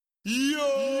Yo!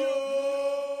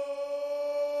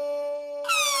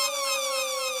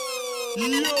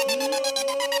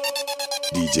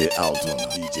 DJ Alton,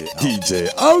 DJ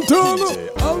Alton.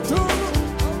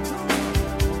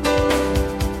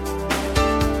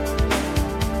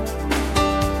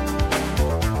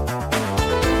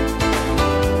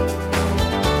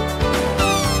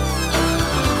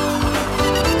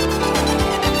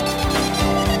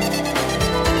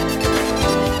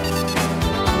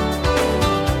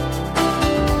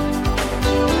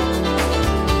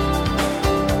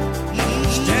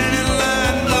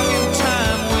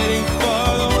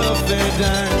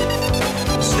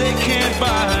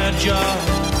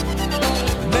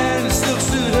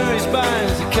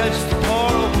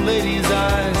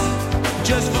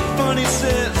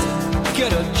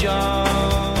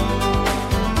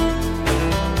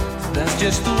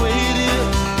 Just the way it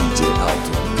is.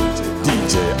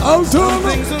 DJ Alton. Some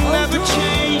things will never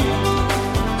change.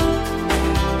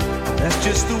 That's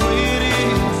just the way it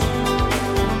is.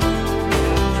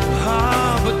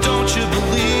 Ah, but don't you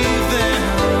believe them?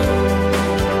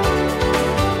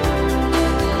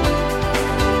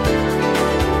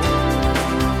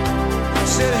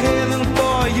 Said, hey little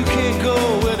boy, you can't go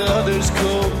where the others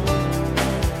go.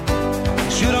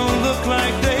 You don't look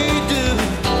like they do.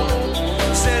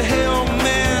 Said, hey old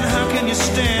man, how can you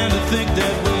stand to think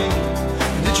that way?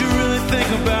 Did you really think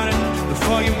about it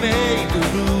before you made the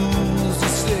rules? I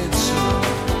said so.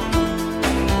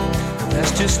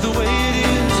 That's just the way it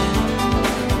is.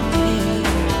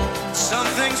 Some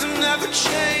things will never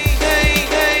change.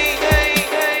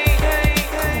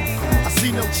 I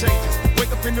see no changes.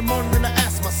 Wake up in the morning and I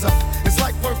ask myself, is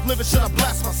life worth living? Should I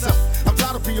blast myself? I'm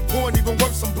tired of being poor and even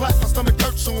worse, I'm black. My stomach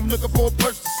hurts, so I'm looking for a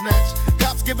purse to snatch.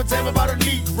 Cops give a damn about a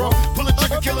Negro. Pull a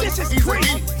trigger, kill it, he's a hero.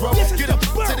 Get up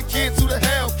to the kids who the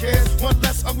hell cares. One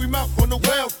less hungry mouth on the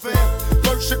welfare.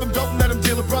 First ship them, don't let them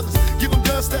deal with brothers. Give them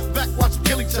guns, step back, watch them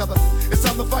kill each other. It's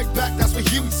time to fight back, that's what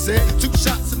Huey said. 2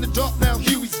 shots in the dark, now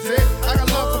Huey's dead. I got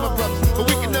love for my brothers, but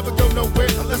we can never go nowhere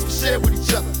unless we share with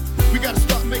each other. We gotta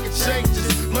start making changes.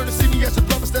 Learn to see me as a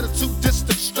brother instead of 2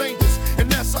 distant strangers.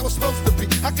 And that's how it's supposed to be.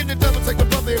 How can the devil take a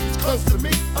brother if he's close to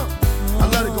me? I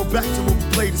let it go back to when we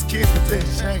played as kids, but then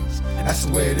changed. That's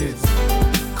the way it is.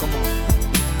 Come on.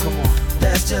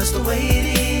 That's just the way it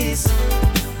is.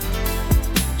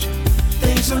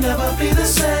 Things will never be the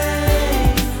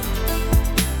same.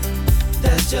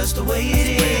 That's just the way it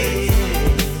is.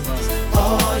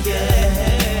 Oh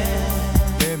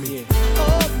yeah. Hear me.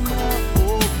 Come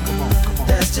on.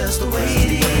 That's just the way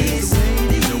it is.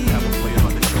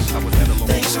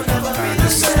 Things will never be the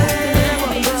same.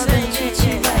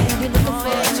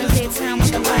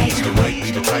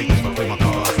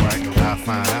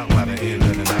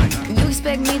 You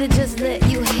expect me to just let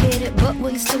you hit it, but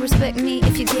will you still respect me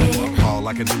if you get it? All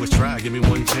I can do is try, give me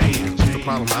one chance. What's the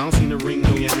problem? I don't see the ring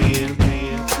on your hand.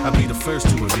 I'll be the first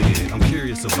to admit it. I'm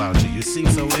curious about you, you seem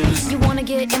so innocent. You wanna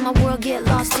get in my world, get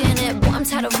lost in it. Boy, I'm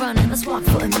tired of running, let's walk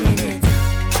for a minute.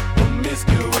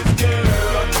 Promiscuous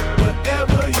girl,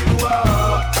 whatever you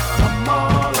are, I'm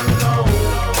all alone,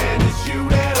 and it's you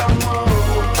that I want.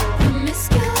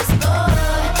 Promiscuous boy,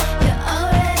 you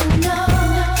already know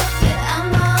that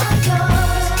I'm all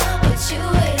yours. What you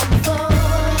waiting for?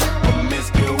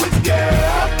 Promiscuous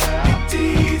girl, you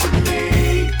teasing me.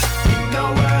 You know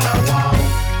what I want,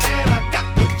 and I got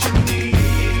what you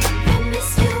need.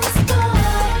 Promiscuous boy,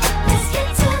 let's get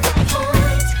to the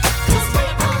point. Don't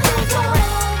wait on the road.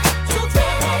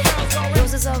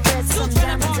 Roses are red, some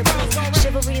diamonds are blue.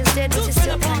 Chivalry is dead, but you're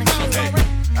still kinda cute.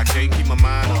 I can't keep my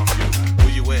mind off you.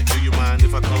 Where you at? Do you mind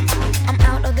if I come through? I'm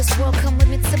out of this world, come with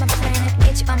me to my planet.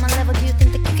 Get you on my level, do you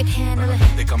think that you can handle it?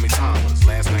 They call me Thomas,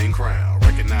 last name Crown.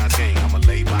 Recognize game, I'ma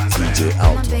lay mine down. DJ I'm a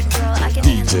Alton. big girl, I can DJ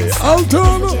handle this.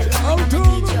 Alton. I'ma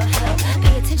need your help.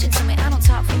 Pay attention to me, I don't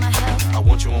talk for my health. I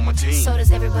want you on my team. So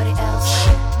does everybody else.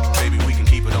 Baby, we can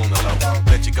keep it on the low.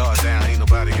 Let your guard down, ain't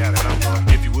nobody got it on.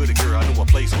 If you were the girl, I know a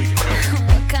place we can go.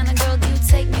 What kind of girl do you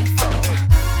take me for?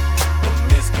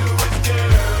 Promiscuous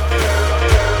girl.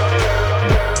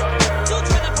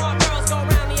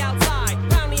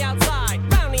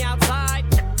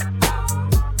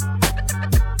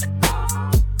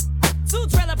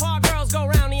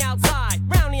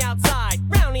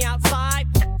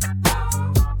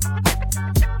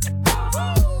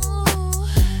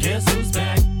 Guess who's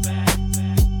back?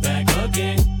 Back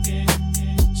again.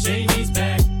 Shady's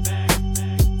back.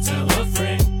 Tell a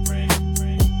friend.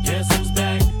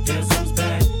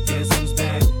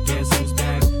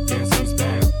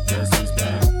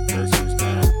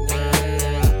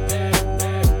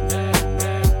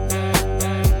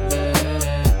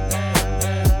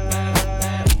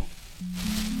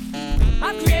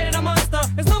 I've created a monster,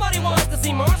 cause nobody wants to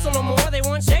see Marshall no more. They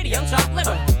want shady, I'm chopped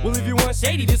liver. Well, if you want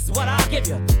shady, this is what I'll give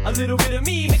you. A little bit of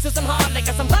me mixed with some hard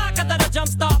liquor, some vodka that'll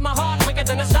jumpstart my heart quicker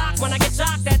than a shock when I get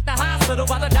shocked at the hospital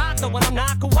by the doctor when I'm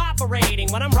not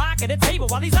cooperating, when I'm rocking the table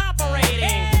while he's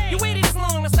operating. You waited this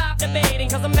long to stop debating,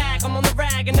 cause I'm back, I'm on the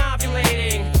rag and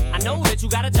ovulating. I know that you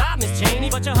got a job, Miss Cheney,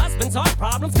 but your husband's heart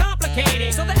problem's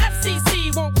complicating. So the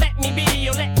FCC won't let me be,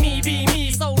 or let me be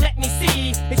me, so let me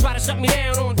see. They try to shut me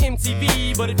down on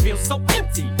MTV, but it feels so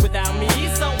empty without me.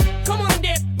 So come on and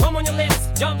dip, bum on your lips,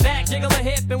 jump back, jiggle a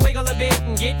hip and wiggle a bit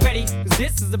and get ready, cause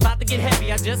this is about to get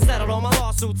heavy. I just settled all my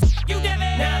lawsuits. You did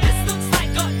it. Now this looks like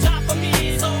a job for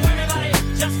me, so everybody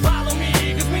just follow me,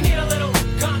 cause we need a little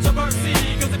controversy,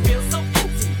 cause it feels so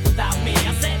empty without me.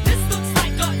 I said this looks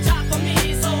like a job for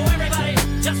me, so everybody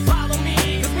just follow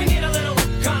me, cause we need a little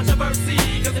controversy,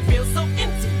 cause it feels so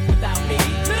empty without me.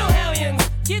 Little hellions,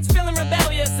 kids feeling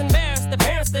rebellious, embarrassed, the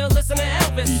parents still listen to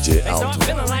Elvis. DJ They start Alton,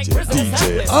 feeling like prisoners DJ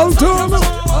helpless. Alton, Some girls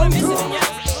alone wanna miss it and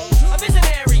yell. A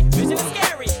visionary, vision is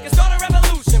scary, can start a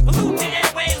revolution, polluting the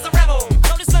airwaves, a rebel.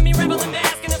 So just let me revel and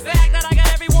bask in the fact that I got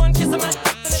everyone kissing my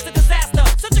and it's a disaster,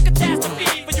 such a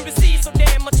catastrophe for you to see so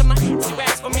damn much of my hits you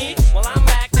ask for me. Well, I'm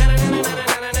back,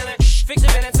 fix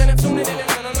your minutes and I'm tuning in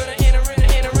and I'm gonna enter.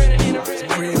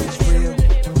 It's real, it's real.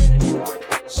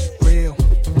 It's real.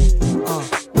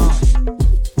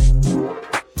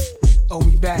 Oh,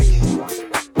 we back.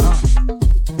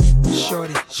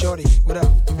 Shorty, what up?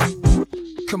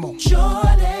 Come on.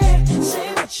 Shorty,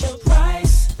 say what's your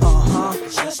price?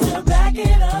 Just to back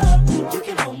it up, you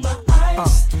can hold my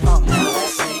ice. Now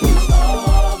let's say you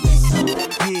owe me something.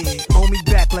 Yeah, owe me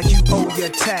back like you owe your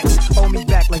tax. Owe me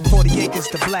back like 40 acres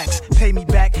to blacks. Pay me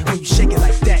back when you shake it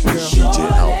like that, girl. DJ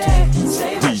Alton,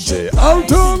 DJ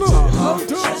Alton.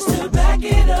 Just to back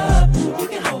it up, you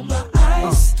can hold my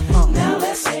ice. Now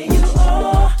let's say you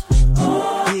owe.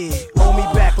 Yeah, owe me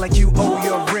back like you owe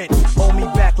your rent. Owe me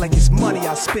back like it's money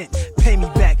I spent. Pay me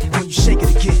back when you shake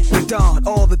it again. We're done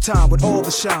all the time with all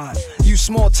the shine. You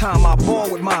small time, I ball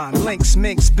with mine. Lynx,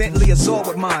 Minx, Bentley, Azor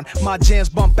with mine. My jams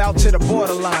bump out to the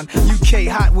borderline. UK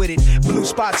hot with it, blue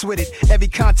spots with it. Every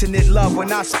continent love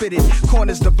when I spit it.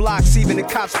 Corners the blocks, even the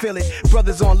cops feel it.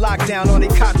 Brothers on lockdown, on they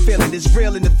cot feeling. It's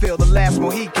real in the field, the last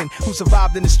Mohican who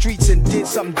survived in the streets and did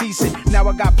something decent. Now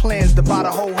I got plans to buy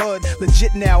the whole hood.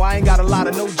 Legit now, I ain't got a lot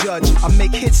of no judge. I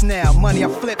make hits now, money I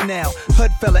flip now.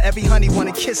 Hood fella, every honey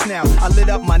wanna kiss now. I lit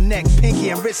up my neck, pinky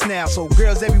and wrist now. So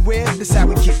girls everywhere, this how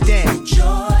we get down.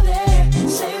 Shorty,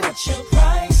 say what's your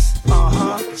price?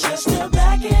 Just to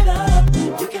back it up,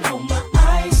 you can hold my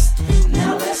ice.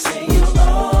 Now let's say you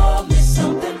owe me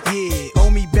something. Yeah, owe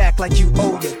me back like you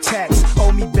owe your tax.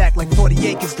 Owe me back like 40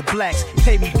 acres to blacks.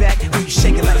 Pay me back when you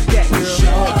shake it like that,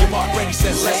 girl. Your Mark ready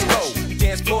says let's go.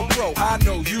 Dance floor pro, I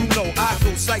know, you know, I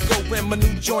go psycho when my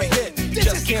new joint hit.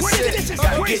 Just can't sit,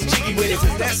 gotta get jiggy with it,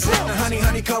 cause that's it. Now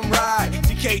honey, come ride.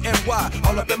 DKNY,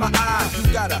 all up in my eyes.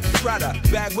 You got a rider,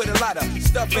 bag with a lot of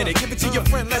stuff in it. Give it to your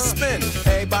friend, let's spin.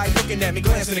 Everybody looking at me,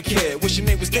 glancing a kid. Wishing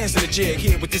they was dancing a jig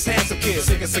here with this handsome kid.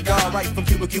 Sick a cigar right from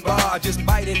Cuba Cuba. I just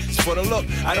bite it, it's for the look,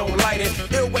 I don't light it.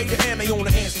 Ill way to ammo on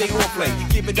the hand, stay on play.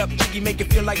 Give it up, jiggy, make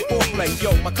it feel like foreplay.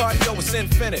 Yo, my cardio is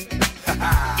infinite.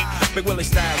 Big Willie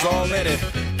style's all in it.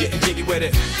 Getting jiggy with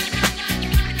it.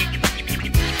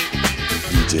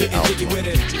 DJ Alton,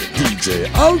 DJ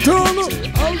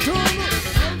Alton.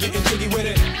 Getting jiggy with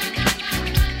it.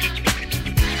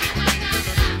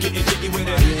 Getting jiggy with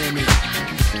it. Miami.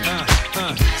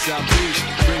 South Beach,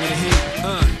 bringing the heat.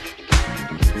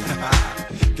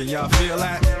 Can y'all feel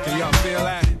that? Can y'all feel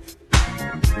that?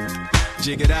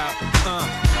 Jig it out.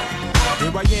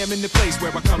 Here I am in the place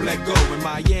where I come let go. In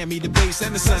Miami, the bass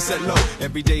and the sunset low.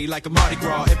 Every day like a Mardi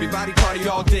Gras. Everybody party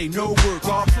all day. No work,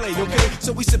 all play, okay?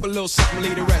 So we sip a little something,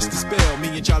 leave the rest to spill. Me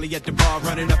and Charlie at the bar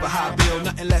running up a high bill.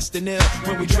 Nothing less than ill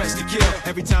when we dress to kill.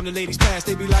 Every time the ladies pass,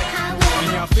 they be like,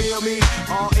 can y'all feel me?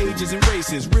 All ages and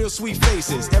races, real sweet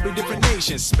faces. Every different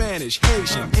nation, Spanish,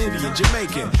 Haitian, Indian,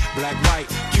 Jamaican, black, white,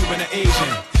 Cuban, or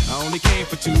Asian. I only came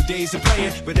for 2 days of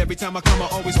playing, but every time I come I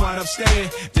always wind up staying.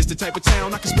 This the type of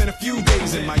town I can spend a few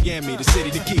days in. Miami, the city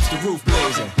that keeps the roof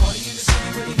blazing. Party in the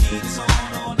city where the heat is on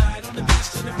all night on the beach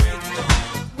till the break of dawn.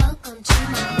 Welcome to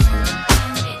my world.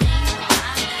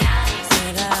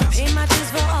 Said I paid my dues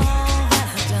for all that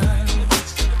I've done,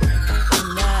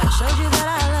 and I showed you that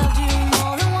I loved you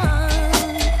more than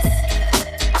once.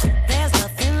 There's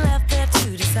nothing left there to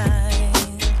decide.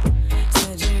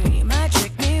 Said you might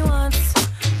trick me once,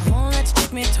 I won't let you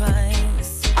trick me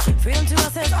twice. Freedom to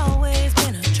us has always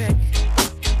been a trick.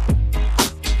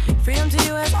 Freedom to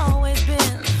you has always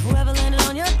been whoever landed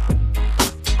on you.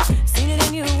 Seen it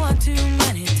in you, want to make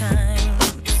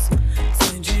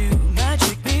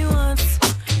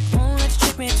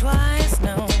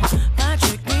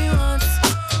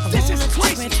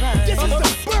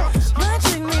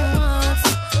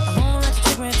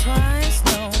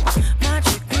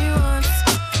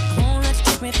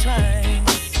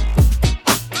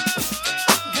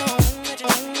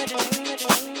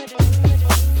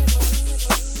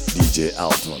DJ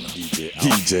Alton.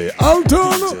 DJ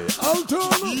Alton.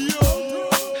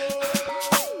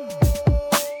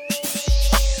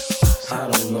 I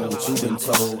don't know what you've been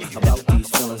told about these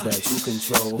feelings that you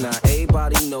control. Now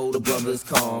everybody know the brother's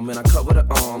calm, and I cover the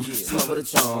arm, smother the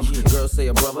charm. Girls say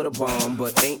a brother the bomb,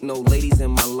 but ain't no ladies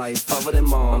in my life other than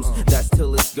moms. That's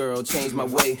till this girl changed my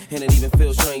way, and it even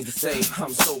feels strange to say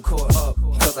I'm so caught up,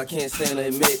 cause I can't stand to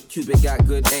admit Cupid got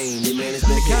good aim. Your man is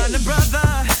the kind of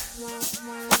brother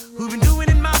who been doing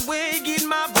it my way, getting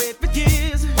my way for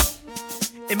years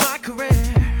in my career.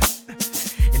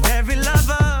 And every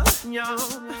lover, y'all,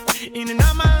 in and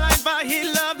out my life, I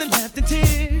hear love and left in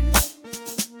tears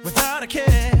without a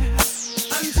care.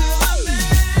 Until I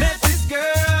met this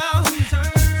girl,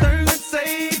 turn the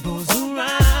tables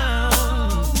around.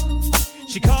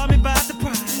 She caught me by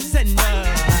surprise, and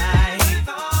I'd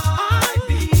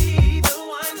be the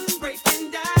one breaking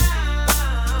down.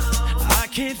 I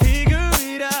can't figure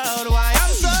it out why I'm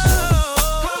so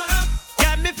caught up.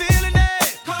 Got me feeling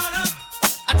it. Caught up.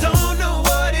 I don't know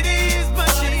what it is, but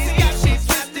she's got me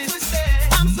twisted.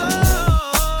 I'm so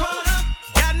caught up.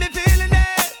 Got me feeling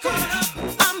it. Caught up.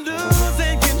 I'm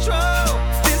losing control.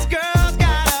 This girl's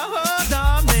got a hold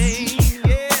on me.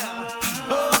 Yeah.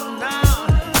 Oh, now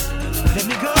let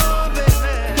me go,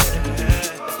 baby.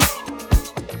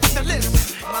 Now listen.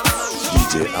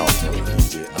 DJ Alton.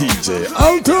 DJ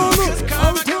Alton.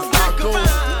 I go on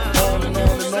and on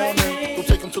and on and don't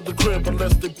take them to the crib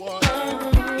unless they want.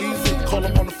 Easy, call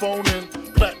them on the phone and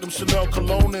platinum Chanel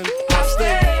cologne and I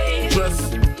stay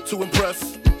dressed to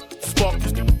impress, spark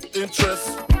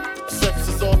interest. Sex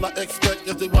is all I expect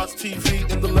as they watch TV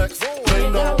in the Lex. They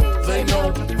know,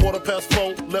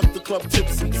 4:15, left the club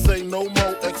tipsy. Say no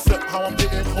more, except how I'm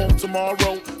getting home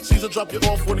tomorrow. Caesar drop you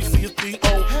off when he see his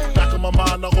P.O. Back in my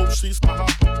mind, I hope she's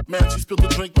man, she spilled the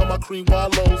drink on my cream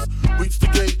wallows. Reached the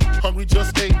gate, hungry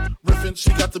just ate. Riffin',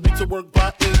 she got to be to work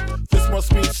by 8. This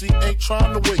must mean she ain't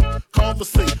trying to wait.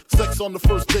 Conversate, sex on the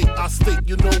first date. I state,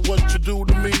 you know what you do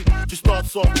to me. She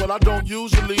starts off, well I don't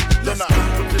usually. Then I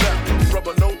whip it out,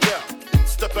 rubber no doubt.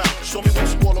 Step out, show me what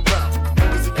you all about.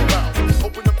 Is it your mouth?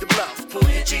 Open up your blouse, pull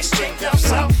your G-string down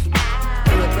south.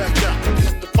 Pull it back out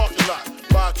in the parking lot.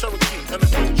 Buy a Cherokee and a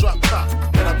green drop top.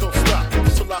 And I don't stop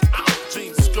till I out.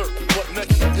 Jeans, skirt, butt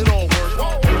naked, it all works.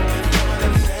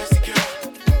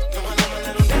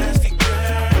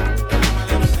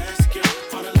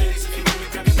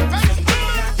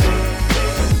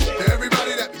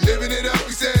 Everybody that be living it up,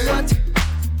 we say what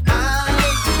I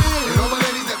do. And all my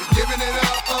ladies that be giving it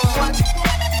up, what you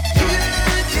do.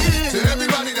 To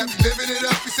everybody that be living it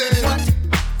up, we say what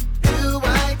do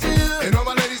I do. And all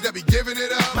my ladies that be giving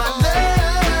it up, my love.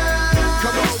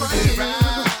 Come on, we get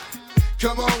right.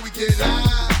 Come on, we get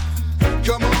live.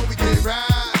 Come on, we get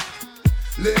right.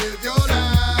 Live your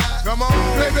life. Come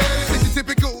on, baby, it's a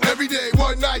typical everyday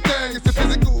one night thing. It's a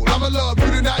physical. I'ma love you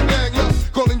tonight, dang.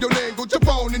 Love calling your name, go jump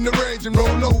on in the range and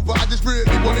roll over. I just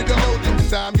really wanted to hold you.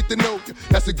 Time get to know you.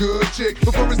 That's a good chick.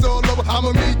 Before it's all over,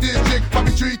 I'ma meet this chick.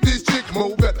 Probably treat this chick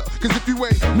more better. Cause if you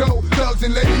ain't no thugs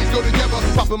and ladies go together.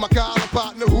 Poppin' my collar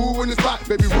partner, who in the spot?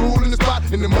 Baby, rule in the spot,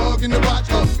 in the mug, in the watch.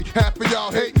 Ugly. Half of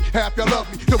y'all hate me, half y'all love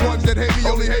me. The ones that hate me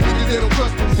only hate me cause they don't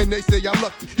trust me. And they say I'm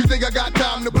lucky. You think I got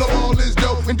time to blow all this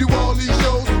dough and do all these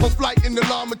shows? On flight in the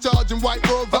llama charging white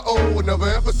robes. Uh-oh, another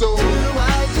episode. Do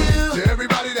I do? To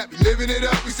everybody that be living it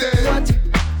up, we say what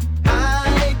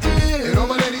I do. And all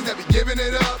my ladies that be giving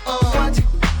it up, what you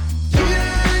do.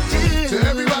 To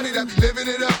everybody that be living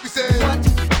it up, we say what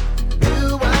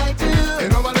do I do.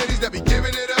 And all my ladies that be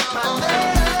giving it up,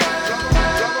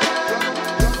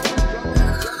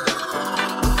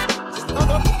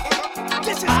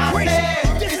 This is crazy.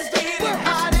 This is getting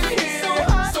hot in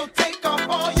here. So take off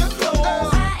all your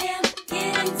clothes. I am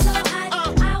getting so hot,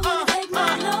 I wanna take my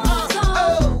clothes off.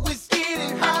 Oh, it's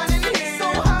getting hot in here.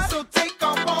 So take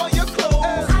off all your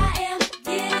clothes. I am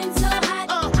getting so hot,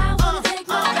 I wanna take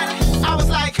my clothes off. I was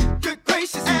like, good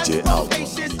gracious, DJ Alton.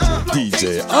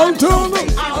 DJ I'm Alton.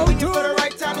 waiting for the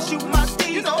right time to shoot my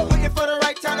steez. You know, waiting for the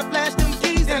right time to flash them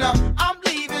keys. And I'm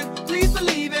leaving, please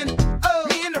believe in.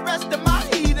 Me and the rest of my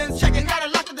heathens. Checking out a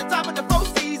lock at the top of the Four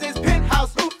Seasons.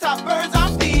 Penthouse, rooftop, birds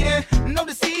I'm feeding. No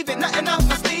deceiving, nothing up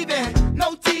my sleeving.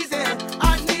 No teasing.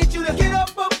 I need you to get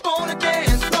up on the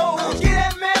dance floor. Get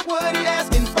that man what he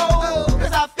asking for.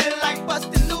 Cause I feel like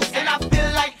busting loose and I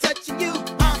feel like touching you.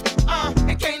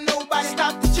 And can't nobody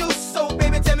stop the juice. So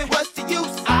baby, tell me what's the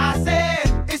use? I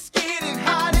said it's getting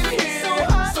hot in here.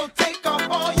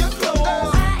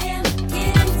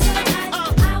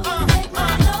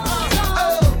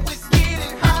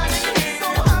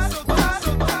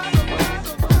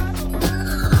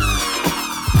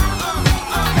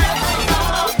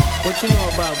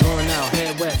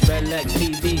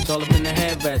 all up in the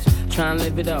headrest. Try and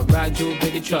live it up, rock jewel,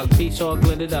 bigger truck, piece all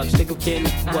glittered up, stick a kid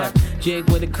in what? Jig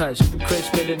with a cut, Chris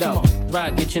spit it up.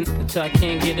 Rock, get your till I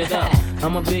can't get it up.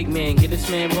 I'm a big man, get this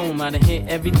man room. I done hit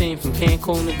everything from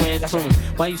Cancun to Grand Tune.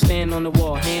 Why you stand on the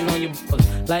wall, hand on your balls,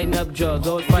 lighting up drugs,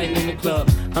 always fighting in the club.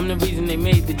 I'm the reason they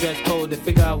made the dress code. They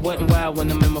figure out what and why when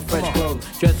I'm in my fresh clothes.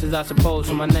 Dresses I suppose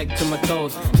from my neck to my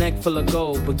toes. Neck full of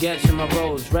gold, baguettes in my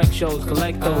rolls. Rec shows,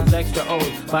 collect those extra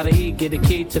O's. By the E, get a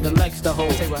key to the Lex to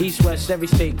hold. East, West, every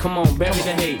state, come on, bury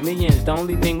the hate. Millions, the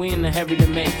only thing we in the hurry to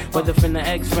make. Whether from the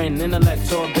ex-friend,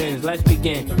 intellect, or bins. Let's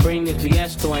begin, bring this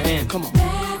BS to an end. Come on.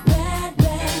 Bad, bad,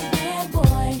 bad, bad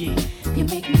boy. Yeah. You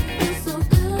make me feel so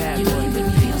good. Bad you boy. know you make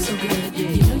me feel so good. Yeah.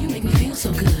 You know you make me feel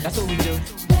so good. That's what we do.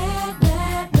 Bad,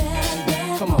 bad, bad,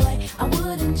 bad Come on. boy. I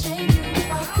wouldn't change you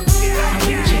if I could. I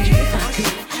wouldn't change you if I could.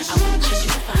 I wouldn't change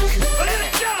you if I could.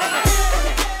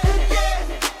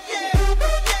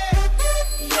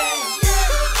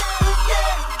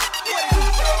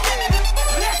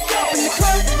 In the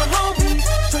club with my homies,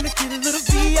 trying to get a little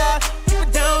VI, keep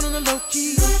it down on the low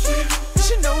key.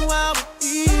 She know how it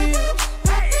is.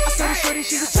 I saw the shorty,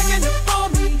 she was checking up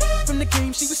on me. From the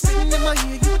game, she was sitting in my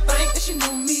ear. You would think that she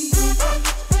knew me.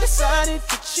 Decided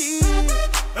to cheat.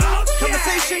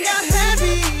 Conversation got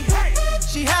heavy.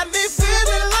 She had me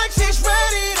feeling like she's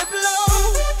ready to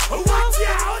blow. Watch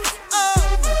out!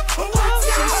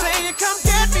 She's saying, "Come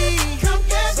get me."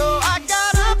 So I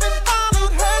got up and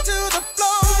followed her to the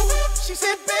floor. She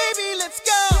said, "Baby, let's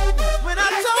go." When I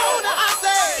told her, I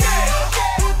said,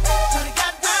 "Shorty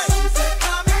got down, she said,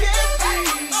 come and get me."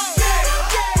 I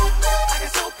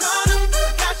got so caught up,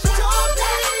 now she told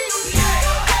me.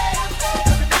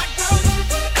 That girl,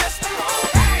 that's the whole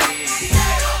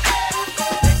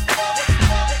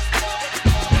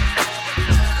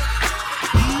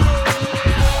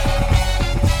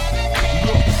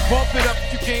Bump it up,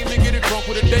 you came to get it drunk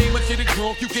with a dame and shit it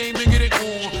drunk, you came to get it on.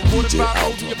 DJ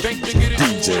to your bank to get it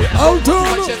DJ on. Alton.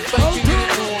 Like that bank to get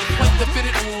it on. Fight to fit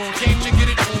it on, came to get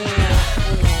it on.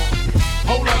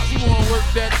 Hold up, you wanna work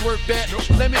that, twerk that.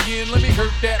 Let me in, let me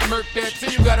hurt that, murk that.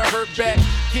 Till you gotta hurt back.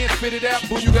 Can't spit it out,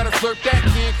 boo, you gotta slurp that.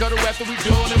 Can't cut her after we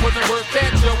done, it wasn't worth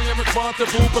that. So we ain't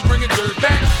responsible for bringing dirt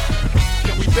back.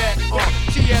 Yeah, we back,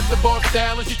 she at the bar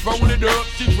style and she throwing it up.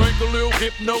 She drank a little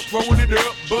hypno, throwing it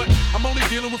up. But I'm only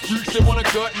dealing with freaks that wanna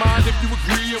cut mine. If you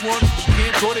agree and want,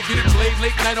 can't try to get it played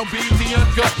late night on BT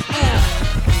Uncut.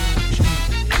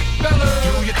 Fellas,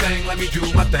 do your thing, let me do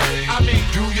my thing. I mean,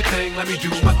 do your thing, let me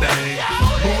do my thing.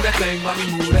 Move that thing, mommy,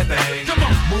 move that thing. Come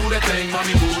on, move that thing,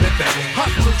 mommy, move that thing.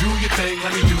 Hustle, do your thing,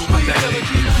 let me do my thing.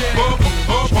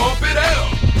 Pump it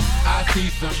up. I see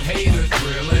some haters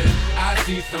drilling. I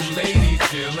see some ladies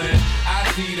chilling. I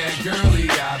see that girlie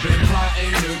I've been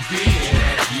plotting to get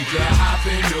at. She could hop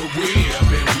in the whip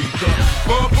and we could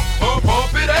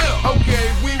pump it up. Okay,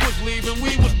 we was leaving,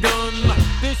 we was done.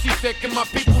 Then she said, "Can my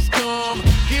peoples come?"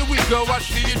 Here we go, I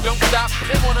see it, don't stop.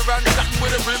 They wanna ride something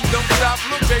with a rim, don't stop.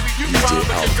 Look, baby, you fine,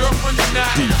 but your girlfriend's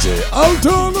not. DJ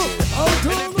Alton.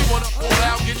 And if you wanna pull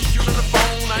out, get you on the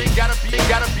phone. I ain't gotta be.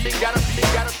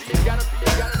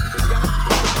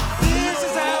 This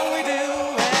is how we do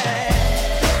it.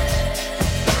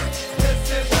 This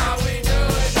is how we do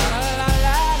it. La la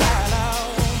la la la.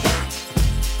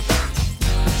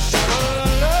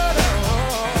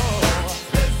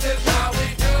 This is how we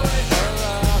do it.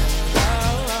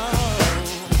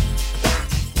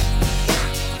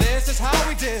 This is how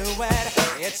we do it.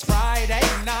 It's Friday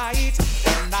night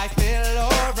and I feel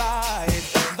alright.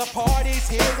 The party's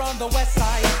here on the west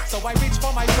side, so I reach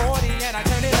for my 40 and I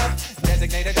turn it up.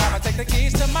 Designated driver, take the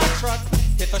keys to my truck.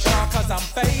 Hit the shop cause I'm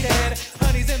faded.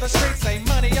 Honey's in the streets, say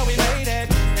money, yo, we made it.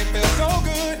 It feels so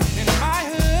good in my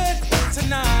hood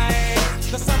tonight.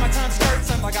 The summertime skirts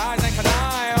and the guys ain't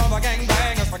canine. All the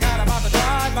gangbangers forgot about the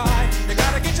drive-by. You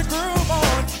gotta get your groove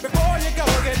on before you go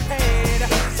get paid.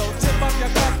 So tip up your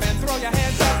cup and throw your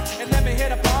hands up and let me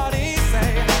hit a party. Say,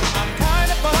 I'm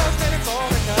kinda buzzed and it's all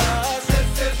because this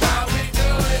is how we do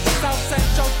it. South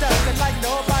Central does it like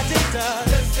nobody does.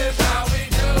 This is how we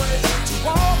do it. To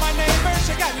all my neighbors,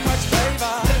 you got much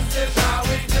flavor. This is how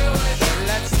we do it.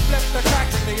 Let's flip the track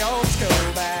to the old school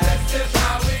back. This is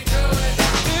how we do it.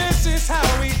 This is how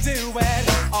we do it.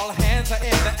 All hands are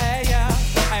in the air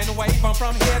and wave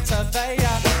from here to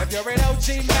there. If you're an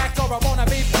OG Mac or a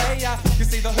wannabe player, you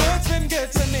see the hood's been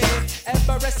good to me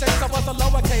ever since I was a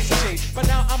lowercase G. But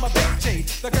now I'm a big G.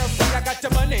 The girls see I got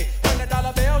your money,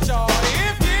 $100 bills, y'all.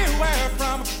 If you were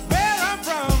from where I'm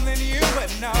from, then you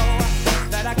would know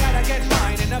that I gotta get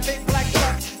mine in a big black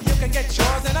truck. You can get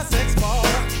yours in a 6-4.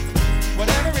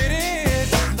 Whatever it is,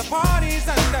 the party's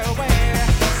underway.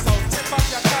 So tip up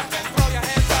your cup and throw your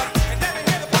hands up and let me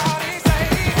hear the party.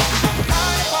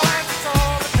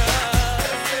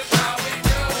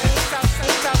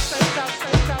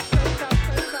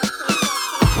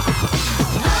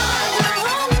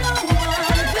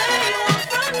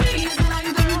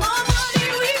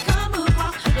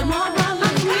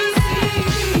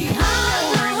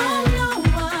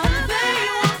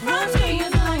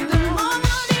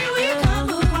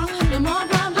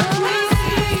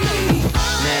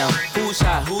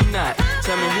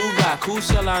 Who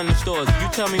sell out in the stores? You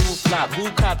tell me who flop, who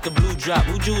cop the blue drop,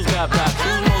 who jewels got blocks,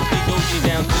 who's mostly Dolce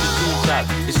down to the jewel top.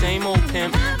 The same old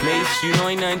pimp, Mace, you know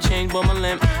ain't nothing changed but my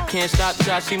limp. Can't stop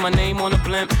till I see my name on the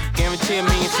blimp. Guarantee a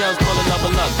million sales, call it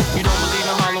level up. You don't believe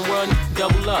in Harlem World,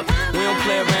 double up. We don't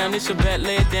play around, it's a bet,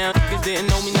 lay it down. Cause didn't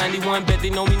know me 91, bet they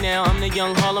know me now. I'm the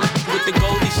young Harlem with the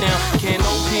Goldie sound. Can't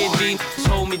no PD, just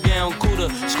hold me down, cooler.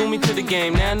 School me to the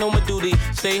game, now I know my duty.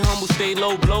 Stay humble, stay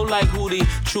low, blow like Hootie.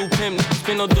 True pimp,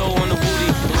 spin no dough on the booty.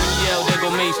 And when you yell, there go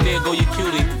Mace, there go your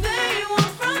cutie.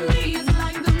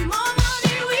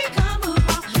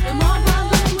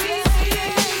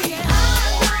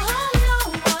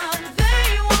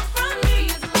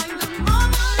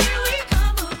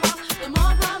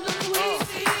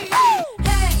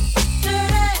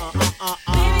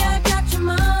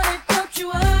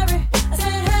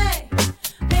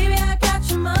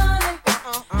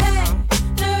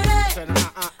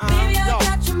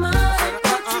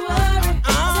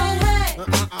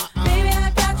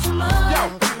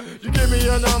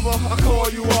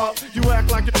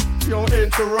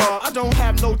 I don't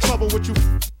have no trouble with you,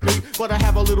 me, but I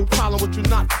have a little problem with you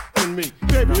not me.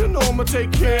 Baby, you know I'ma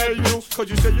take care of you, cause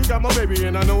you said you got my baby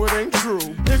and I know it ain't true.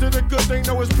 Is it a good thing?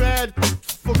 No, it's bad.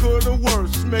 For good or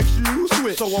worse, makes you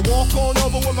switch. So I walk on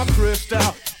over with my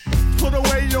crystal. Put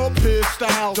away your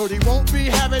pistol. Dirty won't be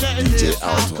having that in his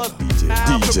house. Cause DJ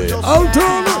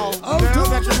Altona. Now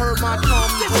that you heard my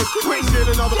tongue, get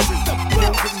another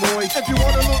noise. If you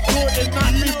wanna look good and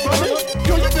not be brother,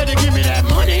 yo, you better give me that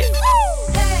money.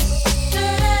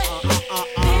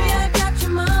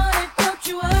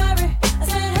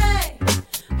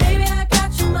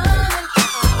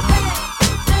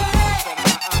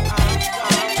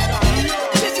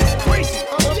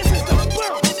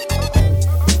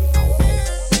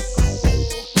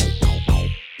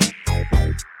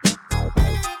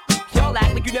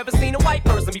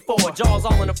 Before jaws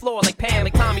all on the floor like Pam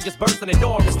and Tommy just burst in the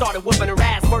door and started whooping her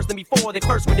ass worse than before they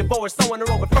first were divorced, sewing her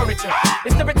over furniture.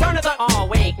 It's the return of the. Oh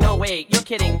wait, no wait, you're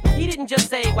kidding. He didn't just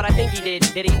say what I think he did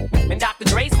he? And Dr.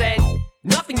 Dre said,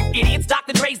 nothing, you idiots.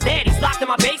 Dr. Dre's dead. He's locked in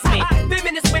my basement.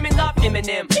 Feminist women love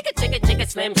Eminem. Chicka, chicka, chicka,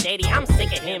 Slim Shady. I'm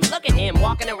sick of him. Look at him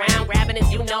walking around, grabbing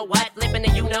his you know what, flipping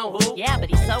the you know who. Yeah, but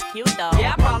he's so cute though.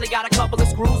 Yeah, I probably got a couple of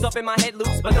screws up in my head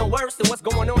loose, but no worse than what's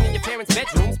going on in your parents'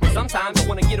 bedrooms. But sometimes I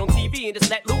wanna get on TV and just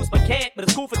let loose, but can't. But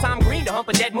it's cool for Tom Green to hump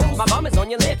a dead moose. My bum is on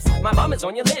your lips. My bum is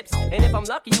on your lips. And if I'm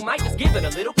lucky, you might just give it a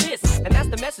little kiss. And that's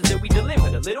the message that we deliver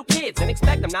to little kids and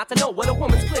expect them not to know what a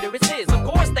woman's clitoris is. Of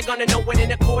course they're gonna know what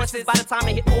intercourse is by the time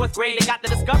they hit 4th grade. They got the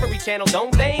Discovery Channel,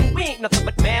 don't they? We ain't nothing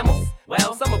but mammals.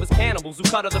 Well, some of us cannibals who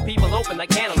cut other people open like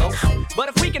cantaloupes. But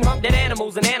if we can hump dead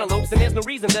animals and antelopes, then there's no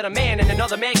reason that a man and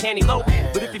another man can't elope.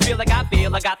 But if you feel like I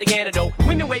feel, I got the antidote.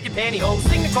 Women wave your pantyhose,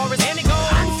 sing the chorus and it goes.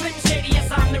 I'm Slim Shady, yes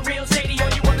I'm the real Shady. All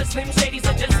you other Slim Shadys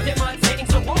are just imitating.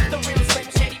 So won't the real Slim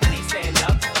Shady please stand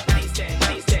up? Please stand,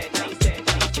 please stand, please stand,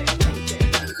 please stand.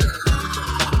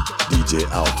 DJ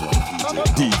Altona.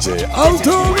 DJ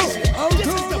Altona.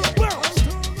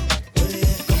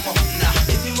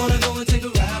 Wanna go and take a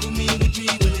ride with me, would be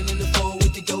willing in the four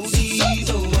with the goldies.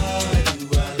 So why do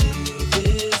I live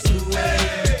this way?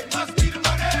 Must be the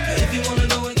money. If you wanna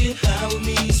go and get high with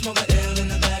me, smoke a L in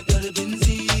the back of the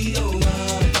Benzie. Oh,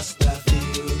 why must I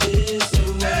feel this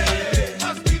way?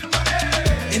 Must be the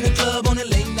money. In the club on a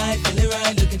late night, feeling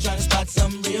right, looking, trying to spot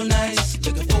something real nice.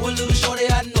 Looking for a little shorty,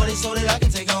 I know they so that I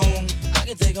can take home. I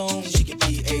can take home. She could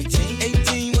be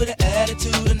 18 with an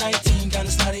attitude of 19, kinda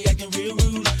snotty, acting real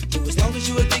rude. As long as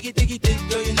you a diggy,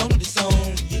 girl, you know the song,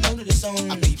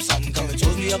 I peep something coming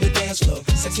towards me up the dance floor.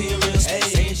 Sexy and real,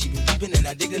 saying she been peeping and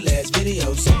I dig the last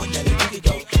video. Someone that a week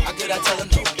ago, how could I tell her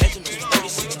no? Measurements was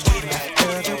 36, 25.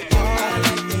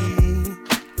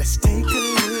 Let's take a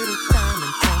little time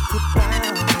and talk about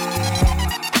it.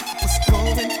 What's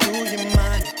going through your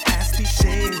mind as we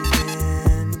shaving?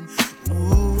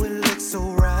 Ooh, it looks so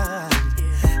right.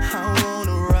 I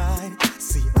wanna ride.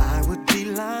 See, I would be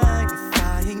lying if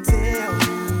I ain't tell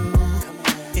you.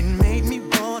 It made me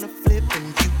wanna flip and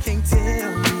you can't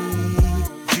tell me.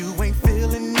 You ain't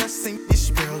feeling the same ish,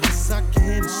 girl, it's our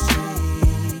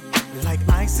chemistry. Like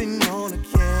icing on a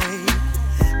cake.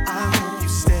 I hope you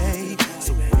stay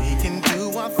so we can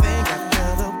do our thing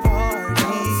after the party.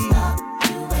 Don't stop,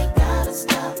 you ain't gotta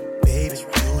stop. Baby,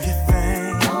 do your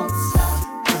thing. Don't stop,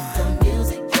 the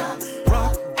music drops.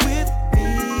 Rock with me.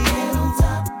 And on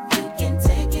top, you can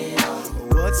take it off.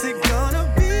 What's it gonna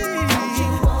be?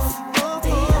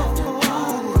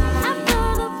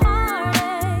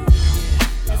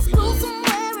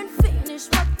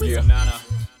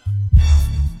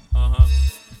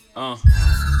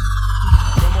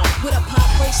 With a pop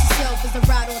Brace yourself as I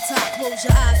ride on top. Close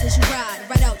your eyes as you ride,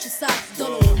 right out your socks.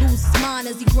 Don't lose his mind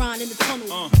as he grind in the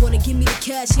tunnel. Wanna give me the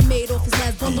cash he made off his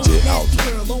last bundle. Nasty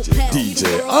girl, won't pass me the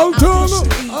girl. I'll push the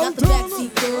beat, not the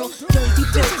backseat girl. Don't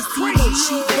deep throat the sea, no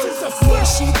she wrote. More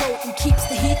she wrote and keeps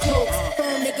the heat close.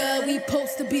 Firm nigga, we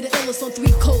post to be the illest on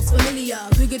 3 coasts. Familiar,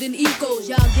 bigger than Ecos.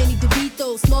 Y'all Danny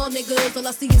DeVito. Small niggas, all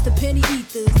I see is the penny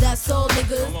eaters. That's all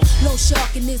niggas. No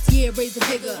shark in this year, raise the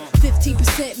figure.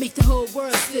 15% make the whole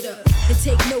world sit up and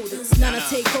take notice. Now I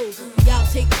take over. Y'all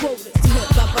take quotas.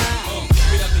 Bye bye.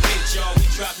 Straight up the hit, y'all. We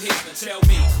drop hits. Now tell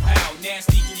me, how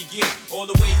nasty can you get? All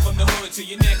the way from the hood to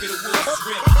your neck of the woods.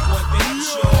 Rip. One thing for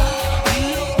sure.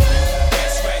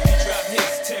 That's right, we drop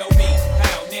hits. Tell me,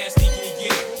 how nasty can you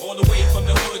get? All the way from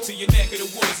the hood to your neck of the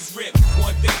woods is rip.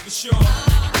 One thing for sure.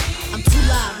 I'm too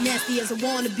loud, nasty as I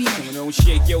wanna be. You don't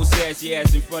shake your sassy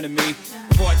ass in front of me.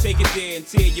 Before I take it there and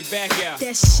tear your back out.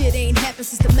 That shit ain't happened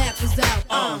since the map was out.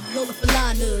 Lola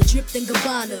Falana, dripped in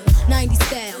Gabbana. 90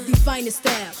 style, the finest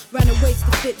style. Round the waist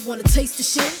to fit, wanna taste the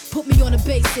shit? Put me on a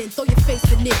basin, throw your face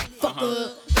in it. Fuck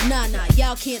her. Nah,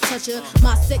 y'all can't touch her.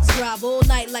 My sex drive all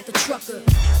night like a trucker.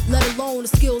 Let alone the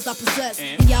skills I possess.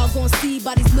 And y'all gon' see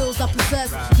by these mills I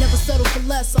possess. Never settle for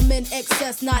less, I'm in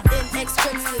excess, not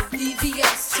inexpensive.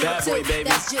 DVS, Boy, baby.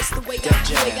 that's just the way I'm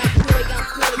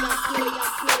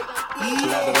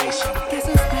Collaboration.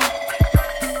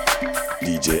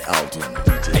 DJ Alton.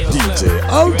 DJ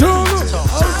Alton.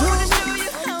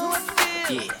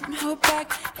 Hold back,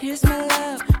 here's my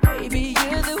love, baby,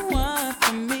 you're the one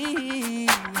for me.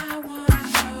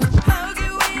 How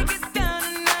can we get down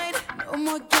tonight? No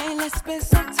more game, let's spend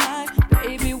some time.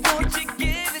 Baby, won't you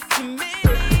give it to me?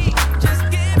 Just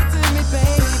give it to me,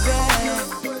 baby.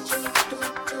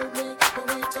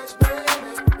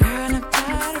 Girl, I'm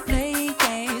tired of playing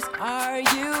games. Are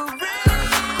you ready?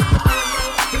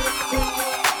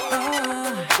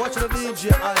 Watch the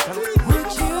DJ Alton. Would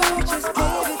you just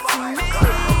give it to me?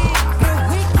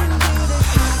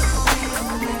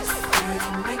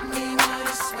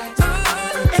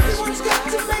 Everyone's got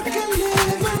to make a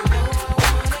living.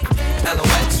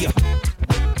 LOX, yeah.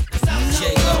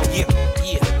 J-Lo, yo,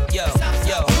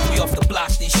 we off the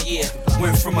block this year.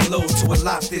 Went from a low to a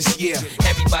lot this year.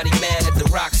 Everybody mad at the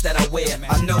rocks that I wear.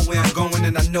 I know where I'm going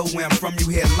and I know where I'm from. You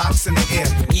hear locks in the air.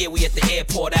 Yeah, we at the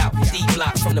airport out.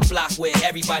 D-block from the block where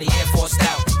everybody Air Forced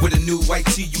out. With a new white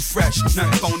tee, you fresh.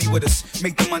 Nothing phony with us.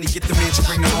 Make the money, get the mansion,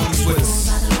 bring the homies with us.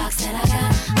 By the rocks that I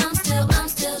got, I'm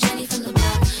still Jenny from the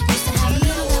block. Used to have a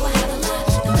little, now I have a lot.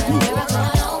 No matter where I go,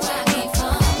 I know where I came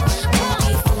from. Don't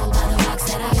be fooled by the rocks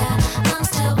that I got.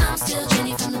 I'm still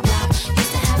Jenny from the block.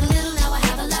 Used to have a little, now I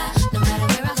have a lot. No matter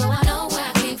where I go, I know where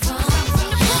I came from.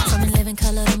 From In Living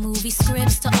Color to movie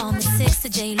scripts to all the 6 to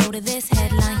J-Lo to this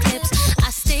headline clips. I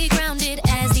stay grounded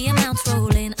as the amounts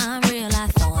roll in. I'm real, I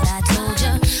thought I told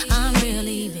ya. I'm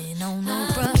really been on no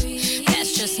bruh.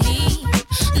 That's just me.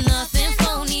 Nothing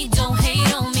phony, don't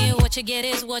hate on me. What you get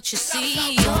is what you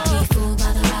see. Don't be fooled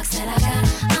by the rocks that I got.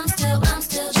 I'm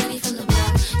still Jenny from the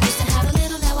block. Used to have a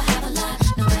little, now I have a lot.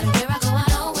 No matter where I go, I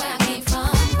know where I came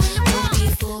from. Don't be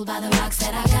fooled by the rocks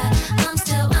that I got. I'm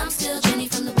still Jenny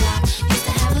from the block. Used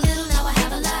to have a little, now I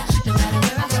have a lot. No matter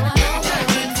where I go, I know where I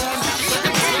came from.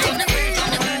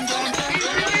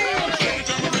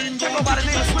 Go by the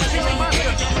name of Swiss Jimmy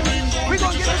Monster. We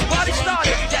gonna get this party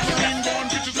started.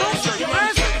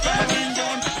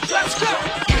 Let's go.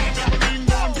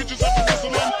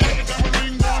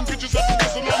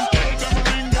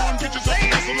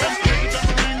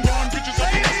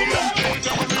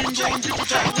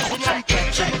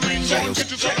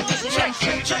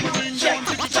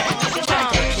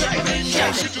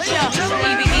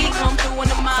 EBE come through in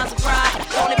the minds of pride.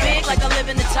 On it big like I live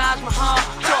in the Taj Mahal.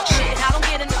 Talk shit, I don't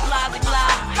get in the blah.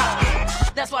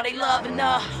 That's why they loving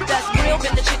her. That's real,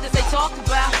 been the chick that they talked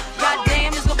about.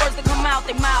 Goddamn is the words that come out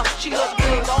their mouth. She look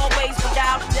good, always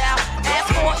without a doubt.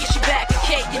 Ask for it, yeah, she back,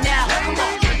 okay, you now. Come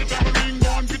on.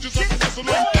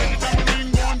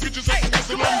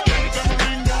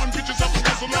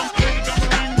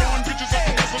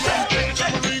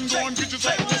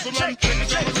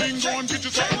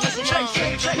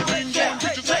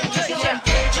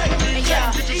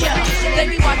 They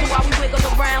be watching while we wiggle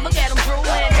around. Look at them drooling.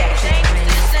 They ain't used to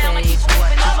the sound like he's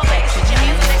moving. All my ladies, put your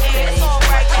hands in the air. It's all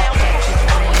right now.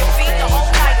 Up on your feet the whole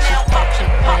night now. Watch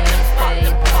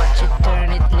it, turn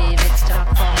it, leave it, stop,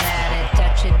 format it.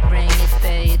 Touch it, bring it,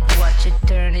 pay it. Watch it,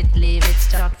 turn it, leave it,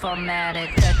 stop, format it.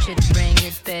 Touch it, bring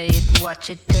it, pay it. watch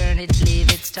it, turn it,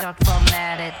 leave it, start,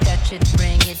 format it, touch it,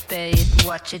 bring it, pay it,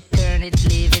 watch it, turn it,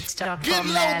 leave it, start,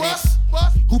 format it.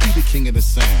 Who be the king of the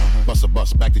sound? Bust a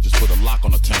bus back, they just put a lock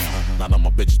on the town. Now that my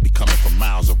bitches be coming from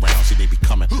miles around. See, they be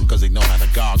coming, cause they know how to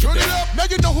gog Turn it it down. up, now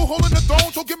you know who holding the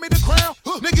throne, so give me the crown.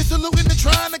 Niggas saluting and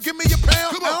trying to give me a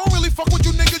pound. I don't really fuck with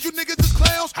you niggas is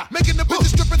clowns. Making the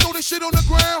bitches strip and throw this shit on the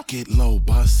ground. Get low,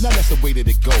 bus. Now that's the way that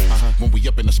it goes. When we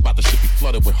up in the spot, the shit be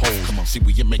flooded with holes. Come on, see,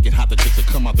 we you make it hot, the chicks that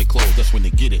come out they clothes. That's when they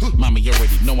get it. Mommy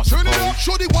already know I Turn suppose. it up,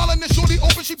 shorty wildin' and shorty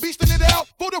open, she beastin' it out.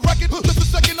 For the record, just a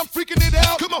second, I'm freaking it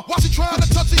out. Come on, while she trying to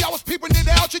touch it, I was peeping it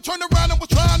out. She turned around and was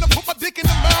trying to put my dick in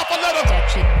her mouth. I let her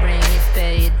touch it, bring it,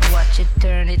 pay it, watch it,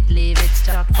 turn it, leave it,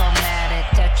 start, format it.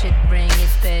 Touch it, bring it,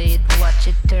 pay it, watch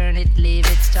it, turn it, leave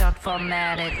it, start,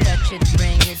 format it. Touch it,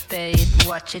 bring it, pay it,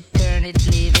 watch it, turn it,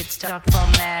 leave it, start,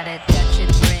 format it. Touch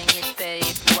it, bring it, pay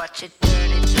it, watch it,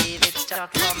 turn it, leave it,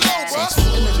 start, format it. So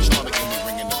the bitches started give me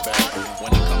ringing the bell.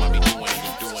 When I come, I be doing it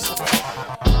and doing it well.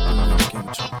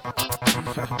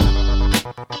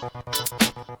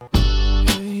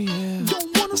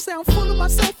 Don't wanna sound full of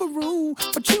myself or rude,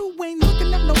 but you ain't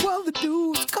looking at no other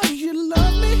dudes, cause you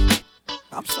love me.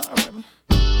 I'm sorry, baby.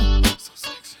 So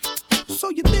sexy. So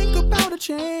you think about a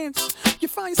chance, you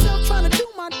find yourself trying to do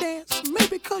my dance,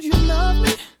 maybe cause you love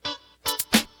me.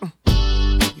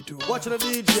 Watch the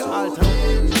DJ so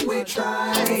Alton. We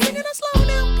tried singing it slow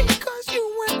down because you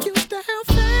weren't used to how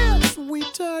fast we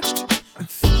touched.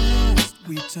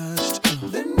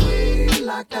 Then we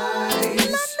locked eyes.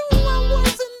 And I knew I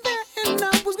wasn't there, and I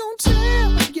was gonna tear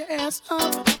your ass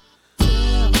up.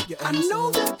 I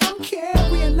know that I'm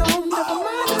carrying on. Never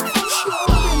mind if I'm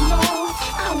showing off.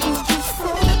 I was just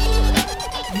fun.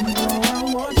 You know I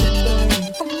want you,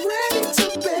 babe. I'm ready to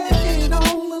bet it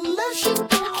on, unless you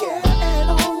don't care at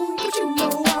all. But you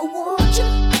know I want you.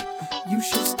 You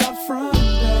should stop fronting,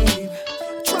 babe.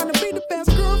 Trying to be the best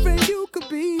girlfriend you could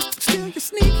be. Still you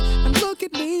sneak and look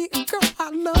at me, and girl, I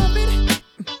love it.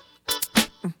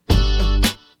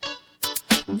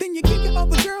 Then you kick your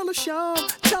other girl a shove.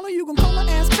 Tell her you gon' call her,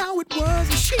 ask how it was,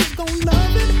 and she's gon'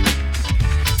 love it.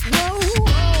 Whoa,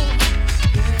 whoa.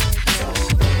 So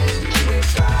then we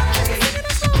tried. Singing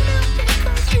it slow down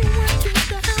because you weren't used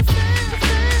to how fast.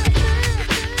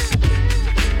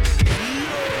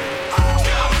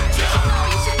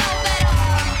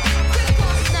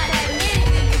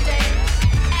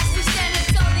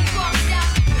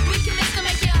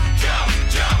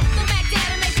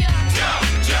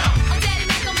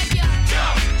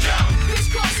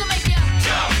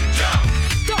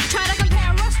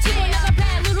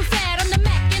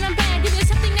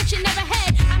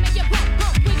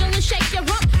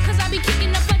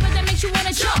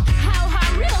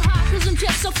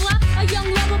 So fly, a young,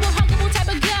 lovable, huggable type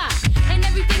of guy. And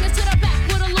everything is to the back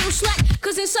with a little slack.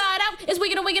 Cause inside out is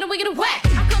wicked and wicked and wicked and whack.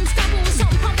 I come stopping with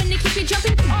something pumping to keep you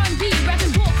jumping. R&B,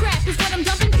 rapping, bull crap is what I'm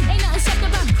dumping. Ain't nothing soft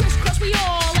about crisscross, we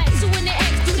all at. So when the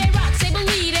X do they rock, say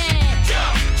believe it.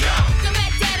 Jump, jump. The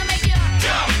Mac Dad'll make ya.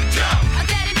 Jump, jump. A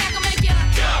Daddy Mac will make ya.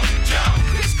 Jump, jump.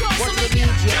 Crisscross will make ya.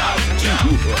 Jump, jump.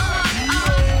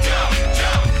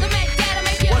 The Mac Dad'll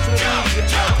make ya. Jump,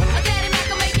 jump. A Daddy Mac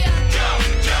will make ya. Jump,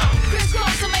 jump.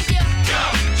 Crisscross will make ya.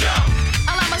 Jump, jump.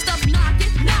 I like my stuff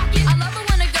knockin', knockin'. I love it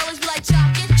when the girls be like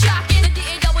jockin', jockin'. The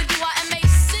DAWIMAC.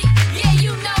 Yeah,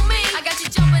 you know me. I got you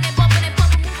jumping and bumping and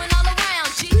pumping, moving all around.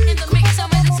 G in the mix,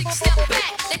 I'm in the 6-step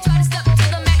back. They try to step to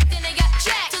the Mac, then they got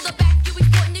jacked. To the back, you be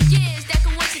putting the years. That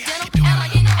coincidental. And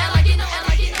like you know, and like you know, and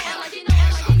like you know, and like you know,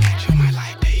 and like you know. You might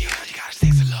like that, you got a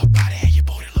sexy little body and your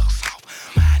booty looks soft.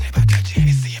 Mind if I touch it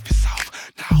and see if it's soft.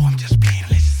 No, I'm just playing,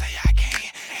 let's just say I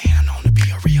can. And I'm known to be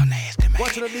a real nasty man.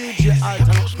 Watch the DJ Alton.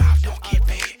 Close mouth don't get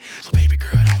fed. So baby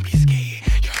girl, don't be scared.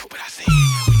 You heard what I said.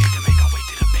 We need to make our way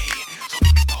to the bed so we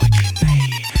can start getting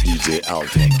laid. DJ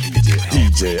Alton.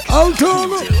 DJ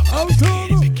Alton.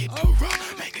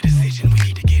 Make a decision, we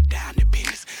need to get down to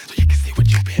business so you can see what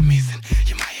you've been missing.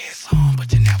 You might have some,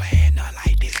 but you never had none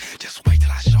like this. Just wait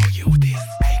till I show you this.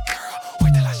 Hey girl,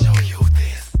 wait till I show you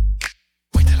this.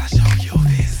 Wait till I show you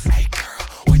this. Hey girl,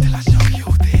 wait till I show you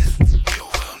this. You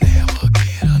will never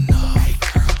get enough. Hey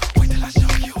girl, wait till I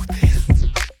show you this.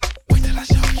 Wait till I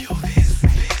show you this.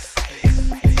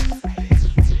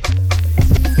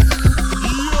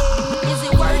 Is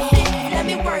it worth it? Let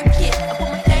me work it. I put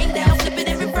my thing down, flip it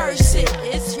and reverse it.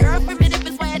 It's your primitive,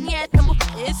 it's why I need number.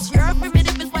 It's your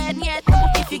primitive, it's why I need number.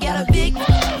 If you got a big,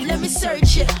 let me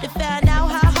search it to find out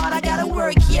how hard I gotta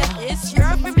work. Yeah, it's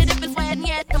your primitive, it's why I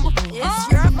need number.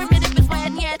 It's your primitive, it's why I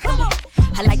need number.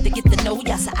 I like to get to know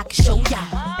ya so I can show ya.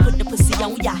 Put the pussy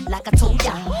on ya like I told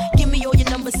ya. Give me all your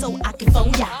numbers so I can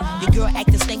phone ya. Your girl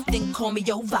acting stink, then call me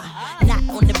over. Not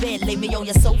on the bed, lay me on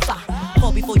your sofa.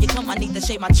 Call before you come, I need to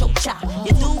shave my chocha.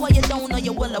 You do or you don't, or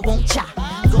you will or won't cha.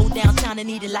 Go downtown and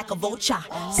eat it like a vulture.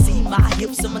 See my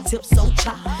hips and my tips, so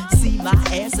cha. See my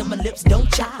ass and my lips, don't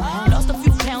cha. Lost a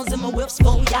few pounds in my whips,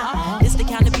 for ya. It's the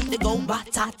kind of beat that go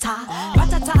ba-ta-ta.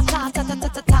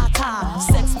 Ba-ta-ta-ta-ta-ta-ta-ta-ta.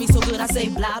 Sex me so good, I say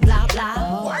blah, blah,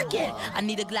 blah. Work it, I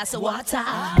need a glass of water.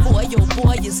 Boy, oh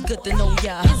boy, it's good to know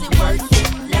ya. Is it worth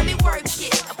it? Let me work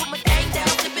it. I put my thing down,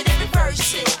 flip it and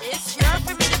reverse it. It's your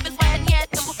primitive, it's why I need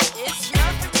to. It's your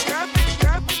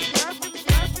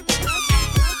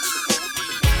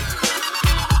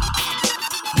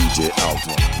DJ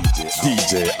Alton.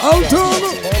 DJ Alton.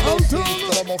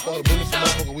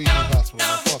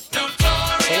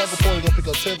 Gonna pick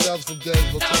up 10,000 from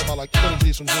Dez, go talk about like 20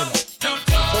 G's from Gino. Tell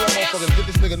that motherfucker to get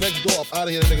this nigga next door up out of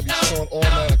here. That nigga be snoring all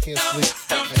night, I can't sleep.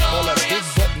 And call that big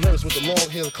butt nurse with the long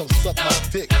hair to come suck my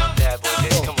dick. Bad boy,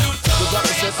 come on. The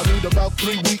doctor said I need about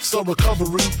 3 weeks of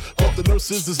recovery. But the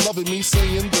nurses is loving me,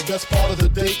 saying the best part of the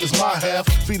day is my half.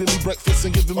 Feeding me breakfast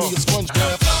and giving me a sponge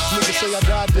bath. Niggas say I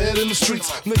died dead in the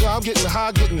streets. Nigga, I'm getting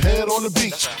high, getting head on the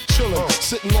beach. Chillin',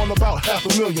 sitting on about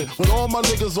 $500,000. With all my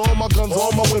niggas, all my guns,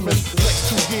 all my women. Next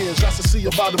 2 years, I should see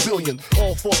about $1 billion.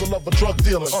 All for the love of drug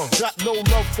dealing. Got no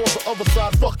love for the other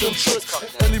side, fuck them tricks.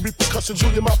 Any repercussions,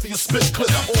 Junior Mafia spit clip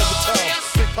all the time.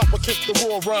 Big Papa kick the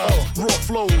raw rhymes, raw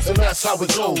flows, and that's how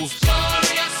it goes.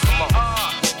 Come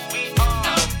on.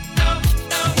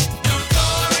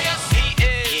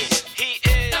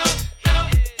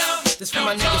 This for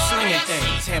my niggas slinging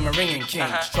things, hammer ringing king,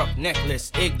 struck necklace,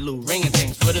 igloo ringing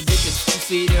things. For the bitches who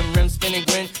see them rims spinning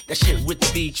grin, that shit with the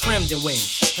B trimmed and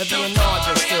wings. Heavy and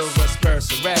larger, silver spurs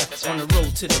to rap. On the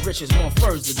road to the riches, more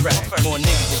furs to drag. More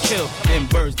niggas to kill, then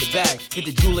birds to bag. Hit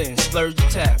the jeweler and splurge the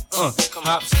tab.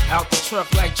 Hops out the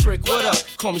truck like Trick, what up?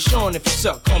 Call me Sean if you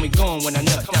suck, call me gone when I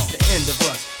nut. That's the end of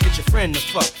us. Get your friend to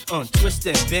fuck, twist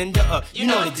and bend her up. You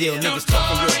know the deal, niggas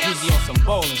talking real greasy on some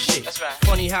ballin' shit.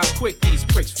 Funny how quick these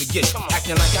pricks forget.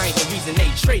 Acting like I ain't the reason they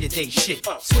traded they shit.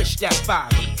 Switch that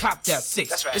 5, cop that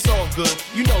 6. It's all good,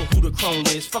 you know who the clone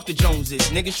is. Fuck the Joneses,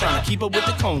 niggas trying to keep up with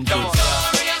the Cones. We are.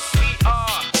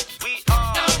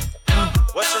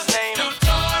 What's his name?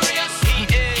 He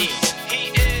is.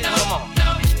 Come on,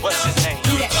 what's his name?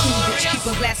 Do that cool bitch, keep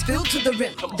a glass filled to the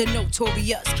rim. The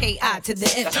notorious K.I. to the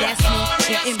M. That's me,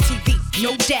 and MTV.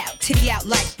 No doubt, titty out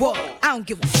like whoa. I don't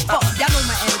give a fuck, y'all know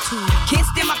my attitude. Can't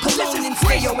stand my cologne and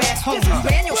stay your ass home.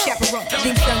 Ran your chaperone,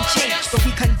 things done changed, but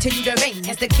we continue to reign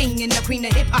as the king and the queen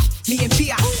of hip hop. Me and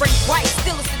B.I. Frank White,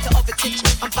 still a center of attention.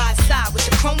 I'm by his side with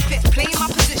the chrome fist, playing my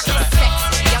position.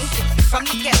 Sexy, young chick from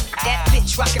the ghetto. That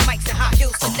bitch rocking mics and high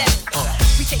heels to leather.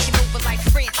 We taking over like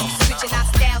friends, switching our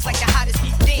styles like the hottest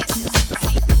new dancers.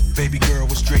 Baby girl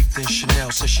was draped in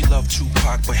Chanel. Said she loved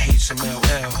Tupac but hates some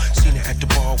LL. Seen her at the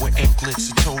bar with anklets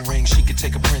and toe rings. She could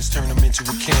take a prince, turn him into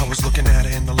a king. I was looking at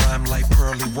her in the limelight,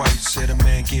 pearly white. Said a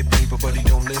man get paper but he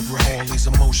don't live right. All these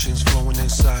emotions flowing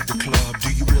inside the club. Do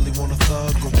you really want a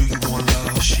thug or do you want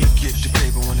love? She get the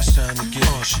paper when it's time to get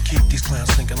She keep these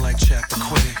clowns thinking like Chapter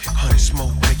Quick. Honey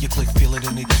smoke, make your click feel it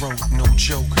in their throat. No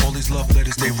joke, all these love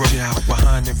letters they wrote out.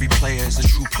 Behind every player is a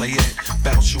true playette.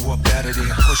 Bounce you up out of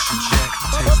there, push your jack.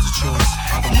 Taste the choice,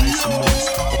 have a nice and moist.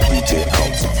 DJ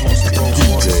Alton,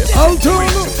 DJ Alton.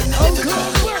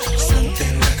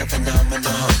 Something like a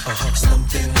phenomenon.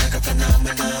 Something like a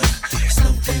phenomenon.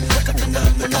 Something like a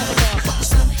phenomenon.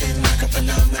 Something like a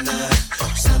phenomenon.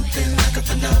 Something like a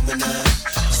phenomenon.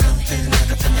 Something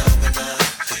like a phenomenon.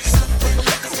 Something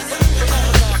like a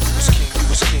phenomenon. You was king, you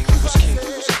was king, you was king,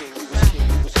 you was king, you was king,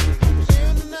 you was king, you was king.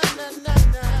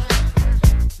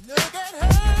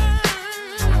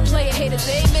 Player haters,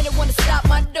 every minute wanna stop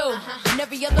my dough. And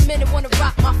every other minute wanna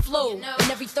rock my flow.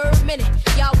 And every third minute,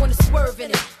 y'all wanna swerve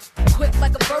in it. Quick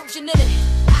like a virgin in it.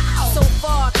 So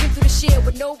far, I came through the shit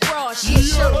with no bra. She a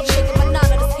shirt, shaking my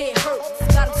knot on his head hurts.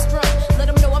 Got him strung, let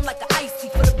him know I'm like an icy.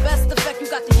 For the best effect, you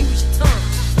got to use your tongue.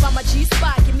 Find my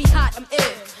G-spot, get me hot, I'm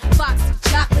ill. Foxy,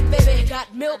 chocolate, baby,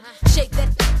 got milk. Shake that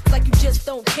like you just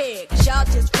don't care. Cause y'all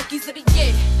just rookies of the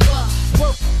year.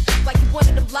 Work like you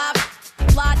wanted them live.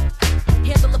 Fly,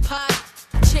 handle a pie.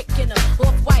 Chick in a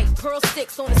off-white, pearl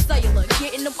sticks on the cellular.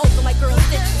 Getting them open like girl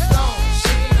stitches.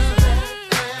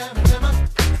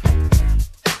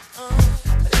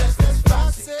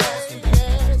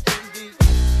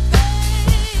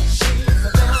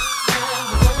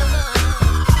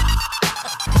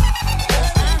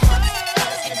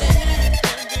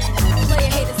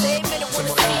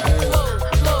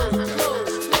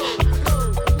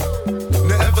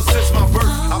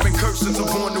 Since I'm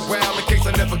born the wild, in case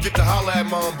I never get to holler glad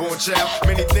my unborn child.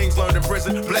 Many things learned in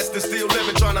prison, blessed and still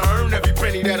living, trying to earn every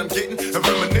penny that I'm getting. And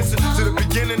reminiscing to the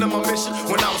beginning of my mission.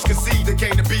 When I was conceived, they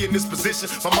came to be in this position.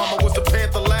 My mama was a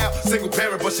Panther loud, single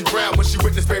parent, but she proud when she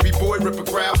witnessed baby boy rip a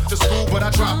crowd to school. But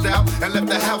I dropped out and left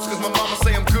the house cause my mama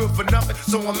say I'm good for nothing.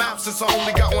 So I'm out since I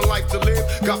only got one life to live.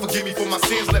 God forgive me for my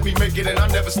sins, let me make it and I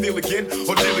never steal again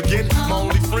or deal again. My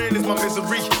only friend is my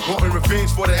misery, wanting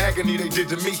revenge for the agony they did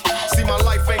to me. See, my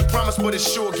life ain't promised, but it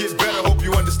sure gets better. Hope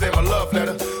you understand my love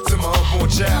letter to my unborn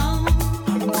child. To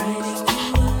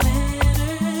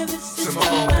my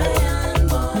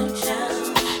unborn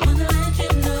child.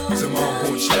 To my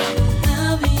unborn child.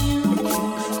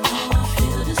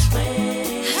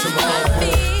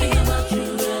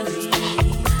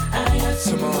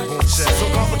 So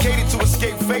complicated to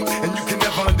escape fate, and you can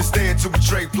never understand to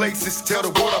trade places. Tell the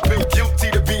world I've been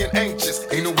guilty to being anxious.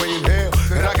 Ain't no way in hell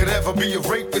that I could ever be a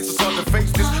rapist. It's hard to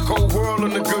face this cold world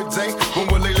on a good day. When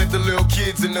will they let the little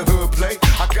kids in the hood play?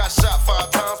 I got shot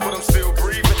 5 times, but I'm still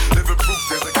breathing. Living proof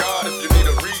there's a God if you need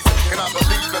a reason. And I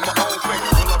believe in my own faith.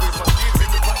 Will I raise my kids in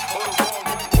the right?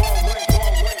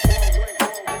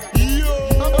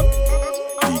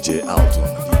 DJ Alton.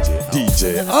 DJ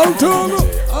Alton.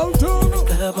 Alton.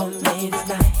 Club on ladies'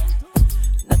 night.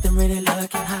 Nothing really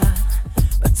looking hot,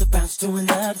 but to bounce to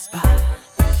another spot.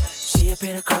 She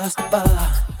appeared across the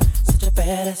bar, such a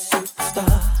badass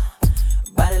superstar.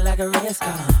 Body like a race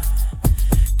car.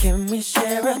 Can we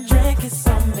share a drink? It's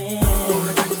on me. Pour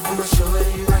a drink for my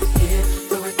shorty right here.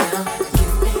 Throw it down and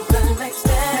give me the next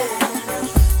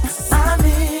dance. 'Cause I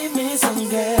need me some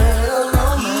girl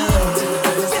romance.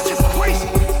 This is crazy.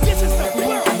 This is the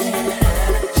world.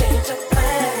 Change of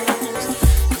plans.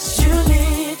 'Cause you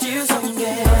need you some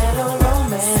girl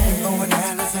romance. Oh, and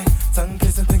Allison, sun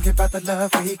kissing, thinking about the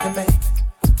love we can make.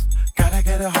 Gotta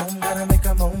get her home, gotta make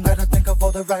her moan, gotta think of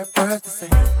all the right words to say.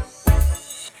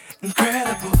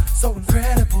 Incredible, so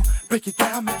incredible. Break it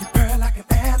down, make it purr like an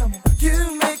animal.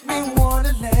 You make me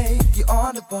wanna lay you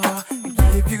on the bar and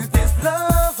give you this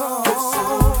love. It's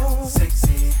so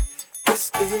sexy,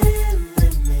 it's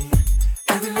killing me.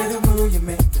 Every little move you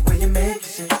make, the way you make it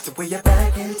shake, the way you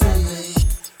back into me.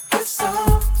 It's so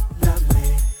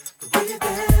lovely, the way you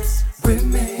dance with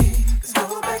me. Let's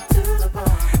go back to the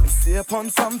bar and sip on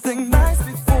something nice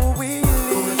before we leave.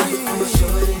 Pour a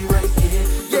shorty right here,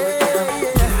 yeah.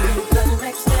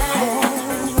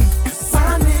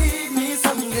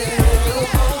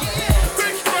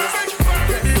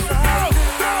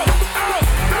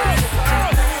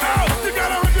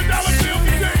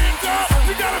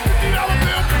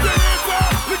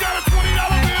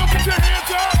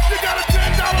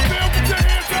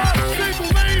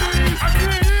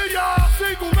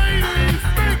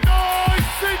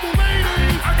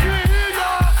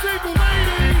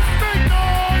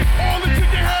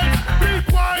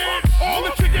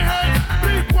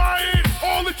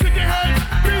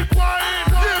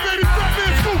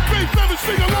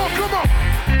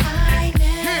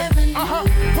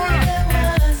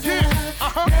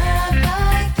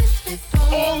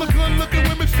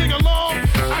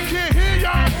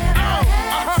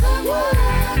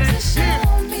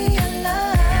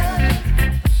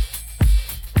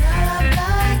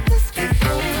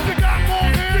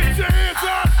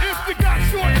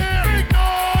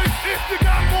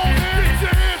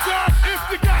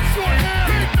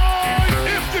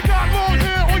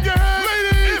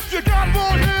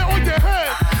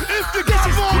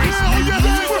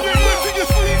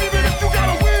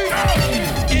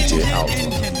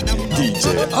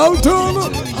 Alton.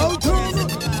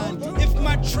 If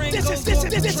my train goes off the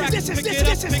track, pick it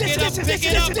up, pick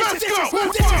it up. Let's go.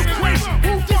 Who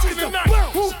fucking tonight?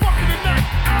 Who fucking tonight?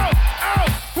 Out, out.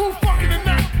 Who fucking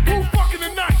tonight? Who fucking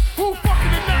tonight? Who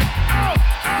fucking tonight? Out,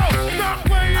 out. Stop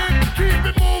playing, keep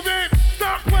it moving.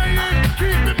 Stop playing,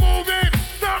 keep it moving.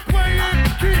 Stop playing,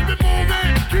 keep it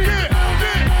moving. Keep it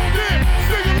moving, moving.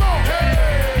 Sing along. Hey,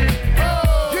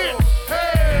 oh, yeah,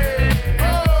 hey,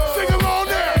 oh. Sing along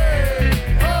there.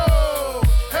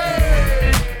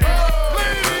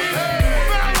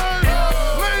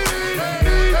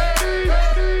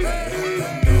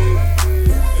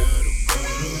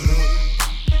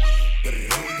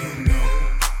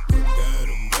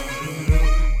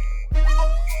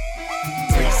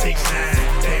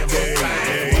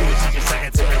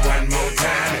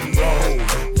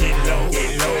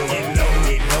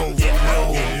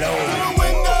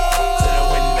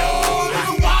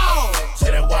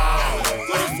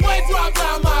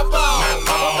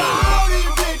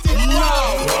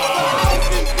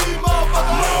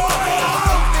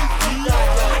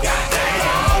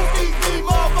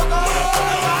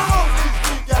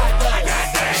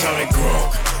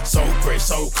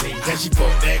 Can she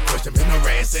fuck that question? Been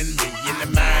harassing me in the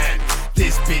mind.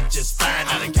 This bitch is fine.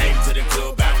 I done came to the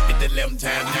club about 50-11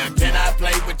 times. Now can I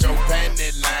play with your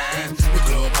panty line? The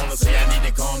club wanna say I need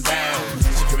to calm down.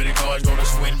 Security guards gonna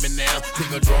swing me now.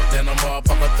 Think a drunk, then a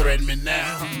motherfucker threaten me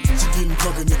now. She getting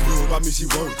drunk in the club, I mean she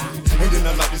working. And then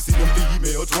I like to see them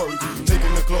females twerking.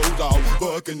 Taking the clothes off,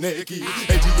 bucking naked.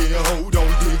 ATL, hold on,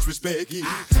 disrespect it.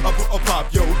 I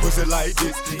pop your pussy like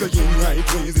this. Cause you ain't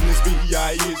twins in this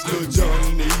B.I.H. Lil Jon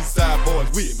and the East Side boys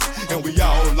with me. And we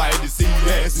all like to see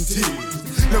ass and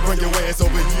tears. Now bring your ass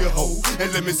over here, ho.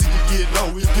 And let me see you get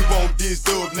low. If you want this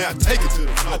dub, now take it to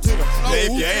the floor. Now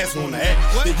if your ass wanna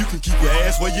act, then you can keep your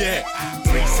ass where you at.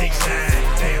 3, 6, 9,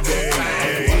 damn, damn,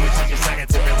 fine. Woman, she can suck it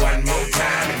to me one more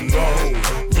time and go.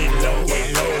 Get low,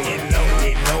 get low, get low,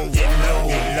 get low, get low,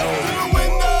 get low. To the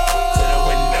window, to the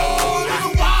window, to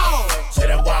the wall, to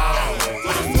the wall.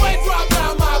 Let the sweat drop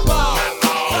down my ball.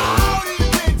 All these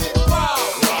bitches fall.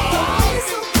 Don't be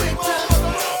so quick to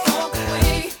walk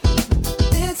away.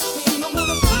 It's me, I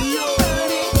wanna rock your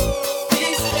body.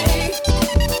 Please stay.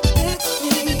 It's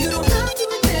me, you don't have to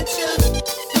admit you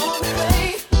want me,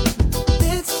 babe.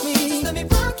 It's me, just let me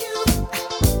rock you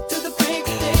to the break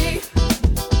of day.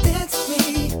 It's me,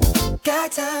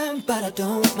 got time, but I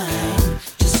don't mind.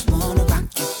 Just wanna rock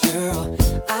you, girl.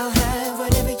 I'll have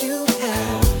whatever you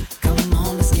have. Come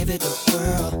on, let's give it a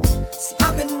whirl. See,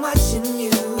 I've been watching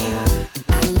you, and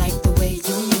I like the way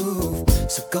you move.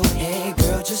 So go ahead,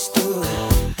 girl, just do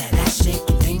that ass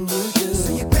shaking thing you do.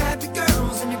 So you grab your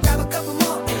girls and you grab a couple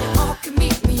more, and you all can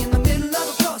meet me in the middle of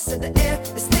the floor. So the air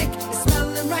is thick, it's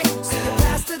smelling right. So you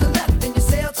pass to the left and you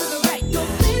sail to the right.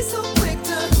 Don't be so quick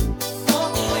to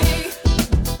walk away.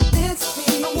 It's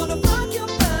me, I wanna rock your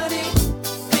body.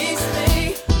 Please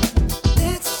stay.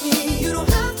 It's me, you don't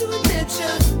have to admit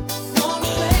you wanna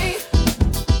play.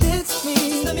 It's me,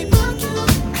 just let me rock you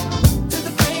to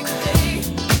the break of day.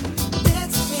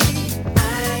 It's me,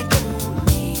 I don't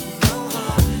need no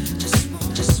heart. Just want,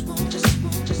 just want, just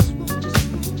want, just want, just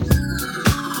want, just want.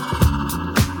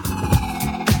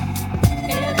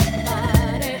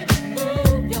 Everybody,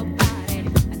 move your body.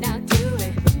 Now do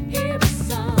it. Here is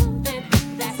something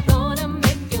that's gonna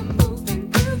make you move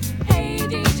and groove. Hey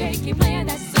DJ, keep playing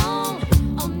that song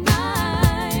all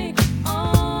night,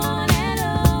 on and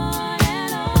on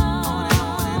and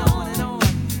on and on.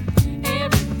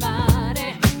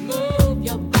 Everybody, move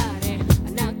your body.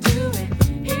 Now do it.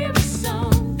 Here is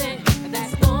something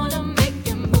that's gonna make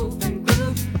you move and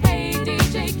groove. Hey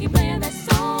DJ, keep playing that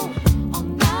song all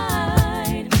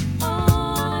night,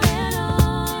 on and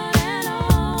on and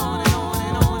on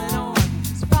and on.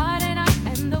 It's Friday night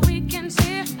and the weekend's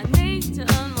here. I need to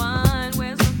unwind.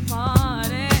 Where's the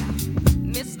party,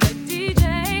 Mr.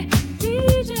 DJ?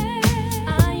 DJ,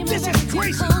 I am This is ready to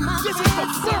crazy. come on. This is the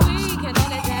So first. we can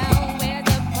hold it down. Where's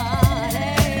the party?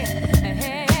 Hey,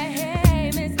 hey, hey,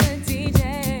 Mr. DJ.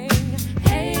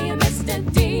 Hey, Mr.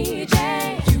 DJ.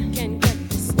 You can get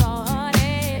this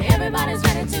started. Everybody's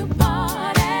ready to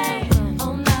party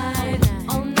all night,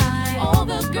 all night. All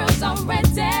the girls are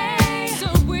ready, so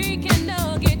we can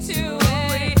all get to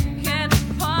it. Can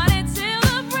party till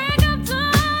the break of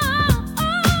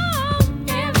dawn.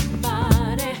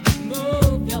 Everybody,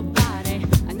 move your body.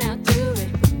 Now do it.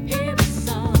 Here is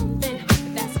something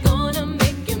that's gonna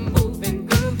make you move and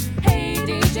groove. Hey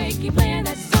DJ, keep playing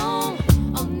that song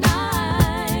all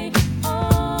night,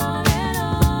 on and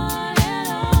on and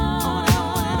on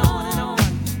and on.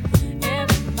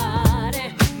 Everybody,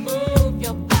 move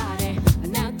your body.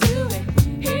 Now do it.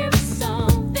 Here is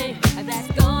something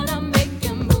that's gonna make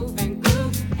you move and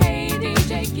groove. Hey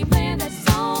DJ, keep playing that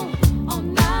song all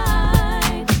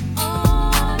night,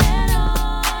 on and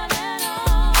on and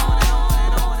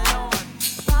on.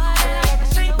 Friday night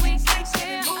and the weekend's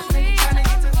here. I need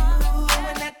to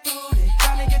unwind. That booty,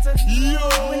 tryna get to you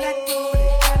and that booty,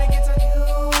 tryna get to you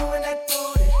and that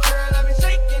booty. Girl, I've been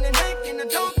shaking and making a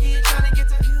donkey, tryna get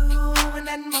to you and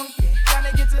that monkey,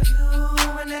 tryna get to you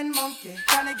and that monkey,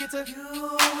 tryna get to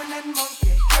you and that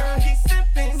monkey. Girl, he's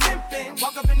simping, simping,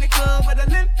 walk up in the club with a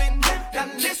limping. Now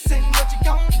listen, what you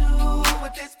gon' do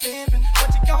with this pimpin'?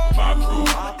 What you gon' My do crew,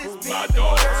 with this my pimpin'?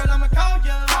 dogs. Girl, I'ma call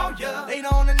ya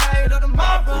later on tonight or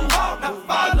tomorrow. Now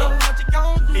follow what you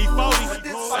gon' do with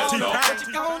this T-Pain. what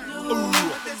you gon' do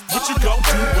with this What you gon'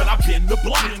 do when I bend the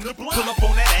block? Pull up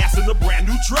on that ass in a brand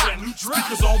new drop.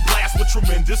 Speakers on blast with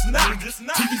tremendous knock.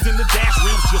 TVs in the dash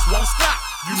rims just won't stop.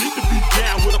 You need to be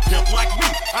down with a pimp like me.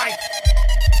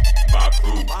 My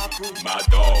crew, my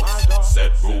dogs,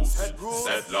 set rules,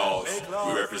 set laws.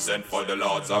 We represent for the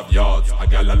lords of yards. A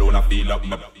gal alone I feel up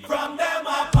my. From them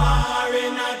a par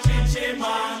in a chichi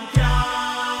man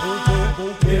car.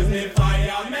 If the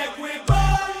fire make we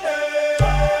burn them.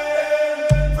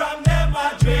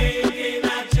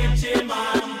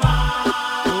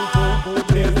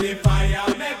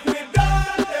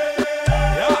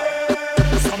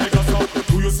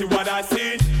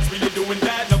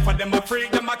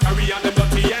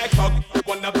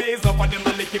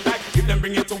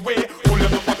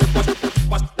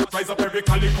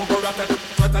 lyrically converted.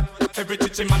 Every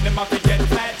chichi man them have to get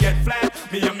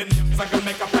flat. Me and me I can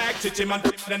make a pack, chichi man,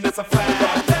 then that's a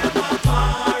fact. Them a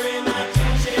foreign a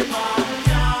chichi man,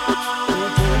 yeah.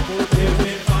 Give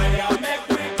me fire, make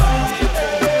we burn.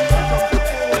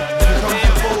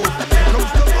 Here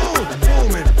comes the boom,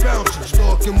 booming, bouncing,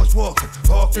 stalking, what's walking,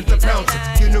 walking the bouncing.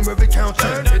 You know every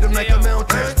counter, hit him like a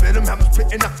mountain, spit him, have him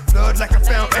spitting up blood like a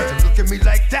fountain. Look at me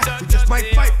like that, we just might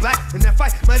fight black, and that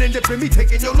fight might end up in me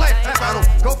taking your life. I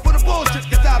don't go for the bullshit,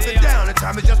 cause I've been down, and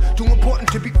time is just too important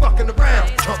to be fucking around.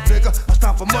 Chump nigga, I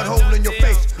stop a mud hole in your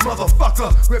face,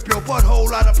 motherfucker, rip your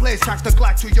butthole out of place, crack the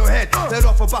Glock to your head, let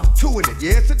off about 2 in it.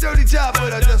 Yeah, it's a dirty job,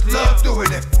 but I just love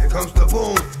doing it. Here comes the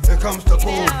boom, here comes the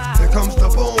boom, here comes the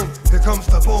boom, here comes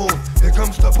the boom, here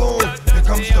comes the boom, here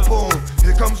comes the boom,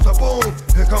 here comes the boom,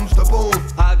 here comes the boom.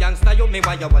 All gangsta you me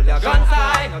why you hold your guns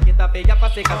high. No get up in your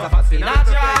pussy cause the pussy not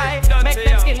dry. Make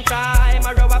them skin cry,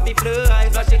 my rub up the fly.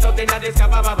 Flush it out in the disco,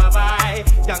 bye.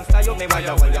 Gangsta you me why you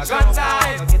hold your guns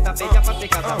high. No get up in your pussy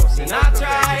cause the pussy not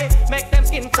dry. Make them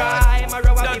skin cry, my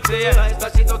rub up the fly.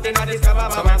 Flush it out in the disco, bye.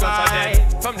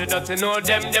 From the dirty know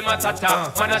them a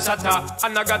tata, man a shatter,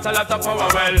 and I got a lot of power.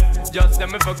 Well, just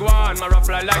them if I go on, my rough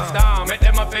fly like star. Make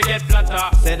them up get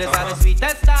flatter. Say this are the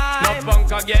sweetest time. No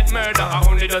punk or get murder. I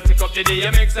only don't take up the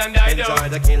DMX and I do. Enjoy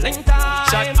the killing time.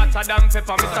 Shot hotter than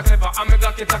pepper, Mr. Clever. I'm a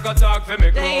Glock, it a go talk for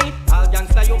me crew. All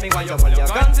gangsta you me why you hold your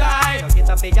guns high. No get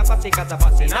up in your pussy cause the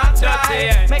pussy not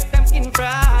dry. Make them skin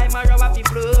cry, my rub up the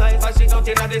fly. Flush it out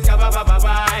in the disco,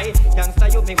 bye.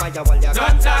 Gangsta you me why you hold your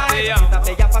guns high. No get up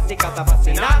in your pussy cause the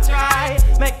pussy not dry.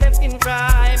 Make them skin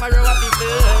cry, my rub up the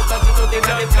fly. Flush it out in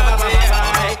the disco, bye.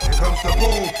 Here comes the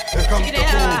boom, here comes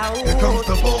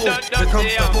the boom, here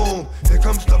comes the boom, here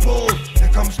comes the boom,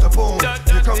 here comes the boom,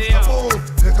 here comes the boom,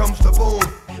 here comes the boom.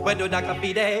 When do that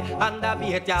coffee day and the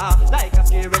beat ya like a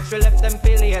ski rich we left them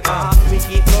feel later. We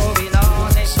keep going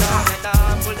on and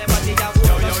on, pull them at the yo.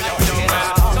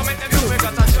 So make them know we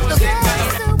got a show.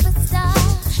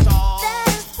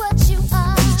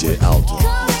 DJ Alton,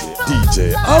 DJ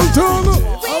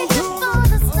Alton.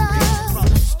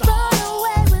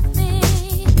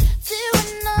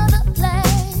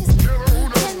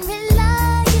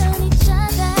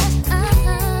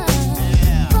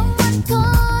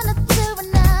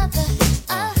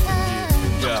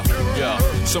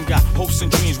 Some got hopes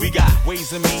and dreams, we got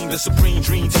ways and mean. The supreme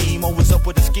dream team, always up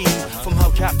with a scheme. From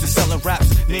hubcap to selling raps,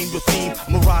 name the theme.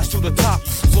 I'm a rise to the top,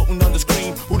 floating on the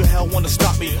screen. Who the hell wanna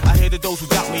stop me? I hated those who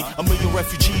doubt me. A million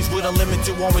refugees with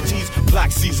unlimited warranties.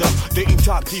 Black Caesar, dating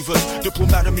top divas.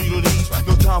 Diplomat immunities,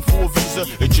 no time for a visa.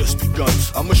 It just begun.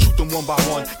 I'ma shoot them one by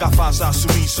one. Got 5 sides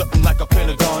to me, something like a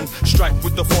pentagon. Strike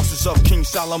with the forces of King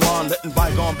Solomon. Letting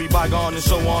bygone be bygone and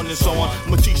so on and so on.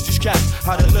 I'ma teach these cats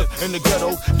how to live in the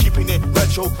ghetto. Keeping it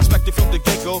retro. Expected from the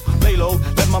get-go, lay low,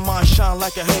 let my mind shine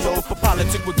like a halo. For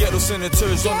politics with ghetto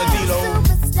senators on the D-Lo.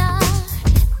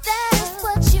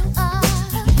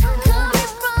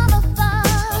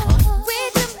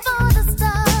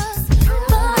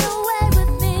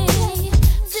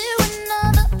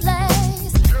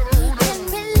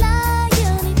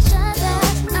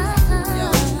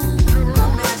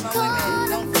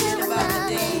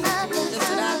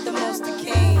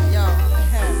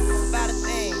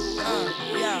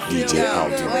 DJ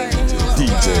Alton,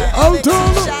 DJ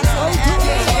Alton.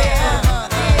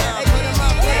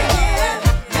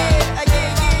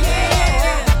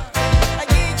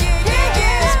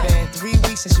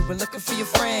 Since you were looking for your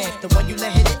friend, the one you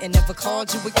let hit it and never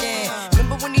called you again.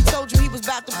 Remember when he told you he was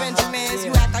about to Benjamins?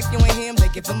 You act like you ain't him, they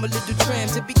give him a little trim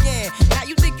to begin. Now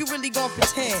you think you really gon'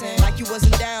 pretend like you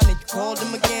wasn't down and you called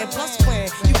him again. Plus when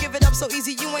you give it up so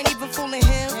easy, you ain't even fooling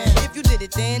him. If you did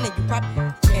it then you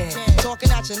probably can.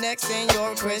 Talking out your neck saying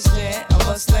you're a Christian, a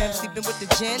Muslim, sleeping with the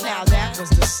gin. Now that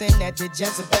was the sin that did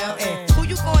Jezebel in. Who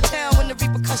you gon' tell when the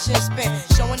repercussions spin?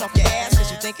 Showing off your ass cause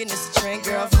you thinking it's a trend,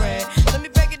 girlfriend. Let me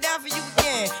break it down for you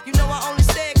again. You know I only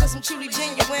say it cause I'm truly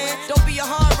genuine. Don't be a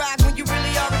hard rock when you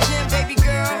really are a gem, baby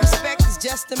girl. Respect is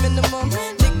just the minimum.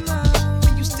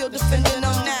 Nigga, you still defending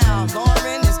them now.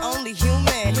 Lauren is only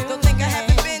human. Don't think I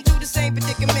haven't been through the same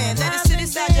predicament. Let it sit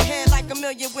inside your head like a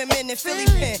million women in Philly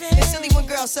pen. It's silly when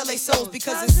girls sell their souls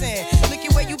because it's sin. Look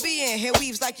at where you be in. Hair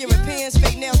weaves like Europeans.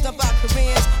 Fake nails done by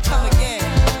Koreans. Come again.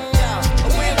 Yo, a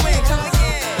win-win. Come again.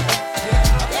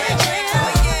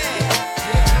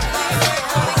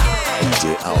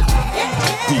 DJ Alton,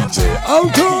 DJ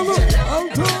Alton.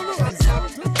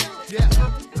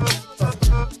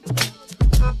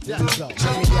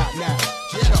 Check me out now.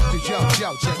 Yo,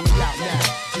 check me out now.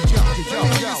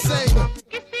 Yo.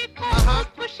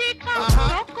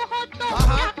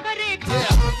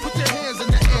 Yeah, put your hands in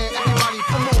the air, everybody,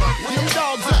 come on. Where them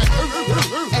dogs at?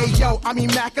 I'm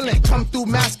immaculate, come through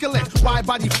masculine. Wide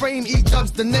body frame,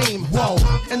 E-dubs the name. Whoa,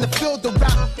 in the field of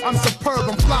rap, I'm superb,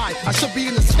 I'm fly. I should be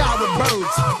in the sky with birds.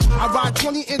 I ride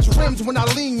 20-inch rims when I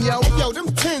lean, yo. Hey, yo,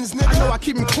 them tins, nigga. I know I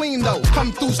keep them clean, though.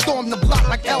 Come through, storm the block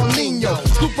like El Nino.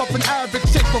 Scoop up an Arabic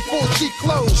chick before she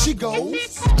close. She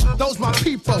goes, those my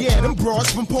people. Yeah, them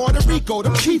broads from Puerto Rico,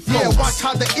 them key flows. Yeah, watch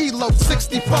how the E-load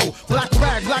 64. Black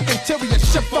rag, black interior,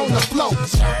 ship on the float.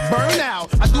 Burn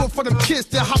out, I do it for them kids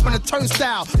that hop on the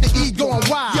turnstile. The E going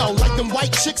wild. Yo, like them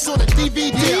white chicks on the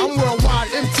DVD. Yeah, I'm worldwide,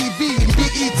 MTV and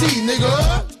BET, nigga.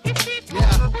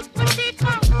 Yeah.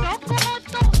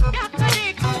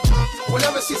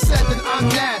 Whatever she said, then I'm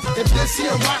that. If this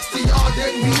here rocks to y'all,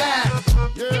 then we laugh.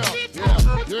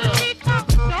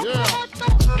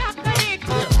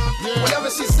 Whatever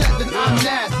she said, then I'm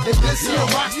that. If this here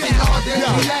rocks to y'all, then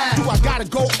we laugh. Do I gotta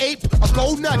go ape or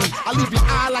go nutty? I leave your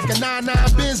eye like a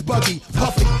 99 Benz buggy.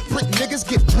 Puffy, brick niggas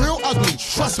get real ugly.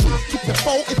 Trust me, keep the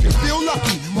foe if you feel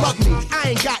lucky. Mug me,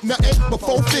 I ain't got nothing but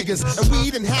 4 figures. And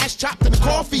weed and hash chopped in a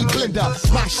coffee blender.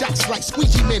 My shots like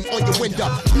squeegee men on your window.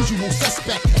 Usual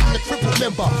suspect, I'm the crippled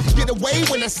member. Get away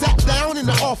when I sat down in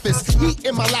the office. Heat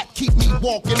in my lap keep me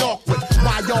walking awkward.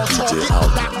 Why y'all talking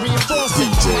about reinforcing?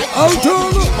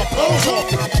 My balls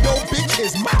off it. No bitch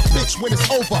is my bitch when it's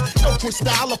over. No twist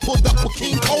style, I pulled up with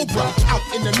King Cobra. Out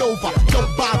in the Nova,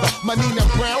 don't bother. My Nina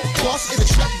Brown, boss, it'll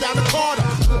shut down the Carter.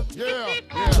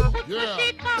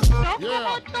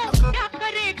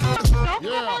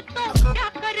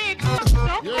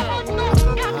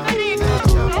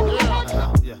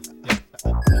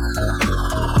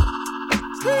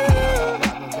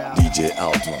 DJ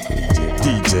Alton,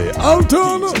 DJ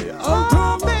Alton,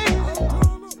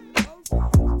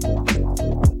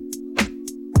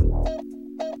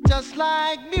 Just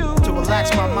like music. To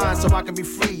relax my mind so I can be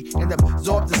free and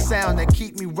absorb the sound that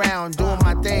keep me round. Doing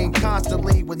my thing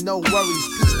constantly with no worries.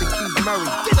 Peace to Keith Murray.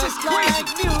 This is crazy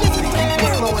music. To keep me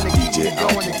flowing, to keep me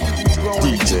going, to keep me growing.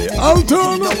 DJ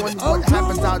Alton. Knowing what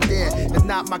happens out there is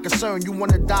not my concern. You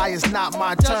wanna die, it's not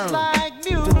my turn.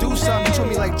 To do something to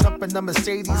me like jumping the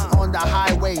Mercedes on the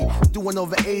highway. Doing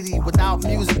over 80 without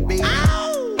music, baby.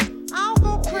 I'll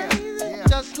go crazy.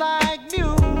 Just like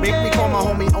music. Make me call my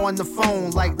homie on the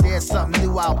phone like there's something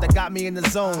new out that got me in the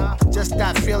zone. Just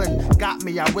that feeling got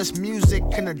me. I wish music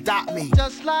can adopt me.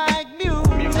 Just like music.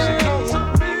 Music.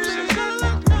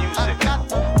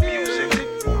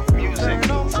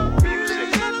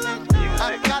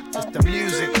 It's the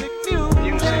music.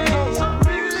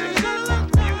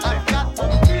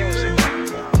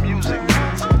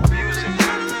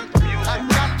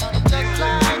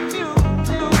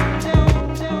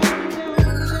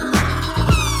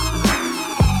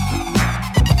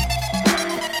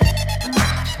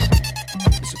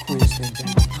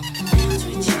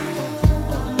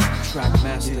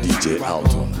 DJ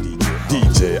Alton,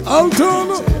 DJ Alton,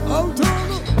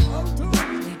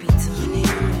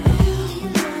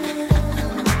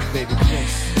 Baby,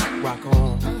 yes, rock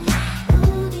on.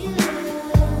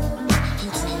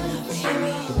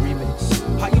 The remix.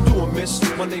 How you doing, miss?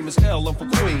 My name is L, I'm from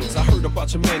Queens. I heard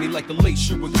about your man, he like the late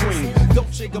sugar cream.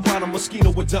 Dolce Gabbana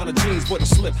Moschino with Donna jeans, but he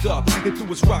slipped up and threw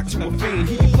his rock to a fiend.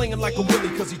 He be playing like a willy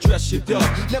cause he dressed shit up.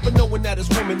 Never knowing that his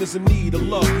woman is in need of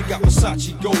love. He got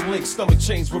Versace, gold link, stomach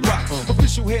chains with rocks.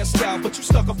 Official hairstyle, but you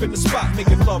stuck up in the spot.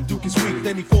 Making love, Duke is weak,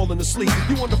 then he falling asleep.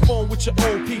 You on the phone with your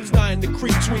old peeps, dying to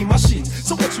creep between my sheets.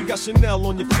 So what you got Chanel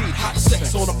on your feet? Hot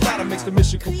sex on a platter makes the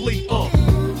mission complete. I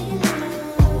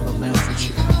wanna laugh with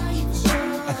you.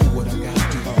 I do what I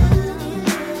gotta do.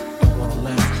 I wanna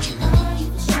laugh with you. I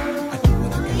do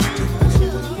what I gotta do.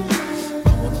 I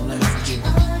wanna laugh with you.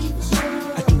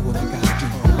 I do what I gotta do.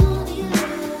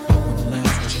 I wanna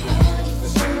laugh with you.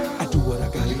 I do what I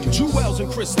gotta do. Jewels and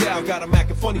Cristal got a Mac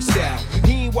and funny style.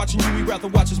 He ain't watching you, he rather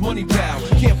watch his money pal.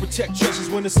 Can't protect treasures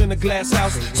when it's in a glass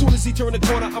house. Soon as he turn the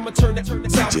corner, I'ma turn that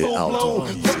south full blown.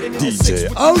 DJ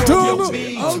Alton.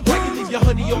 Why you leave your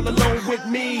honey all alone with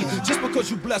me? Just because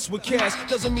you blessed with cash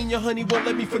doesn't mean your honey won't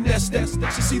let me finesse that.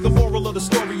 You see, the moral of the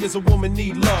story is a woman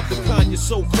need love. The kind your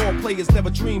so-called players never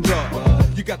dreamed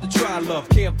of. You got to try love,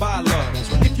 can't buy love.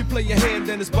 If you play your hand,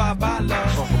 then it's bye-bye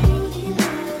love.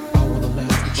 I wanna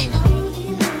laugh with you.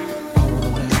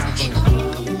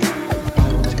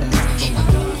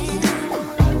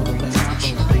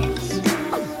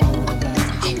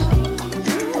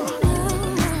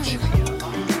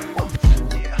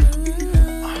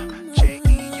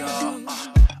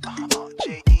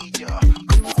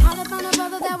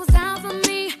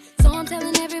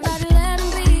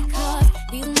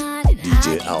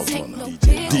 DJ Alton,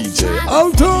 DJ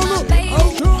Alton.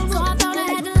 So I thought I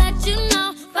had to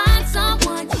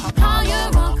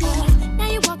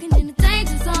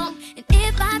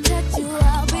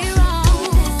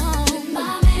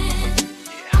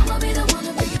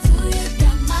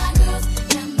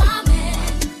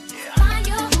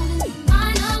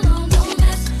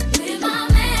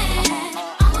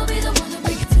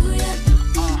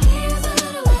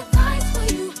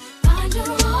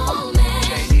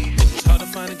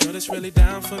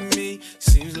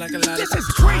This is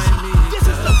crazy. This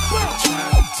is the bomb. Try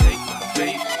to take my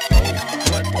baby. Oh,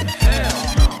 what the hell?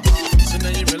 So now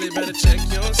you really better check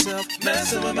yourself.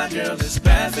 Messing with my girl is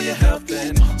bad for your health,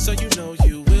 and so you know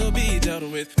you will be dealt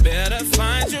with. Better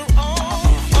find your own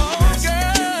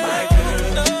girl. My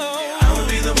girl. No. I'ma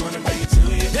be the one to bring it to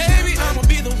you. Baby, I'ma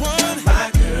be the one. My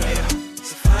girl.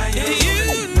 So find your own. You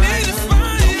need to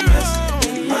find your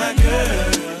own. My girl.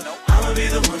 I'ma be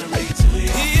the one to bring it to you.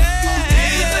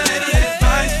 Here's a little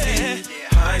advice to you.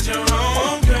 Find your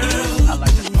own girl. I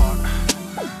like this part.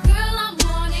 Girl, I'm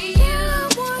wanting you.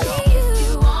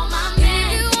 You want my man.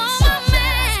 You want my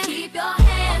man. Keep your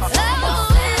hands on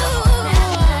yourself.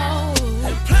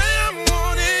 And play, I'm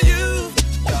wanting you.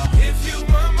 If you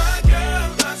want my girl,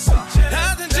 I suggest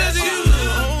nothing just you.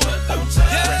 But don't touch.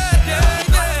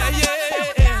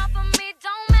 Down for me,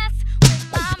 don't mess with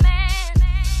my man.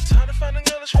 Time to find a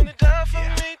girl that's really down for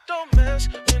me. Don't mess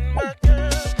with my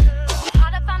girl.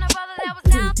 Hard to find a brother that was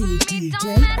down for me.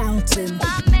 Don't mess with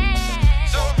my man.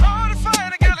 So hard to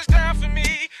find a girl that's down for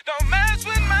me. Don't mess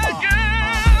with my girl.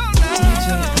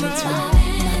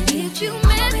 If you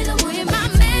mess with my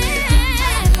man,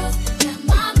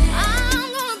 I'm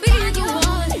gonna be the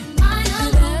one.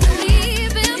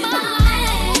 Believe in my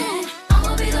man.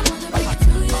 I'ma be the one to bring it to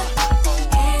you.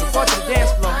 Report to the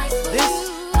dance floor. This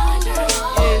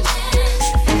is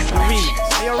the remix.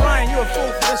 Hey, yo, Ryan, you a fool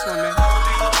for this one, man.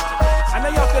 I know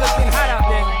y'all feel it's getting hot out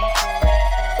there.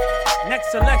 Next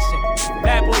selection,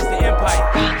 Bad Boys the Empire.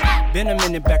 Been a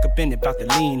minute back up in it, about to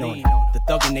lean on it. The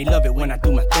thuggin', they love it when I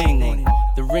do my thing on it.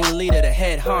 The ringleader, the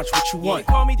head honch, what you want?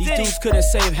 These dudes couldn't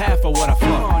save half of what I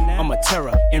flaunt. I'm a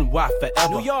terror, NY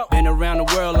forever. Been around the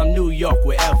world, I'm New York,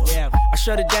 wherever. I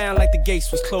shut it down like the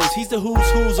gates was closed. He's the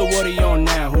who's or what are you on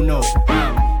now, who knows?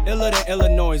 Iller than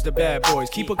Illinois, the Bad Boys.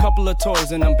 Keep a couple of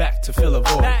toys and I'm back to fill a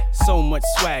void. So much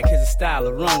swag, here's a style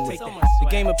to run with. The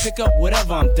game will pick up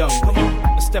whatever I'm done with.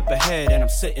 A step ahead and I'm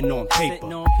sitting on paper.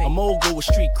 A mogul with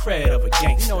street cred of a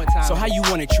gangster. So how you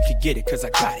want it, you can get it, cause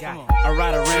I got it. I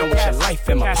ride around with your life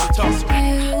in my pocket.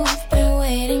 You've been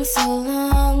waiting so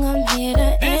long, I'm here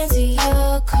to answer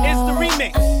your call. It's the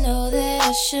remix. I know that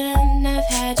I shouldn't have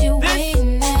had you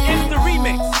waiting that It's the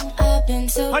remix. long. I've been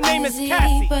so Her name is busy,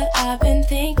 Cassie. but I've been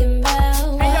thinking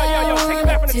about Hey, yo, take it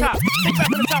back from the top. Take it back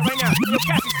from the top right now. Yo,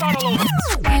 Cassie, start all over.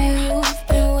 You've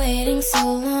been waiting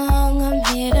so long,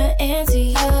 I'm here to answer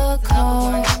your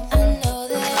call. I know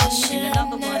that I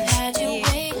shouldn't have had you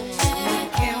waiting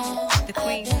that long. The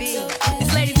Queen Bee.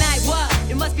 It's ladies' night, what?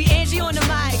 It must be Angie on the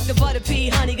mic. The butter pea,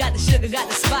 honey, got the sugar, got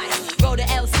the spice. Roll the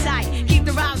L side, keep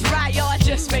the rhymes right, yo. I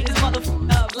just made this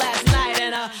motherfucker up last night,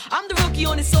 and I'm the rookie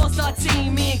on this all-star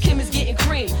team. Me and Kim is getting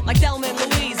cream, like Thelma and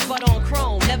Louise, but on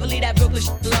chrome. Never leave that Brooklyn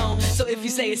shit alone. So if you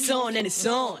say it's on, then it's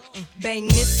on. Bang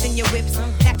this in your whips.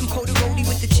 Pack them cold roadie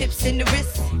with the chips in the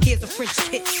wrist. Here's a French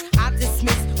kiss. I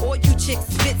dismiss all you chicks.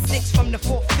 Spit 6 from the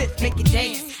 4th, 5th. Make it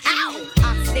dance. Ow!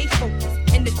 I stay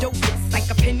focused in the dopest. Like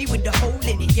a penny with a hole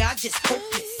in it. Y'all just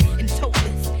hopeless and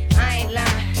topless. I ain't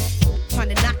lying.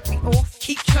 Trying to knock me off.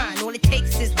 Keep trying. All it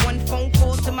takes is one phone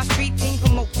call to my street team.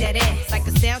 Promote that ass like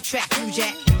a soundtrack. You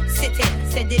jack. Sit there.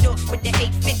 Send it off with the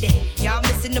 850. Y'all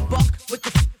missing the buck with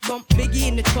the bump. Biggie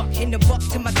in the truck. In the buck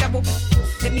to my double.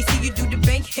 Let me see you do the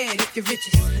bank head if you're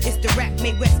riches. It's the rap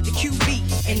made west, the QB.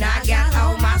 And I got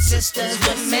all my sisters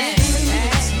with me.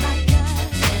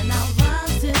 And I'll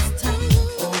rise this time.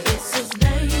 Oh, this is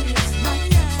ladies'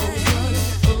 night.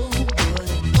 Oh,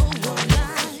 what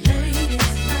ladies'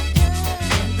 night.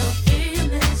 And the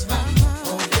feeling's right.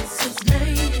 Oh, this is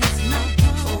ladies' night.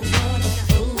 Oh,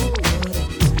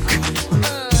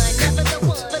 never the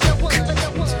one, but the one, but the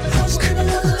one. Hush, baby,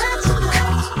 let's go.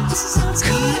 This is how it's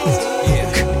going.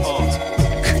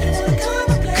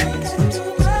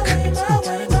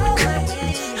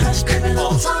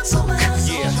 Talk so much,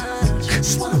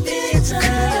 just wanna be your time.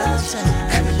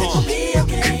 Everything will be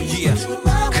okay. Do it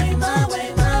my way, my way,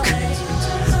 my way.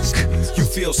 You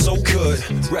feel so good.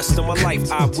 Rest of my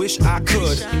life, I wish I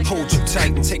could hold you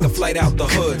tight and take a flight out the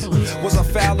hood. Was I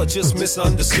foul or just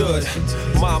misunderstood?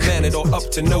 Mild-mannered or up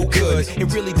to no good?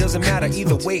 It really doesn't matter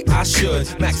either way. I should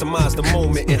maximize the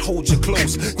moment and hold you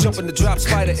close. Jump in the drop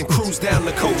spider and cruise down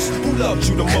the coast. Who loved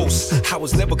you the most? I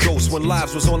was never ghost when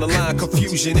lives was on the line.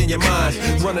 Confusion in your mind,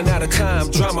 running out of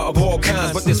time. Drama of all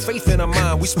kinds, but there's faith in our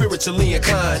mind. We spiritually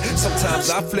inclined. Sometimes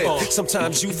I flip,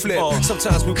 sometimes you flip.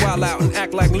 Sometimes we wild out and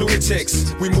act like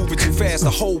lunatics. We moving too fast, the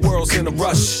whole world's in a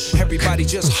rush. Everybody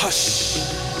just hush.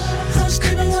 Hush,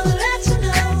 baby, wanna let you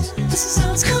know this is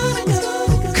how it's gonna go.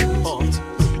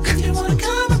 If you wanna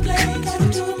come and play, gotta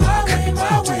do it my way,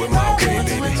 my way. Do it my way,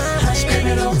 baby. Hush,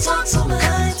 baby, don't talk so much.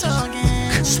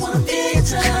 Just wanna be your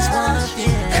time.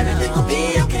 Everything will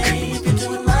be okay.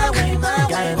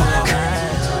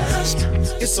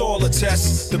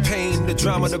 The pain, the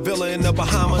drama, the villa in the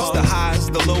Bahamas, the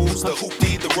highs, the lows, the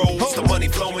hoopty, the rolls, the money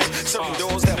flowing, certain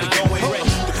doors that we going.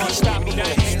 The can't stop me,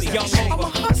 I'm a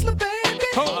hustler, baby.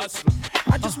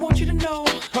 I just want you to know.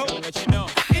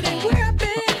 It ain't where I've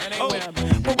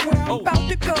been, but where I'm about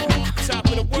to go. Top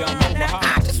of the world. Now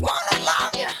I just wanna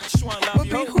love you. But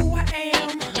be who I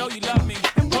am. Know you love me.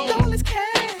 And with all this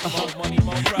cash,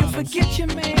 you forget your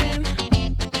man.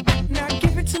 Now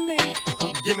give it to me.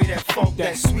 Give me that funk,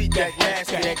 that sweet, that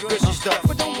nasty, that gushy stuff.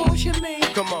 But don't bullshit me.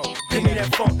 Come on, give me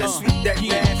that funk, that sweet, that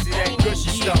nasty, that gushy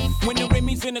stuff. When the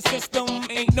Remy's in the system,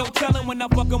 ain't no telling when I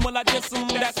fuck 'em, will I diss 'em?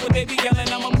 That's what they be yelling.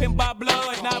 I'm a pimp by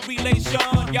blood, not relation.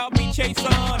 Y'all be chasing,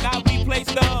 I replace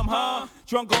them, huh?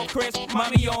 Drunk on Chris,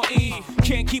 mommy on E.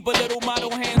 Can't keep a little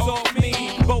model hands off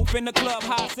me. Both in the club,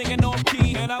 high singing off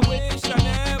key. And I wish I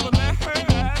never met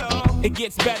her at all. It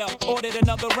gets better, ordered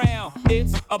another round.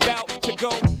 It's about to go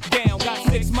down. Got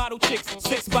 6 model chicks,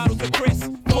 6 bottles of Chris.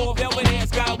 4 velvet hands,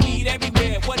 got weed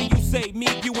everywhere. What do you say? Me,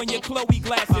 you, and your Chloe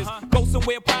glasses. Go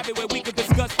somewhere private where we could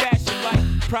discuss fashion like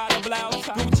Prada blouse,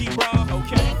 Gucci bra,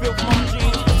 okay? Filth my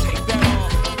jeans, take that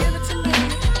off. Give it to me.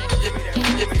 Give me that,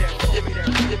 give me that, give me that,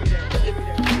 give me that, give me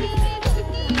that.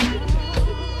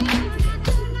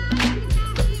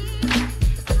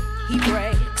 He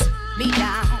breaks me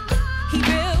down. He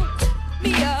builds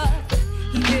me up.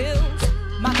 He builds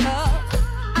my cup.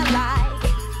 I like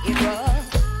it rough.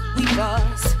 We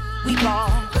bust, we ball.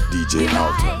 DJ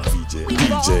Alton,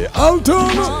 DJ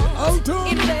Alton, Alton.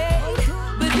 It late,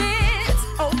 but it's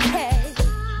okay.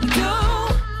 We do,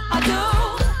 I do.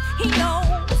 He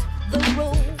knows the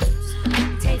rules.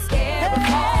 Takes care of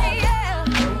all.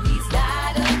 No, he's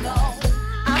not alone.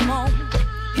 I'm on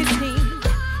his team.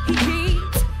 He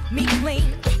keeps me clean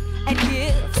and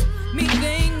gives me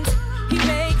things. He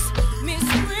makes me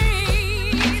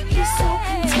scream. He's so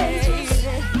contagious.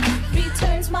 He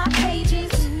turns my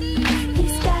pages.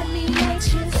 He's got me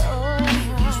anxious.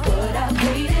 He's what I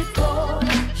waited for.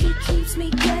 He keeps me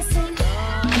guessing.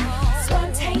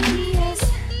 Spontaneous.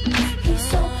 He's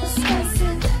so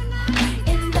persuasive.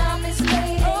 And I'm his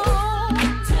lady.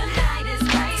 Tonight is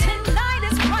right. Tonight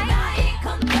is right. And I ain't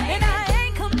complaining. And I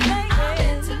ain't complaining. I'm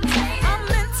entertaining. I'm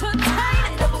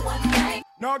entertaining. Number one thing.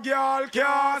 No girl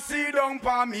can see down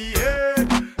pa me head.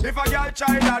 If a girl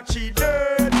try that she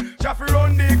dead. Jaffy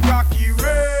run the cocky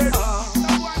red.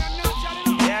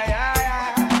 Yeah, yeah,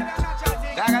 yeah.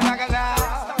 Yaga, yaga, yaga.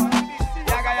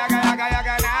 Yaga, yaga, yaga,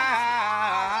 yaga,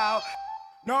 now.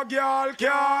 No girl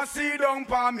can see down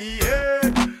pa me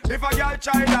head. If a girl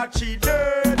try that she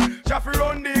dead. Jaffy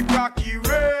run the cocky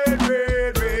red,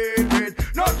 red, red, red.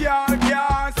 No girl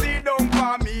can see down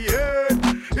pa me head.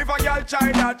 If a girl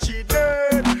try that she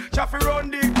dead. Jaffy run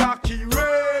the cocky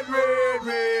red, red,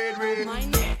 red, red. My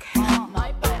neck,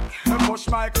 my back. Me push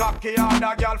my cocky on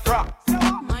the girl frack.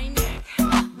 My neck,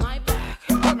 my back.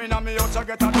 Come in on me house, I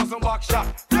get a dozen back shot.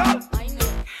 Girl, My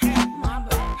neck, my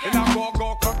back. in a go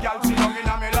club, girl, sit down in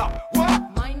a me lap.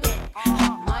 What? My neck,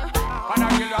 my back. And a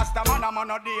real rasta man, I'm on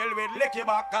a deal with licky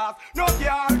back cause no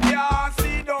girl can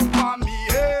see down for me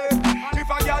head. If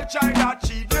a girl try that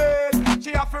she dead,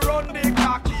 she have to run the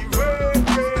cocky red,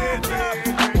 red,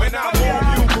 red. When I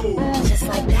move, you move. Just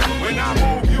like that. When I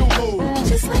move, you move.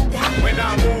 Just like that. When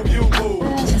I move, you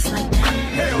move. Just like that.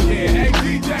 Hell yeah, hey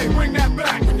DJ, bring that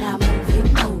back. When I move, you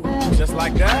move. Just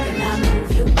like that. When I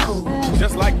move, you move.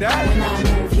 Just like that. When I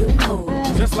move, you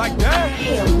move. Just like that.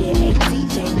 Hell yeah, hey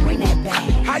DJ, bring that back.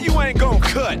 How you ain't gon'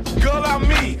 cut? Girl, I'm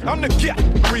me. I'm the guy.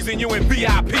 Reason you in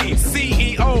VIP.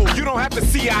 CEO, you don't have to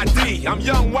CID. I'm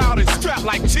young, wild, and strapped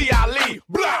like G.I. Lee.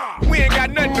 Blah! We ain't got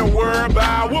nothing to worry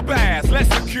about. Whoop ass.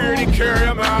 Let security carry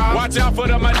them out. Watch out for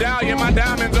the medallion. My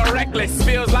diamonds are reckless.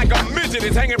 Feels like a midget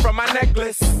is hanging from my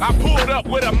necklace. I pulled up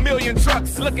with 1,000,000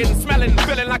 trucks. Looking, smelling,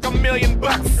 feeling like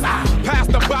 $1,000,000. Pass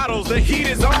the bottles. The heat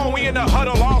is on. We in the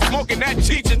huddle all smoking that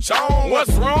Cheech and Chong.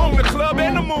 What's wrong? The club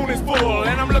and the moon is full.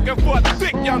 And I'm looking for a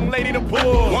thick young lady to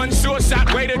pull. One short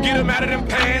shot way to get him out of them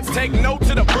pants. Take note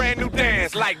to the brand new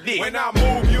dance like this. When I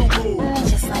move, you move.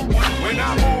 Just like that. When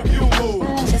I move, you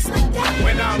move. Just like that.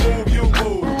 When I move, you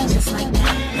move. Just like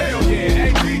that. Hell yeah,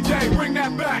 hey DJ, bring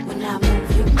that back. When I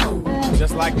move, you move.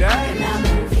 Just like that. When I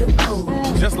move, you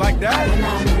move. Just like that. When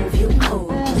I move, you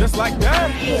move. Just like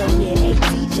that. Hell yeah, hey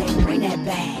DJ, bring that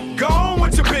back. Go on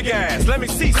with your big ass, let me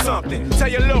see something. Tell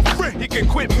your little friend he can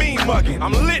quit mean mugging.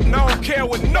 I'm lit and I don't care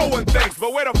what no one thinks.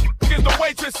 But where the f is the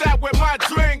waitress at with my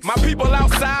drinks? My people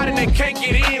outside and they can't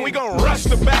get in. We gon' rush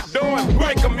the back door and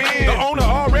break them in. The owner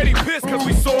already pissed cause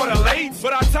we sorta late.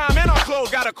 But our time and our clothes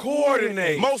got a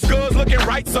coordinate. Most girls looking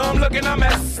right, some looking a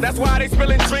mess. That's why they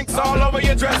spilling drinks all over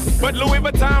your dress. But Louis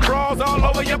Vuitton bras all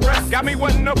over your breast. Got me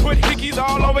wanting to put hickeys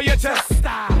all over your chest.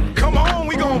 Come on,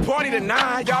 we gon' party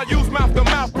tonight. Y'all use mouth to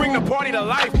mouth, bring the party to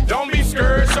life. Don't be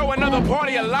scared, show another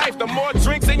party of life. The more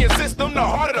drinks in your system, the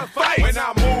harder the fight. When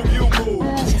I move, you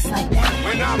move. Just like that.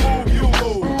 When I move, you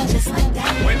move. Just like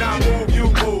that. When I move, you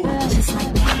move. Just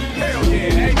like that. Hell yeah,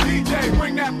 hey DJ,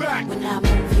 bring that back. When I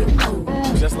move, you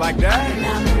move. Just like that. When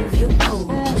I move, you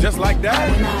move. Just like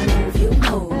that. When I move, you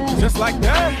move. Just like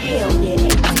that. Hell yeah, hey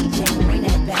DJ, bring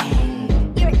that back.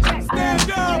 You're a jack.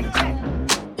 Stand up.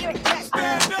 You're a jack.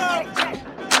 Stand up.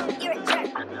 You're a jack.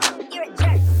 You're a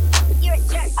jack. You're a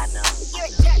jack. I know. You're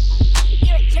a jack.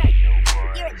 You're a jack.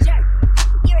 You're a jack.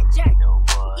 You're a jack.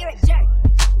 You're a jack.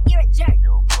 You're a jack.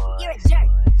 You're a jack.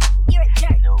 You're a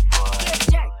jack. You're a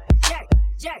jack.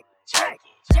 Jack. Jack. Jack.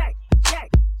 Jack.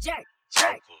 Jack.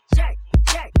 Jack. Jack.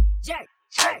 Jack.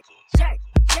 Jack. Jack.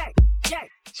 Jack. Jack.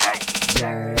 Jack.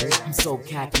 Jack. I'm so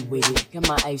cocky with it. Got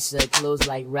my eyes shut, closed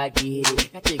like Rocky hit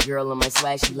it. Got your girl on my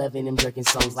swag, she loving them jerking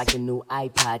songs like a new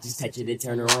iPod. Just touch it and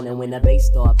turn her on, and when the bass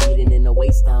start beating, in the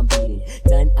waist I'm beating.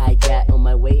 Done, I got on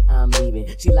my way, I'm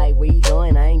leaving. She like, where you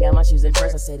going? I ain't got my shoes in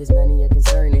first. I said, it's none of your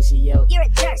concern, and she yelled, you're a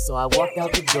jack. So I walked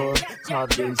out the door, called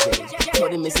DJ.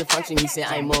 Told him it's a function, he said,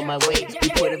 I'm on my way. We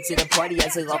put up to the party, I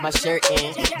took off my shirt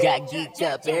and got geeked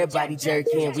up. Everybody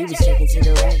jerking. We was jerking to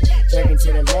the right, jerking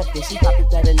to the left, and she popped it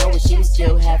better know she was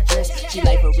still half dressed. She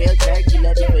like a real jerk, you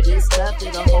love me for this stuff.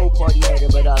 And the whole party heard her,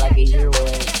 but all I could hear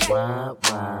was wah,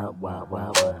 wah, wah,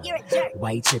 wah, wah.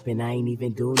 Why you tripping? I ain't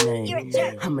even do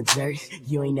nothing. I'm a jerk,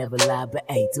 you ain't never lied, but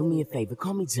hey, do me a favor,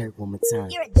 call me jerk one more time.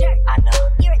 You're a jerk. I know.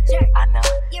 You're a jerk. I know.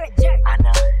 You're a jerk. I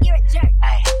know. You're a jerk.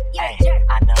 Hey, you're hey, a jerk.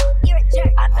 I know. You're a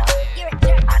jerk. I know. You're a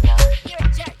jerk. I know. You're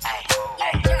a jerk. Hey, You're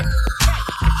hey. a jerk.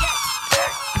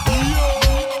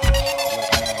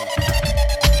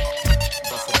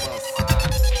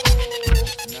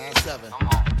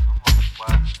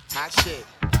 Hot shit.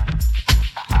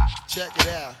 Check it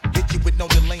out. Hit you with no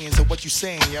delaying, so what you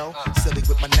saying, yo? Silly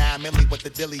with my 9 milli, what the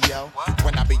dilly, yo?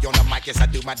 When I be on the mic, yes, I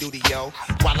do my duty, yo.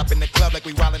 While up in the club like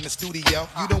we while in the studio.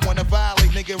 You don't wanna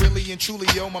violate, nigga, really and truly,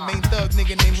 yo. My main thug,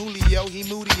 nigga named Julio, he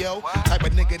moody, yo. Type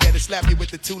of nigga that'll slap you with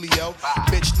the tulio.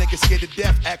 Bitch, nigga scared to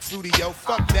death, act fruity, yo.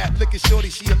 Fuck that, look at shorty,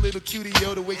 she a little cutie,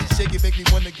 yo. The way she shake it make me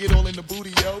wanna get all in the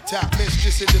booty, yo. Top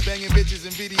mistress into banging bitches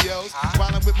and videos.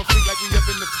 While I'm with my freak like we up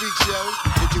in the freak show.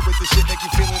 Hit you with the shit, make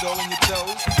you feel it all in your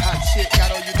toes. Hot shit,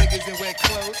 got all you niggas in wet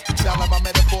clothes. Style like my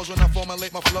metaphors when I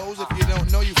formulate my flows. If you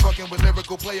don't know, you fucking with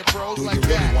lyrical player pros. Do like you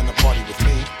really wanna party with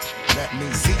me? Let me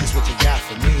see just what you got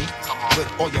for me. Put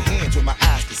all your hands with my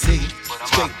eyes to see.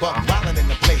 Straight buck wildin' in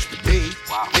the place to be.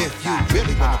 If you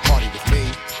really wanna party with me,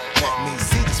 let me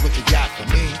see just what you got for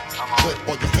me. Put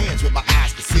all your hands with my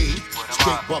eyes to see.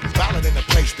 Straight buck wildin' in the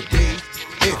place to be.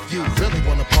 If you really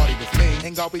wanna party with me,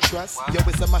 ain't God we trust. Yo,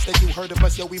 it's a must that you heard of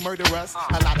us, yo, we murder us.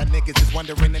 A lot of niggas is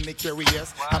wondering and they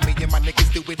curious. How me and my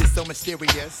niggas do it is so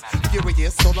mysterious.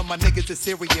 Furious, all of my niggas is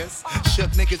serious.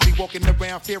 Shook niggas be walking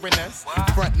around fearing us.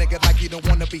 Front nigga like you don't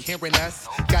wanna be hearing us.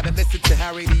 Gotta listen to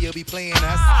how radio be playing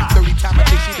us. 30 times I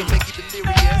think she can make you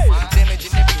delirious.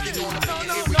 Damaging everything on the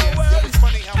areas. Yo, it's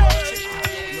funny how much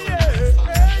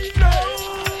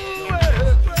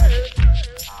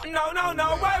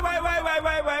No, wait.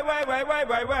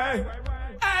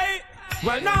 Hey,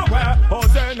 well now where? Oh,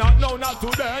 say not, no, not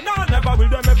today. No, never will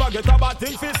them ever get a bad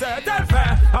thing fi say. Tell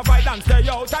fair, avoid and stay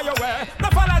out of your way. No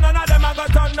follow none of them and go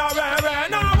turn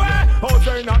nowhere. Oh,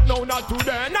 say not, no, not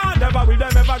today. No, never will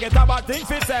them ever get a bad thing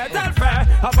fi say. Tell fair,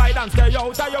 avoid and stay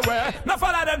out of your way. No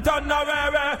follow them turn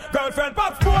nowhere. Girlfriend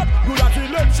pop sport, good at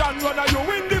election, runner you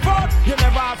win the vote. You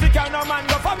never have to carry no man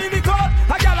go family court.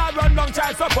 A girl a run down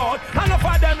child support. Enough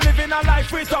of them living a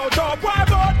life without hope. Why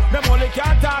about? Them only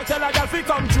can't talk, tell a girl fi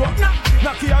come joke.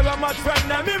 Nah care how much friend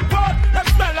them import. Them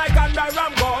smell like under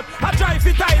ram god. I try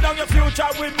fi tie down your future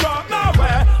with rope.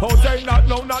 Nowhere. Oh say not,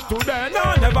 no, not today.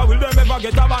 No, never will them ever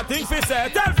get a bad thing fi say.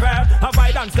 Tell fair,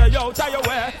 avoid and stay out of your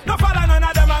way. No follow none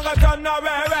of them and go turn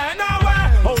nowhere.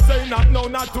 Oh say not, no,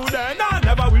 not today. No,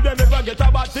 never will them ever get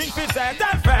a bad thing fi say.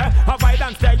 Tell fair, avoid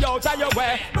and stay out of your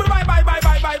way.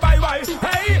 Bye.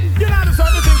 Hey, you know the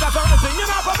certain things, that's certain thing. You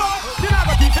know go about. You know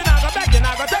go keep, you know go beg, you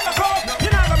know go take a coat. You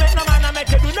know go make no man and make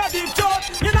you do no deep throat.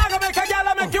 You know go make a girl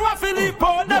and make you a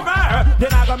Filippo. Never. You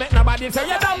know go make nobody say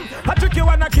you're dumb. I trick you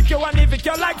and I kick you and evict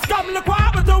you like scum. Look what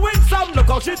happened to win some. Look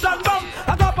how she done bum.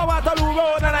 I go up a Waterloo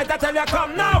Road and I tell you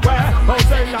come nowhere. Oh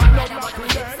say no.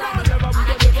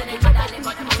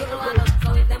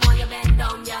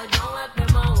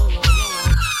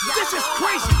 This is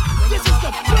crazy. This is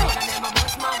the flow.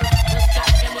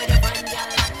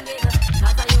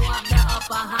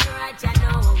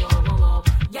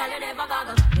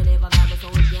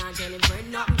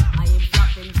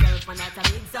 and that's a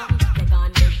big something. Take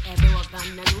on big every work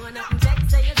and no know nothing. Check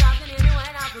say you're talking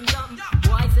anywhere out from something.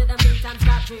 Boy said the big time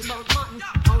start tree about mutton.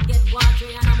 Don't get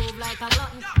watery and I move like a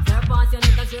glutton. Sir pass your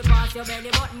neck and straight pass your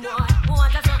belly button, boy. Who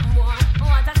want a something, boy? Who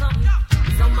want a something?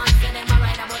 Some man say them a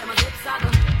ride about them a zip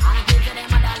saddle. And I think say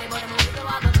them a dolly but them a wiggle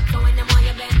waggle. So when them want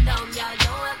you bend down, y'all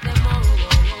don't help them out.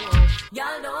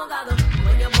 Y'all don't goggle.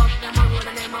 When you buck them a road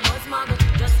and them a bus muggle.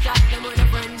 Just chat them with a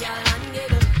friend, y'all and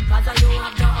giggle. Cause you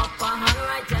have the upper hand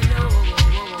right, you know.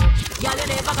 Y'all you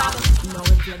never goggle. Now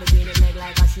it's you between the leg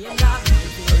like a shame dog.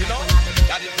 You know,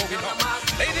 got it going on.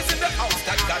 Ladies in the house,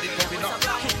 that got it going on.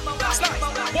 Slide,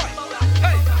 what?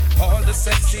 Hey! All the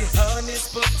sexy honeys,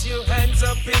 put your hands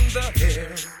up in the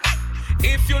air.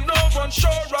 If you know unsure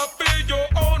of it, your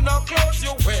own clothes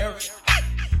you wear.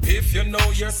 If you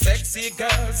know you're sexy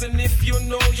girls and if you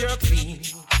know you're clean,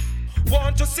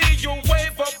 want to see you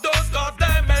wave up those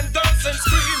goddamn and dance and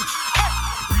scream.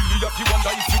 Really if you wonder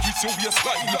if you get your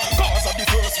waistline, cause of the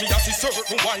first me I see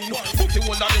certain wine. Put the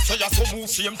one on the say so move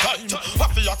same time.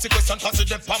 Have to ask the question cause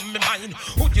it's them on my mind.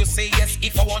 Would you say yes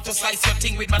if I want to slice your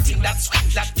thing with my thing that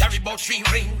swings that carry about 3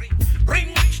 ring?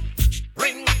 Ring,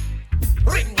 ring,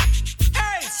 ring.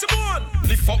 Hey Simone,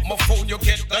 lift up my phone you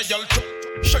get the yell too.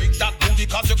 Shake that booty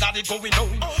cause you got it going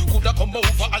on. Coulda come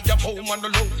over and you're home on the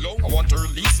low. I want to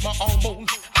release my hormone.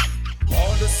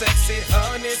 All the sexy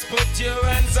honeys, put your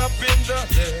hands up in the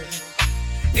air.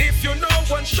 If you know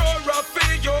unsure of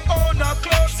it, your own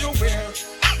clothes you wear.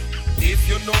 If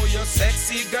you know you're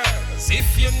sexy girls,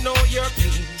 if you know you're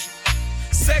clean,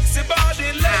 sexy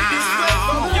body ladies, wave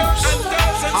up your hands,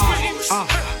 girls and screams.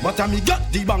 But I me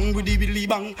got the bang with the billy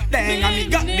bang. Dang, I me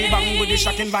got the bang with the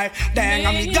shocking vibe. Dang,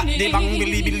 I me got the bang with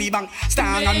the billy bang.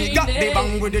 Stang, I me got the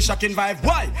bang with the shocking vibe.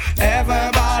 Why?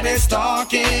 Everybody's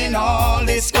talking all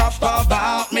this crap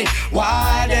about me.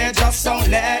 Why they just don't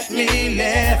let me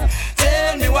live?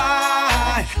 Tell me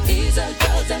why. These are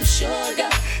girls I'm sugar.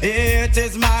 It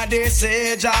is my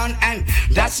decision and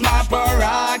that's my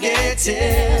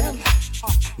prerogative.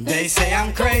 They say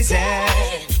I'm crazy,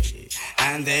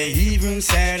 and they even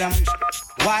said I'm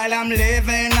while I'm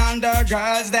living under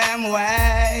girls' them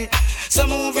way. So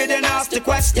move it and ask the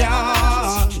question.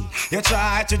 You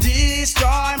try to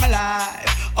destroy my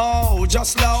life. Oh,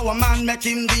 just slow a man make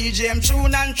him DJ him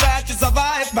tune and try to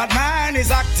survive. But man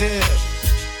is active.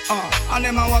 And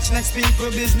them a watch next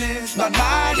people business. But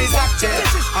mine is active.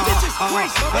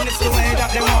 And it's the way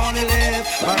that they wanna live.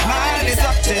 But mine is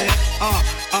active.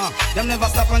 Them never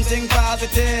stop and think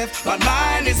positive. But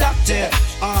mine is active.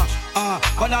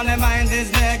 But all their mind is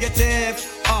negative.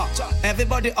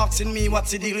 Everybody asking me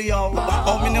what's the deal, yo.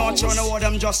 Oh, me not trying to word,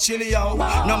 I'm just chill, yo.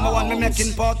 Number 1, me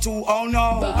making part 2, oh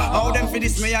no. Oh, them for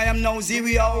this, me, I am no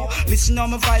zero. Listen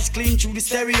on my voice clean through the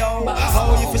stereo.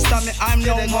 Oh, if you stop me, I'm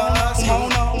no more.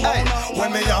 Hey,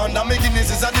 when me on the beginnings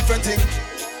is a different thing.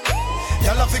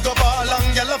 Y'all figure ball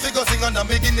and y'all figure sing on the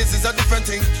beginnings is a different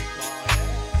thing.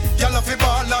 Y'all figure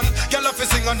ball and y'all figure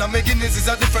sing on the beginnings is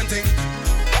a different thing.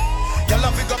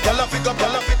 Y'all figure.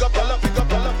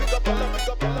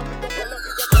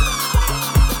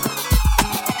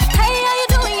 Hey, how you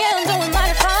doing? Yeah, I'm doing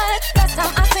mighty fine. Last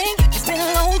time I think it's been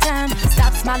a long time.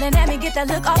 Stop smiling at me, get that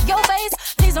look off your face.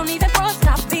 Please don't even front,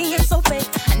 stop being so fake.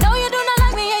 I know you do not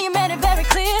like me and you made it very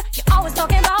clear. You're always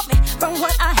talking about me from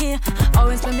what I hear.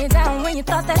 Always put me down when you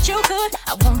thought that you could.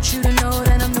 I want you to know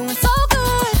that I'm doing so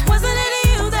good. Wasn't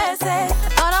it you that said I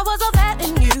thought I was all that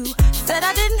in you? Said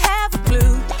I didn't have a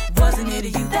clue. Wasn't it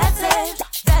you that said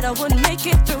that I wouldn't make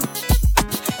it through?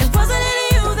 And wasn't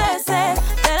it you that said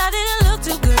that I didn't look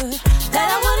too good, that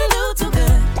I wouldn't do too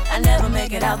good? I never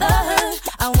make it out the hood.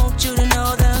 I want you to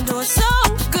know that I'm doing so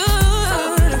good.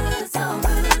 So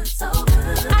good, so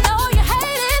good. I know you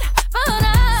hate it, but I'm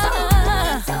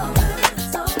doing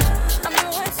so good.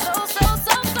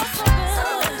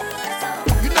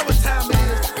 You know what time it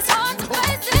is. It's hard to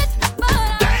face it,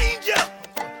 but Danger!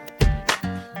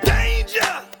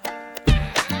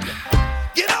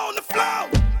 Get on the floor.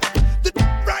 The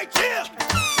right here.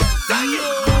 Sing it.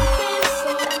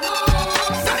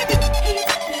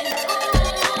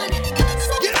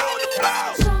 Get on the floor.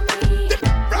 The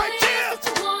right here.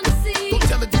 Don't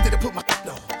tell the DJ to put my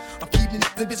on. I'm keeping the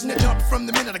bitch in the jump from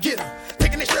the minute I get her.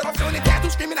 Taking their shirt off, showing their tattoo,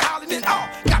 screaming and hollering and all.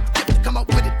 Got the gift to come up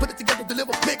with it, put it together,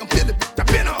 deliver, make them feel it. I've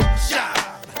been on shot.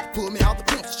 Pull me out the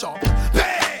pencil sharp.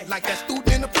 Bang! Like that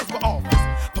student in the principal office.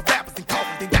 Put rappers and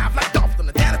coffins, they dive like dolphins. On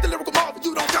the data, the lyrical marvel,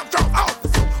 you don't come strong off.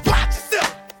 So watch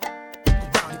yourself.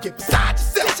 Go round and get beside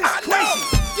yourself. This is crazy.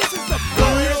 This is a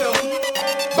blow show.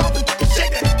 Bump and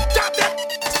shake that, drop that,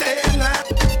 stay in line.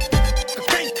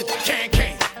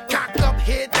 Can. Cocked up,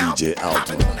 head down. DJ Alton.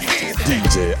 Hopping on the hands.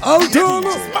 DJ Alton. If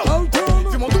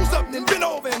you wanna do something,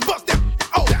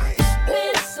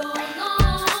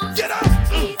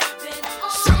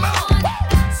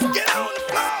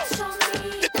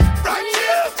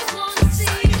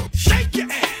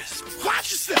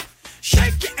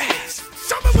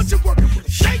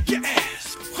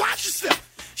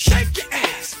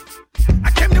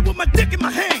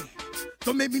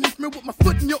 me with my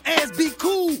foot in your ass, be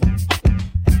cool.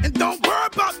 And don't worry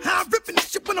about how I'm ripping this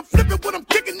shit when I'm flipping, when I'm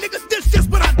kicking, nigga, this just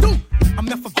what I do. I'm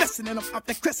effervescent and I'm off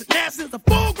that crescent ass is a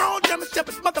full-grown German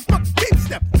Shepherd, motherfucker, keep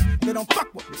stepping. They don't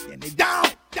fuck with me and they down.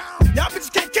 Y'all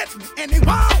bitches can't catch me and they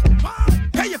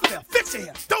won't. Pay your fare, fix your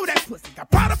hair, throw that pussy. Got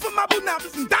Prada for my boo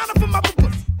novice and Donna for my boo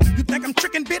pussy. You think I'm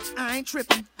tricking, bitch? I ain't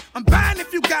tripping. I'm buying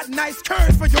if you got nice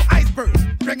curves for your iceberg.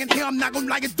 Bringing here, I'm not gonna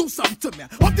like it, do something to me.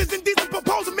 Hope this indecent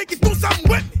proposal make you do something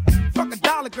with me. Fuck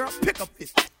 $1, girl, pick up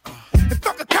 50. And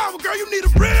fuck a coward, girl, you need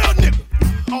a real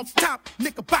nigga. Off top,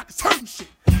 knickerbockers hurting shit.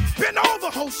 Bend over,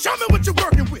 ho, show me what you're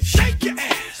working with. Shake your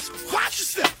ass, watch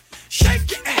yourself. Shake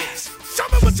your ass, show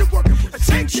me what you're working with.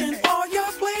 Attention, all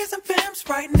y'all players and pimps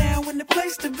right now in the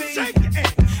place to be. Shake your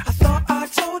ass. I thought I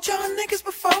told y'all niggas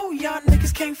before, y'all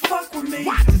niggas can't fuck with me.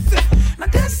 Watch yourself. Now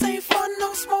this ain't for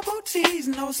no small booties,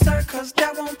 no sir, cause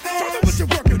that won't pass. Show me what you're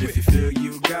working But with. if you feel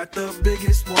you got the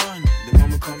biggest one, then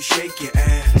I'ma come shake your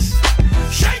ass.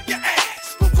 Shake your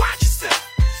ass, but watch yourself.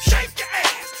 Shake your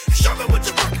ass, show me what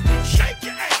you're working with. Shake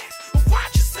your ass, but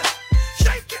watch yourself.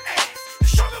 Shake your ass,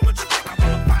 show me what you're working with. I'm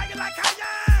gonna fire like how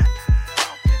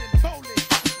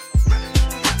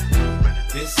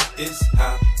This is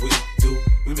how we do.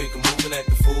 We make a move and act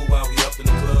the fool while we up in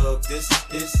the club. This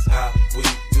is how we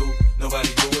do. Nobody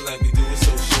do it like we do it,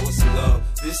 so show us some love.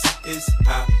 This is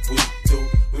how we do.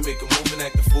 We make a move and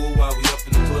act the fool while we up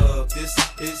in the club. This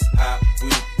is how we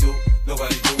do.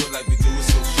 Nobody do it like we do it,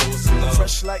 so show us some love.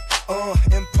 Fresh like,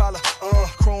 Impala,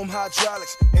 chrome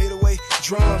hydraulics, 808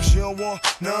 drums. You don't want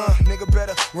none, nigga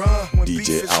better run. When beef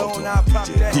DJ is on, Alton, I pop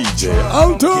that DJ drum.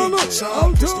 Alton, Get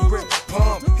some, pistol grip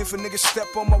pump. If a nigga step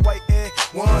on my white Air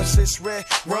Ones, it's red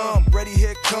rum. Ready,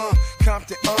 here come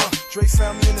Compton, Dre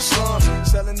found me in the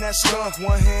slums, selling that skunk.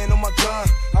 One hand on my gun.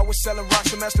 I was selling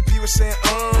rocks and Master P was saying,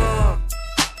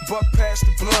 buck past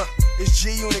the blunt. It's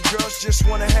G Unit, girls just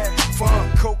wanna have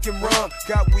fun. Coke and rum,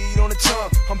 got weed on the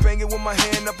tongue. I'm banging with my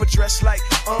hand up a dress like,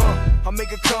 I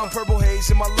make it come. Purple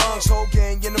haze in my lungs, whole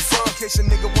gang in the front, in case a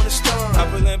nigga wanna stun. I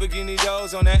put Lamborghini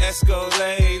doors on that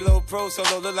Escalade. Low pro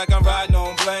solo, look like I'm riding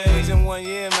on planes. In 1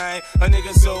 year, man, a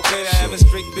nigga so paid. I have a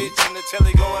straight bitch in the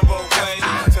telly going both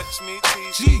ways. Touch me,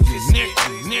 tease me, kiss me,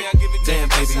 please me. I give it to you. Damn,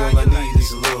 baby, all I need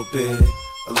is a little bit.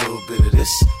 A little bit of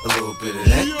this, a little bit of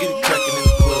that. Get it crackin' in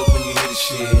the club when you hear the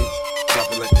shit.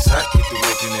 Drop it like this hot, get the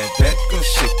work in that back. Go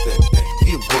shake that thing,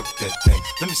 yeah, work that thing.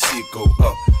 Let me see it go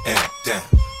up and down.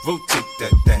 Rotate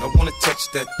that thing, I wanna touch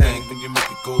that thing when you make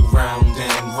it go round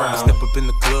and round. I step up in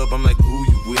the club, I'm like, who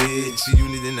you with? See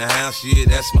unit in the house, yeah,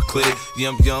 that's my clique. Yeah,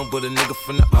 I'm young, but a nigga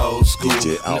from the old school.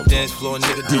 DJ On the dance floor,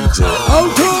 nigga, DJ I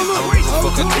don't give a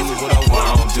fuck, I do what I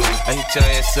want to do. I hit your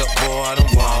ass up, boy, I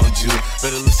don't want you.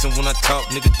 Better listen when I talk,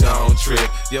 nigga, don't trip.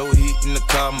 Yo, heat in the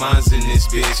car, mine's in this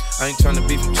bitch. I ain't tryna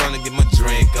beef, I'm tryna get my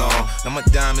drink on. Now my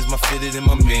diamonds, my fitted, and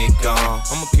my mink on.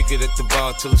 I'ma kick it at the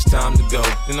bar till it's time to go.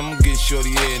 Then I'ma get shorty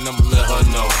here and I'ma let her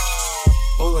know.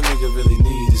 All a nigga really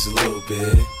need is a little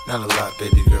bit. Not a lot,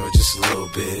 baby girl, just a little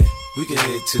bit. We can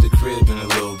head to the crib in a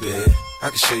little bit. I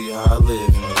can show you how I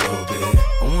live in a little bit.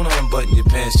 I wanna unbutton your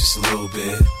pants just a little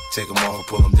bit. Take them off and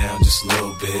pull them down just a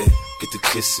little bit. Get the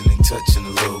kissing and touching a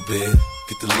little bit.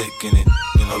 Get the licking it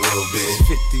in a little bit.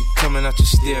 50 coming out your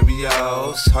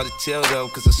stereos. Hard to tell though,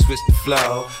 cause I switched the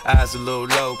flow. Eyes a little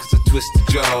low, cause I twist the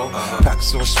jaw.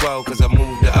 Pockets on swell, cause I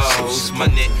move the O's. My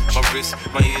neck, my wrist,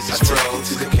 my ears is froze. I take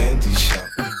you to the candy shop.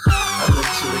 I let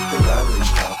you lick the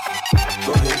lollipop.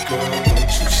 Go ahead, girl, don't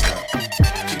you stop.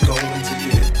 Keep going till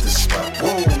you hit the spot. Whoa.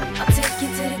 I'll take you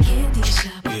to the candy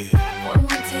shop. Yeah. One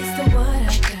more taste of what I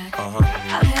got.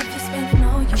 I'll have you spending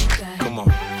all you got. Come on.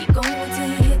 Keep going till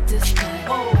you hit the spot.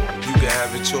 You can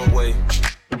have it your way.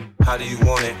 How do you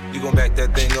want it? You gon' back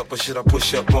that thing up or should I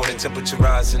push up on it? Temperature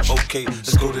rising, okay,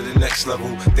 let's go to the next level.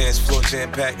 Dance floor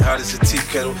jam-packed, hot as a tea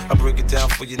kettle. I break it down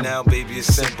for you now, baby, it's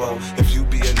simple. If you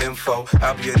be an info,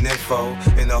 I'll be an info.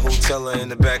 In the hotel or in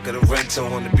the back of the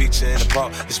rental, on the beach or in the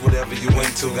park, it's whatever you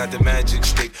into. Got the magic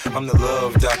stick, I'm the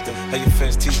love doctor. How your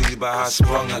fans teasing you about how I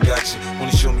sprung, I got you.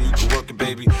 Wanna show me you can work it,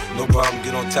 baby? No problem,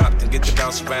 get on top, then get to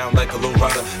bounce around like a low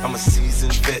rider. I'm a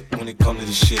seasoned vet when it come to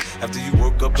this shit. After you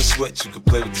work up a sweat, you can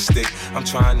play with the stick. I'm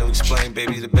trying to explain,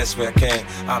 baby, the best way I can.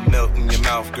 I melt in your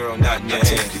mouth, girl, not in your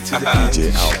hand.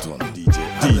 DJ Alton, DJ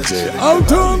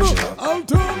Alton.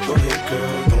 Go ahead,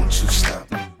 girl, don't you stop.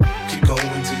 Keep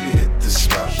going till you hit the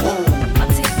spot. Whoa. I'll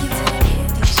take you to the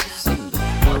candy shop.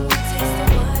 One more taste of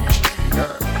what I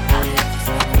got. I'll have you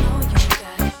spending all you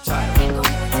got. Keep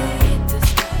going till you hit the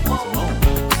spot.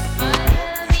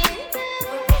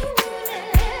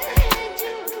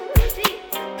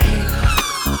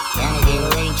 Trying to get a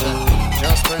ranger.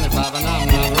 Just 25 and I'm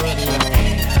not ready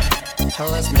yet.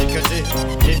 Let's make a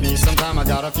deal. Give me some time, I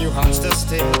got a few hearts to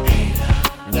steal.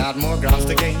 Got more grounds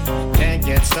to gain. Can't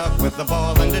get stuck with the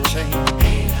ball and the chain.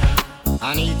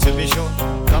 I need to be sure.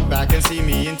 Come back and see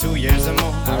me in 2 years or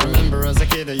more. I remember as a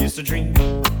kid I used to dream.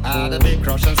 I had a big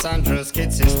crush on Sandra's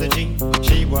kid sister Jean.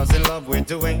 She was in love with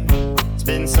Dwayne. It's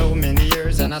been so many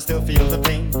years and I still feel the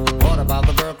pain. What about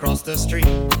the girl across the street?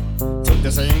 Took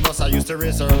the same bus, I used to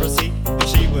reserve a seat.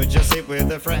 She would just sit with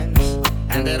her friends,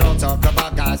 and they'd all talk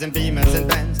about guys and Beamers and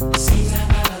Benz. Seems like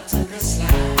I took a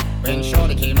slide. When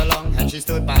Shorty came along and she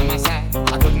stood by my side,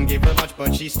 I couldn't give her much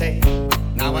but she stayed.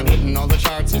 Now I'm hitting all the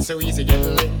charts, it's so easy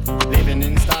getting laid. Living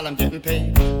in style, I'm getting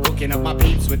paid. Hooking up my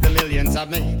peeps with the millions I've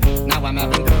made. Now I'm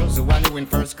having girls who I knew in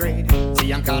first grade.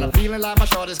 See, I'm kinda feeling like my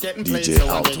shorty's getting played. DJ so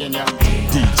I'm digging ya.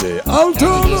 DJ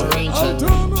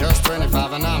Altona. Just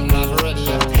 25 and I'm not ready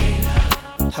yet.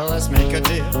 Let's make a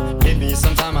deal. Give me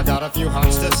some time, I got a few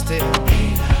hearts to steal.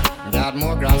 Got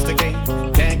more grounds to gain.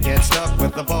 Can't get stuck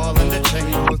with the ball and the chain.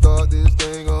 We'll start this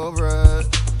thing alright.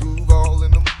 Groove all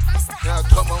in them. Now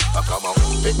come on, come on.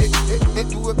 Hey, hey, hey, hey,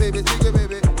 do it, baby, take it,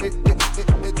 baby. Hey, hey, hey,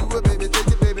 hey, do it, baby, take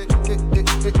it, baby. Hey, hey,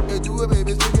 hey, hey, do it,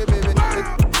 baby, take it, baby. Hey,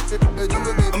 hey, hey, do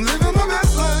it, baby. I'm living my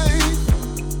best life.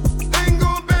 Ain't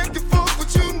going back and forth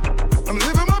with you. I'm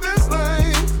living my best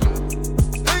life.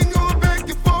 Ain't going back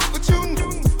and forth with you.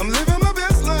 I'm living my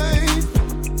best life.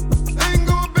 Ain't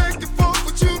going back and forth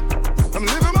with you. I'm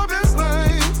living my best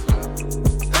life.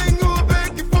 Ain't going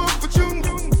back and forth with you.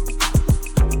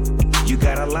 You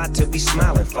got a lot to be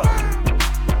smiling for.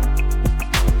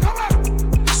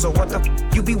 So what the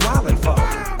you be wildin' for?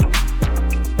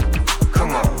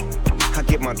 Come on, I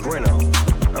get my grin on.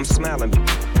 I'm smiling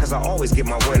cause I always get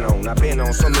my win on. I've been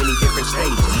on so many different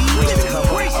stages. Graced the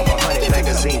cover of 100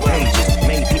 magazine pages.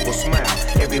 Made people smile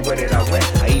everywhere that I went.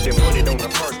 I even put it on the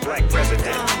first black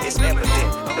president. It's evident,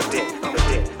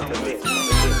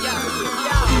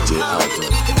 DJ Altona.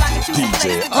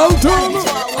 DJ Altona.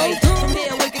 From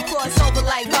here we can cross over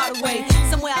like Hardaway.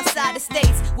 Somewhere outside the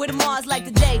States where the Mars like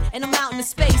today. And I'm out in the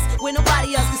space where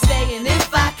nobody else can stay. And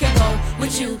if I can go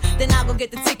with you, then I'll go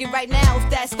get the ticket right now if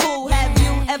that's cool. Have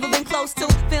you ever been close to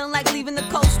feeling like leaving the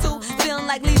coast too? Feeling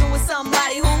like leaving with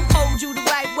somebody who hold you the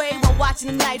right way while watching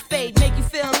the night fade. Make you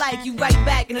feel like you right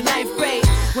back in the 9th grade.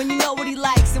 When you know what he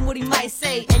likes and what he might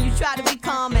say, and you try to be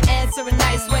calm and answer in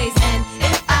nice ways. And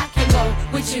if I can go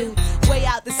with you way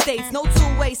out the States, no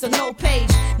two-way, so no page,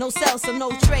 no cell, so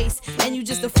no trace, and you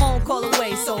just a phone call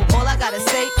away. So all I gotta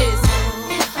say is,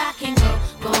 if I can go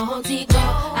home, go.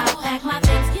 I'll pack my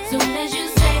things soon as you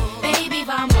say, baby,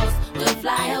 vamos, we'll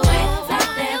fly away.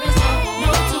 Like there is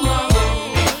no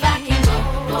tomorrow. If I can go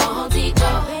home,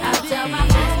 go. I'll tell my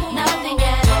friends nothing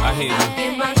at all. I hear you. I'll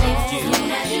get my things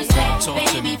soon as you say,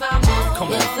 baby, vamos, Come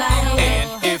we'll on. fly away.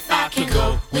 And if I could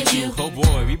go with you, oh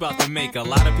boy, we about to make a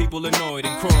lot of people annoyed.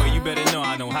 And Croy, you better know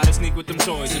I know how to sneak with them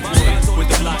toys. And boys with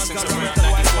the blocks and around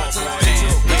like it's all right.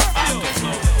 And if I could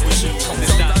flow with you,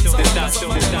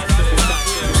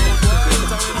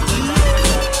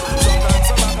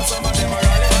 Some of them are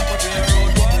rally up, but we a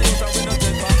road boy, out and we no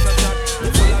take back no chat.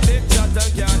 You full of big chat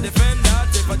and can't defend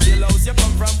that. If a jailhouse you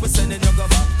come from, we sending you go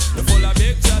back. You full of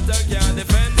big chat and can't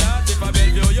defend that. If a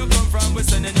Bellevue you come from, we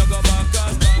sending you go back.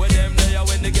 Cause when them there,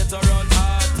 when they get around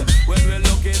hot, when we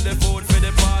look in the food for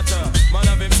the potter, man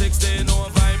have him 16 over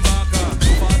him back.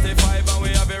 45 and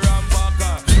we have a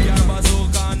rampacker. Car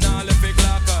bazooka and all if it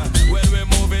clacker. When we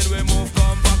move in, we move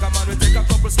come back. Man, we take a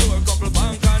couple store, couple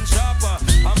bank and shopper.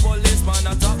 And policeman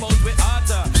a top out with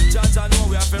hotter. Judge I know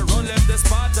we have to run left the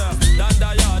spotter. Dan the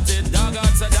yachted, dog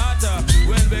out the data.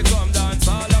 When we come dance,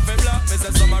 all of it black. Me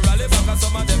say some a rally back and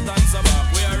some of them dance back.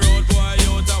 We a road boy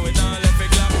out and we not left it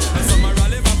clap. And some a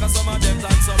rally back and some of them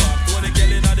dance back. When they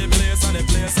killing at the place and the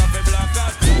place of it black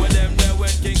cat. When them there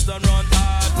when Kingston run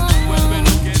hard. When we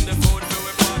look in the food for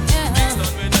we pot.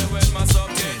 Kingston we there when my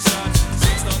sub get shot.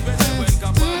 Kingston we there when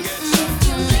Kappa get shot.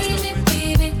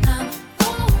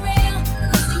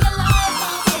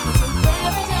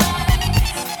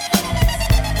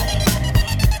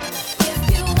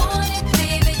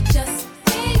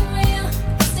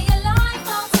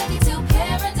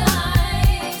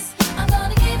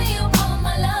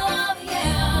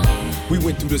 We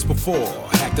went through this before,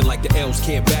 acting like the elves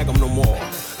can't bag them no more.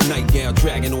 Nightgown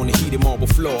dragging on the heated marble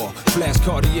floor. Flash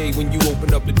Cartier when you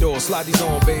open up the door. Slide these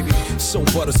on, baby. So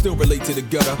butter, still relate to the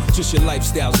gutter. Just your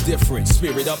lifestyle's different,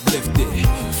 spirit uplifted.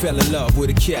 Fell in love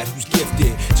with a cat who's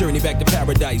gifted. Journey back to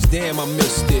paradise, damn, I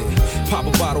missed it. Pop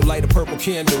a bottle, light a purple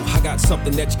candle. I got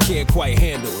something that you can't quite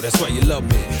handle. That's why you love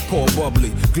me. Pour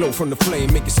bubbly, glow from the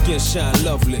flame, make your skin shine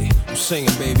lovely. I'm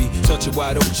singing, baby. Touch it,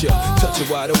 why don't ya? Touch it,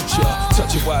 why don't ya?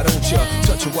 Touch it, why don't ya?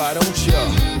 Touch it, why don't ya?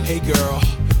 Hey, girl.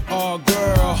 Oh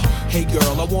girl, hey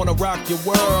girl, I wanna rock your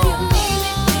world.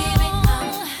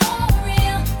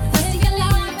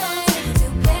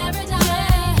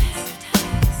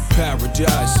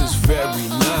 Paradise is very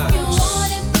nice.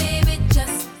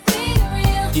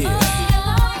 Yeah.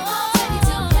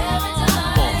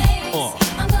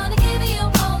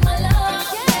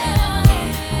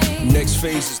 Next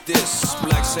phase is this.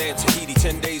 Black sand, Tahiti,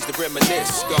 10 days to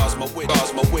reminisce. Scars my wit,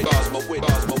 scars my wit, scars my wit,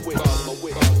 scars my wit, scars my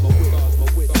wit, scars my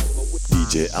wit.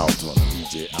 DJ Alton,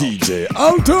 DJ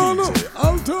Alton,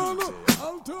 Alton.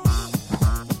 All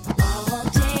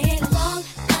day long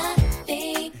I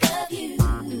think of you.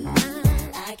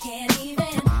 I can't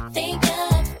even think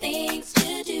of things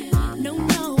to do. No,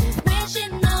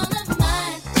 wishing all of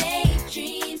my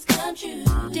daydreams come true.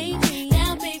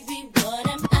 Now baby, what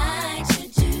am I to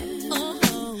do?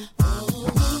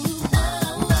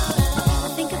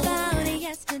 Think about it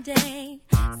yesterday.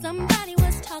 Somebody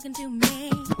was talking to me,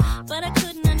 but I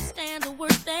couldn't understand the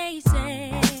words they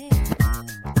said.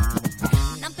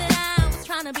 Not that I was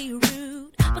trying to be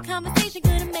rude, but conversation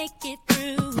couldn't make it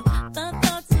through. The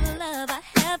thoughts of love I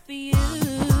have for you.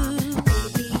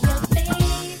 Baby, your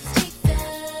face takes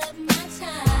up my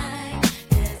time,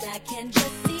 'cause I can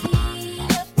just see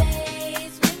your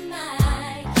face with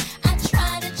mine. I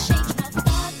try to change my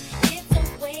thoughts, it's a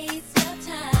waste of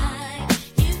time.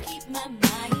 You keep my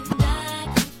mind occupied.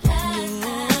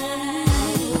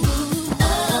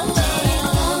 All day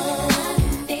long I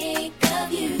think of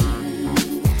you.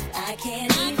 I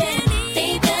can't even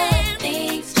think of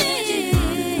things to do.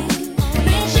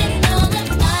 Wishing all of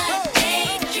my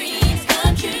daydreams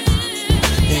come true.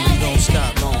 And we don't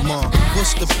stop no more.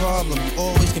 What's the problem? You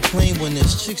always complain when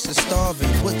there's chicks are starving.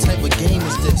 What type of game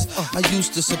is this? I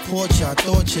used to support you. I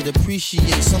thought you'd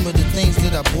appreciate some of the things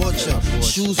that I bought you.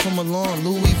 Shoes from Milan,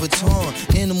 Louis Vuitton,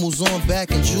 animals on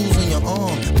back and jewels in your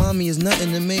arm. Mommy is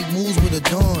nothing to make moves with a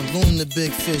dawn. Loom the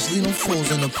big fish, leave them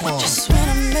fools in the pond. Just when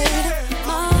I made up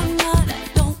my mind, I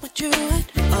don't want you at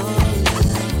all.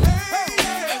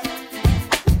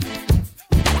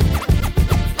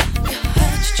 You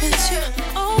had your chance, you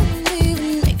only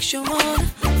makes you wanna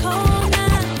call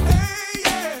now.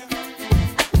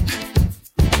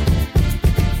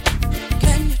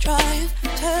 Can you try and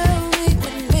tell me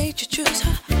what made you choose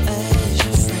her as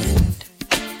your friend?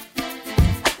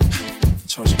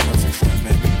 Chose a perfect friend,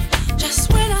 baby.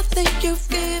 Just when I think you've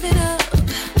given up,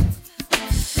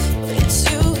 it's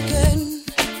you again.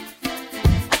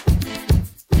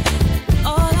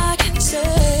 All I can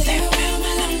say, farewell,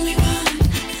 my lonely one.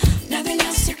 Nothing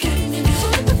else to keep me now.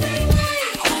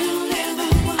 I don't ever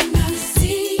wanna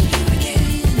see you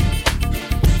again.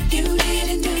 You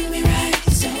didn't do me right,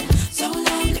 so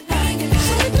long goodbye, goodbye.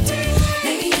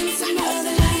 Maybe in some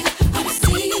other life I'll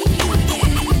see you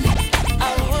again. I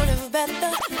would have bet the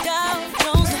Dow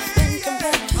Jones nothing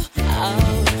compared to our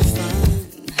fun.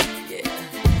 Yeah.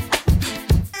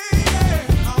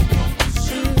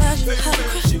 Imagine how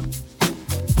crazy.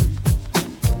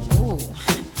 Ooh,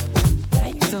 how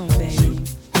you doing, baby?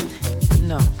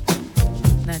 No,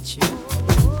 not you.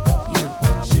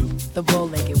 You, the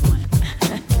bow-legged one.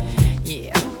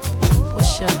 Yeah.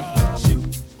 What's your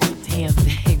name? Damn,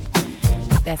 baby,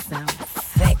 that sounds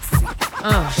sexy.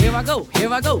 Here I go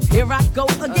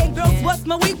again, girls. What's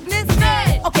my weakness?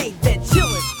 Okay, then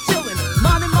chillin',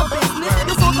 minding my business.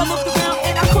 This song I looked around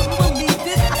and I couldn't believe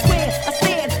this. I swear, I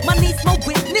stand, my niece, my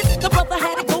witness. The brother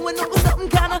had it going on with something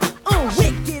kinda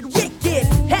wicked.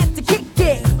 Had to kick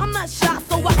it. I'm not shy,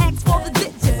 so I asked for the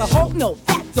digits. I hope no,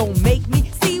 that don't make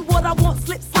me see what I want.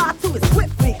 Slip slide to it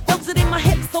swiftly. Felt it in my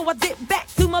hips, so I dip back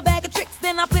to my bag of tricks.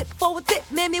 Then I flip for a tip,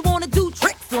 made me wanna do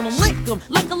tricks on them, lick them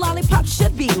like a lollipop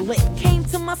should be lit. Came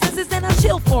to my senses and I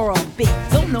chill for a bit.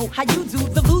 Don't know how you do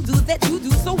the voodoo that you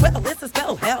do so well. It's a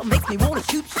spell, hell makes me wanna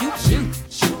shoot.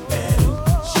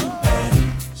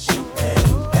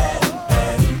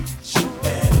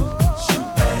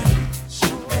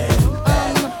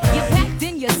 You packed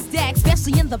in your stack,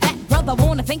 especially in the back, brother.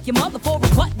 Wanna thank your mother for a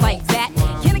butt like that.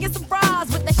 Can I get some fries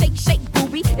with that shake,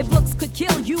 booby? If looks could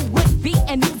kill you, would be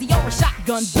an Uzi or a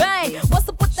shotgun. Bang! What's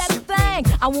up with that thing?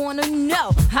 I wanna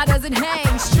know, how does it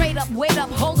hang? Straight up, wait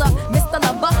up, hold up, Mr.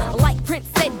 Lover. Like Prince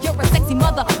said, you're a sexy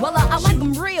mother. Well, I like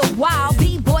them real wild.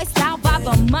 B-boy style by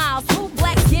the mile. Smooth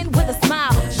black skin with a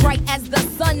smile. Bright as the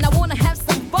sun, I wanna have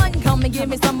some fun. Come and give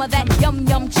me some of that yum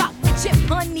chocolate chip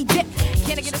honey dip.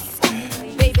 Can I get a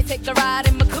scoop? Baby, take a ride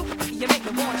in my coupe. You make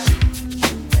me wanna shoot.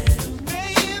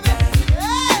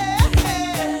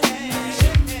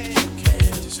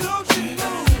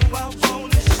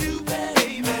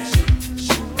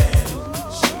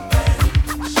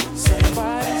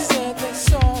 Somebody said they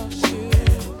saw you.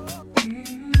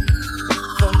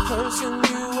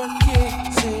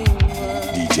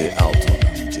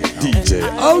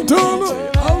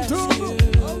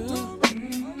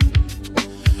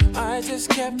 I just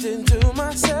kept it to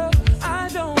myself. I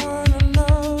don't wanna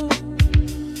know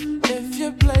if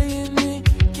you're playing me.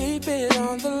 Keep it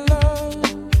on the low,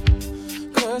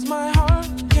 'cause my heart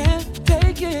can't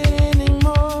take it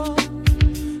anymore.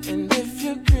 And if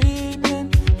you're creeping,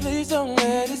 please don't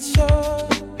let it show.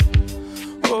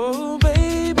 Oh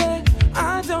baby,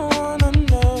 I don't wanna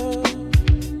know.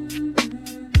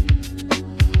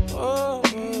 Oh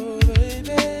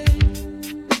baby,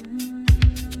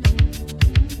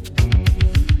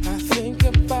 I think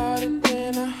about it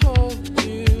when I hold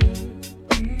you.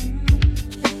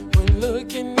 When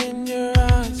looking in your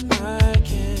eyes, I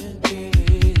can't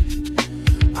believe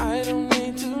I don't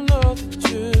need to know the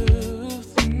truth.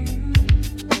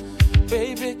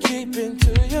 Baby, keep it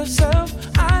to yourself.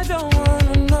 I don't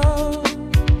wanna know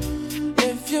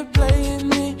if you're playing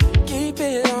me. Keep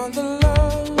it on the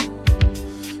low,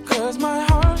 'cause my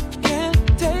heart can't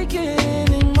take it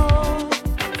anymore.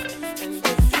 And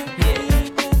if you're creeping,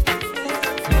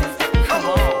 come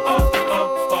on.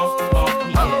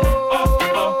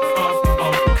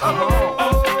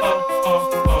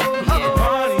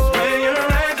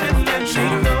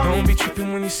 Don't be tripping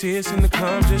when you see us in the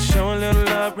club. Just show a little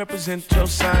love, represent your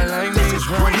side like me. If you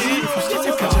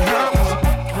still got your hot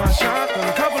one shotgun,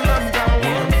 a couple of them down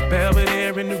one.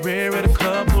 Belvedere in the rear of the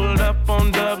club, pulled up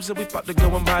on dubs, and we about to go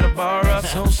and buy the bar up.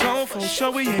 So for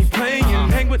sure we ain't playing,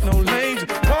 hang with no lames,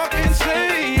 walk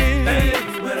insane. Hey,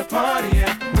 where the party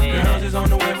at? Girls is on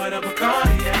the way, where the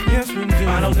Bacardi at? Yes, we do.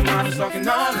 Bottles and models talking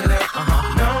all of that.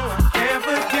 No, I can't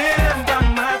forget about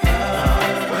my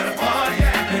club. Where the party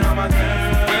at? And all my girls.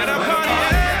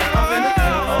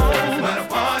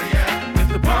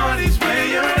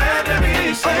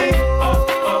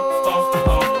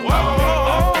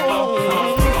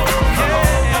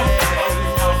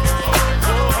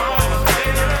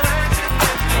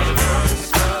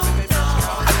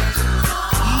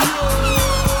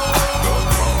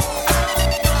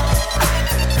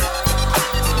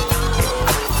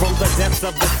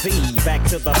 Of the sea, back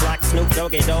to the block, Snoop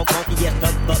Doggy Dogg, funky, yes,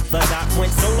 the doc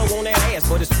went solo on that ass,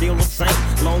 but it's still the same.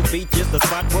 Long Beach is the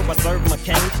spot where I serve my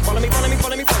cane. Follow me,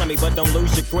 but don't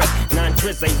lose your grip. 9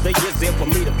 tris ain't the years there for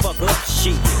me to fuck up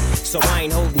shit. So I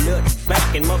ain't holding nothing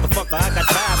back, and motherfucker, I got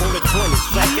 5 on the 20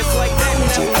 sack. It's like that,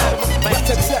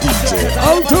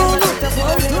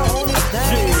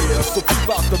 yeah, so keep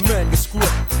out the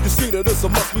manuscript. You see that it's a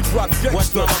must we drop gangsta.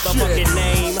 What's my motherfucking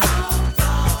name?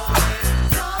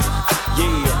 Yeah.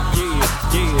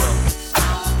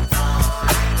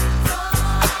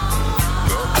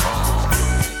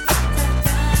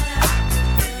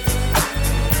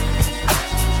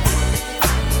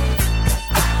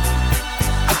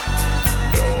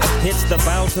 It's the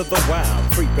bow to the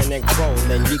wild, creeping and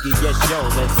crawling, Yiggy yes yo,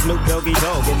 and Snoop Doggy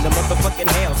Dogg in the motherfucking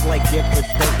house like every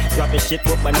day. Dropping shit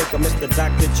with my nigga Mr.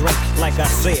 Dr. Dre. Like I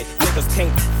said, niggas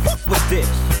can't fuck with this.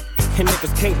 And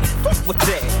niggas can't fuck with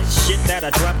that shit that I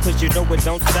drop, 'cause you know it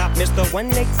don't stop. Mr.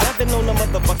 187 on the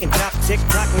motherfucking top.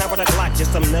 Tick-tock, now with a Glock,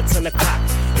 just some nuts in the clock.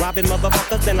 Robbing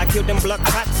motherfuckers, then I kill them blood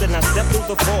cops. And I step through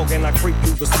the fog and I creep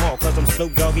through the small, 'cause I'm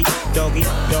Snoop Doggy, Doggy,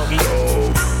 Doggy.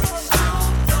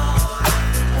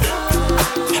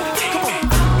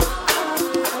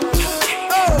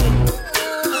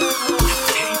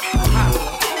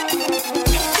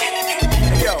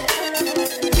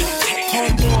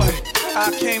 I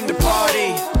came to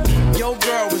party, your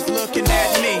girl was looking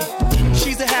at me.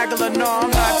 She's a haggler, no,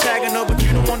 I'm not tagging her, but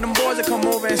you don't want them boys to come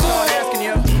over and start asking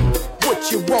you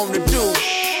what you wanna do,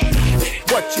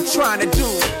 what you trying to do,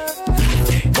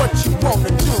 what you wanna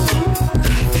do,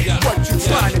 what you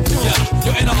trying to do.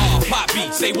 Yo, NR, pop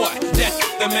beat, say what? That's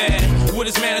the man with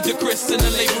his manager Chris and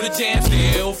the label The Jam,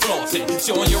 still flossing,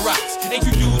 showing your rocks. Ain't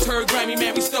you dudes heard Grammy,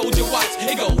 man, we stole your watch.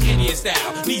 It go Indian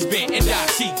style, knees bent and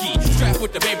dashiki. Strapped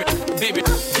with the baby,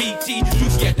 BT.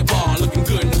 Juicy at the bar, looking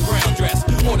good in the brown dress.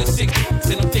 More than 6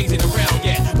 and them things ain't around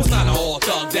yet. Persona all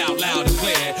thugged out, loud and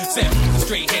clear. 7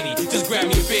 straight Henny, just grab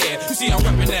me a beer. You see I'm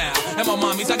reppin' now, and my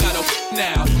mommies, I got a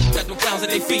now. Got them clowns at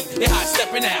their feet, they hot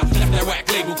stepping out. Left that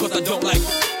rack label, 'cause I don't like.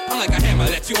 I'm like a hammer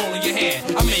that you hold in your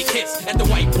hand. I make hits at the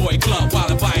white boy club while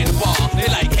I'm buying the bar. They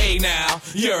like, hey now,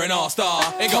 you're an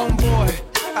all-star. They go, homeboy,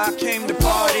 I came to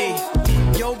party.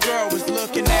 Your girl was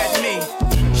looking at me.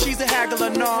 She's a haggler,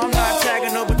 no, I'm not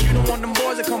tagging her, but you don't want them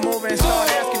boys to come over and start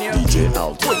asking you DJ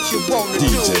Alton. What you wanna do?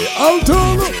 DJ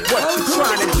Alton. What you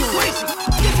trying to do?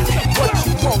 What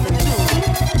you wanna do?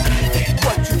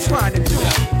 What you trying to do?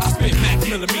 I spit Mac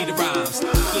millimeter rhymes,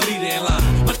 the leader in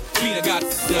line. My beater got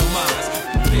their minds,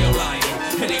 they're lying,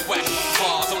 and they whack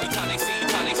bars. Only time they see,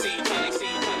 time they see, time they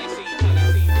see, time they see, time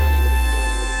they see.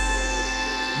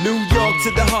 New York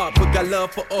to the heart, but got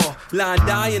love for all. Line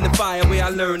die in the fire where I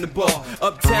learned the ball.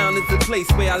 Uptown is the place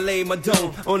where I lay my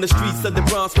dome. On the streets of the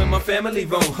Bronx where my family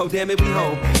roam. Oh damn it, we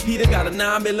home. Peter got a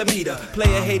 9mm.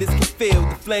 Player haters can feel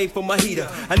the flame from my heater.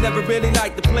 I never really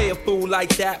liked to play a fool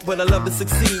like that, but I love to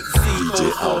succeed.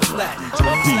 See, fall flat.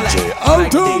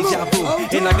 Like deja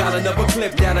vu. And I got another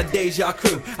clip down a deja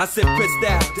crew. I said pissed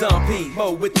out, Don P,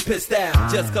 Mo with the pissed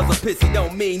out. Just cause I'm pissy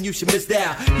don't mean you should miss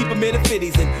out. Keep them in the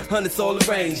 50s and hundreds all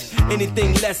arranged.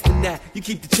 Anything less than that, you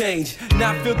keep the change.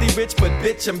 Not filthy rich, but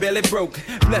bitch, I'm barely broke.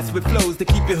 Blessed with flows to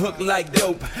keep you hooked like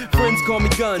dope. Friends call me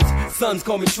guns, sons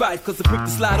call me trife. Cause I'm quick to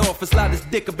slide off and slide his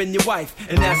dick up in your wife.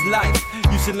 And that's life,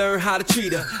 you should learn how to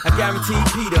treat her. I guarantee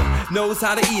Peter knows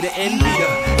how to eat her and beat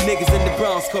her. Niggas in the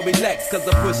Bronx call me Lex, cause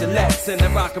I'm pushing Lex. And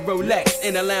I rock a Rolex,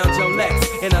 and I lounge on Lex.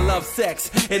 And I love sex,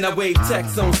 and I wave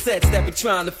texts on sets that be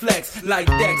trying to flex like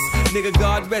Dex. Nigga,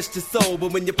 God rest your soul,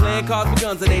 but when you're playing cards with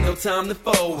guns, it ain't no time to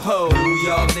fold. Ho, New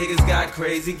York niggas got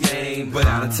crazy game, but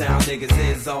out of town niggas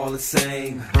is all the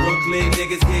same. Brooklyn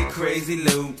niggas get crazy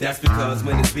loot. That's because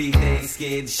when it's beat, they ain't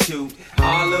scared to shoot.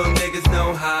 All little niggas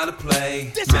know how to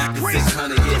play. Mac the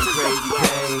 600 get crazy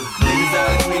pay. Niggas out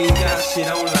of Queens got shit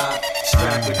on lock.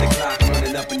 Strapped with the clock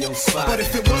running up in your spot. But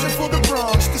if it wasn't for the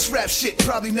Bronx, this rap shit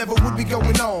probably never would be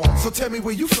going on. So tell me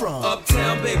where you from.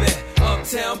 Uptown,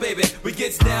 baby, we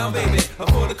gets down, baby. Up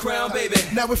for the crown, baby.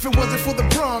 Now if it wasn't for the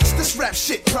Bronx, this rap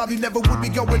shit probably never would be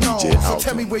going on. So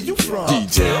tell me where you from.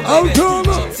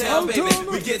 Uptown, baby,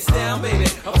 we gets down, baby.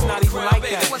 Up for the crown,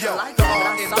 baby. It wasn't like that, but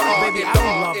I'm sorry, baby. I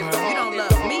don't love her. You don't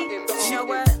love me. You know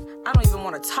what? I don't even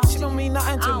want to talk to you. She don't mean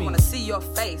nothing to me. I don't want to see your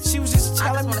face. She was just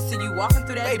telling me. I just want to see you walking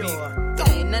through that door. There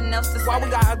ain't nothing else to say. Why we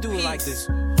gotta do it like this?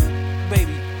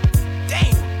 Baby,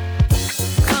 damn.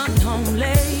 Coming home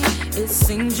late, it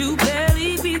seems you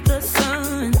barely beat the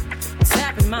sun.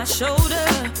 Tapping my shoulder,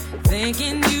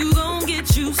 thinking you gon'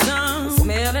 get you some.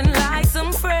 Smelling like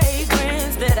some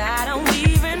fragrance that I don't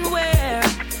even wear.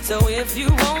 So if you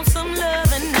want some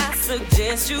loving, I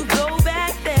suggest you go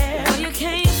back there where you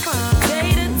came from.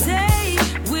 Day to day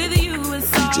with you is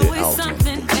always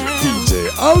something else. DJ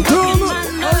Altona.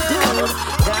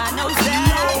 God knows that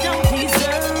I don't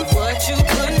deserve what you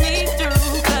put me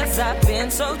through. Cause I've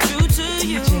been so true to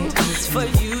you. For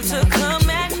you to come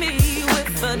at me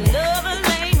with another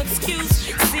lame excuse.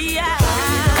 See, I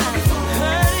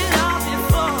heard it all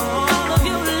before. All of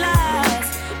your lies,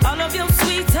 all of your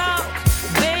sweet talk.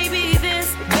 Baby this,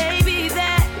 baby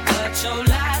that. But your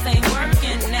lies ain't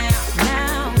working now.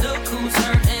 Now, look who's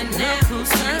hurting now.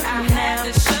 I had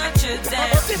to shut you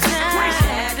down. I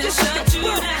had to shut you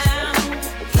down.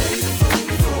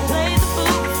 Play the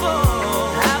fool for.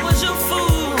 I was your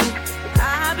fool.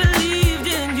 I believed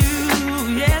in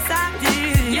you. Yes, I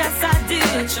did. Yes, I did.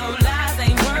 But your lies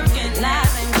ain't working.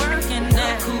 Lies ain't working.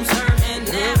 Look who's hurting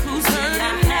now. Look who's hurting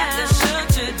now. I had to shut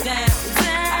you down.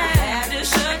 I had to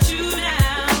shut you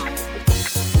down.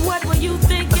 What were you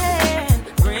thinking?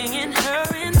 Bringing her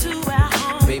into our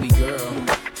home. Baby girl,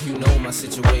 you know my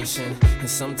situation. And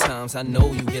sometimes I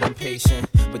know you get impatient,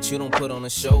 but you don't put on a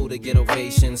show to get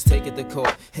ovations. Take it to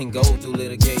court and go through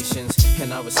litigations.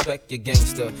 And I respect your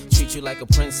gangster. Treat you like a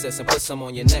princess and put some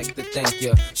on your neck to thank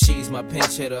you. She's my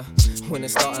pinch hitter. When the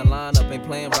starting lineup ain't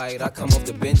playing right, I come off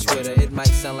the bench with her. It might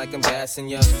sound like I'm gassing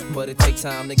ya, but it takes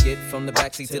time to get from the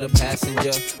backseat to the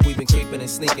passenger. We've been creeping and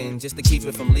sneaking just to keep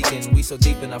it from leaking. We so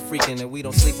deep in our freaking that we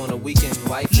don't sleep on the weekend.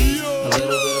 Wifey, a little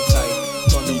bit of tight.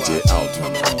 DJ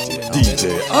Altona.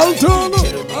 DJ Altona.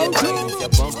 If you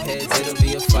bump heads, it'll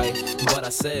be a fight. But I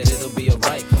said it'll be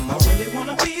alright. Come on. I really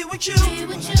wanna be with you. I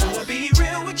wanna be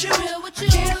real with you. I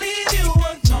can't leave you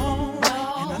alone.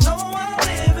 And I know I'm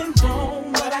living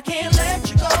wrong, but I can't let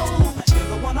you go. You're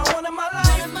the one I want in my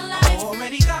life. I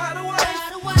already got a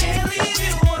wife. Can't leave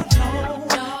you alone.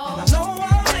 And I know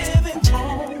I'm living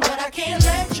wrong, but I can't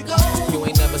let you go. You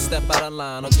ain't never step out of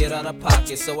line or get out of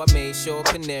pocket, so I made sure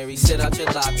Canary sit out your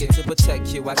locket to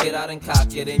protect you. I get out and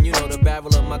cock it, and you know the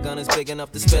barrel of my gun is big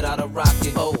enough to spit out a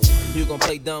rocket. Oh, you gon'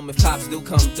 play dumb if cops do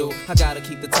come through. I gotta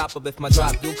keep the top up if my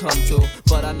drop do come through.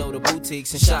 But I know the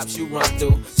boutiques and shops you run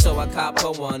through, so I cop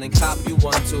her one and cop you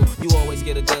one too. You always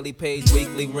get a daily page,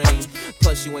 weekly ring.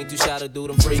 Plus you ain't too shy to do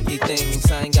them freaky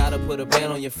things. I ain't gotta put a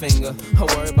band on your finger. I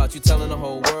worry about you telling the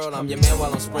whole world I'm your man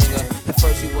while I'm Springer. At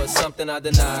first you was something I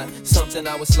denied, something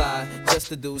I would slide just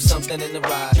to do something in the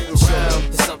ride. And sure,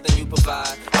 it's something you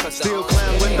provide. Still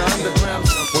clown with the underground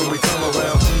when we come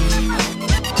around.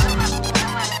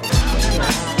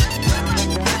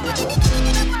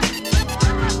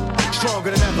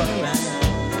 Stronger than ever.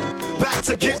 Back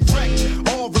to get wrecked.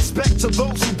 All respect to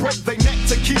those who break their neck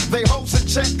to keep their hoes in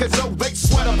check. Cause though they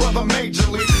sweat a brother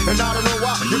majorly. And I don't know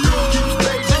why your girl keeps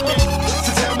paging me.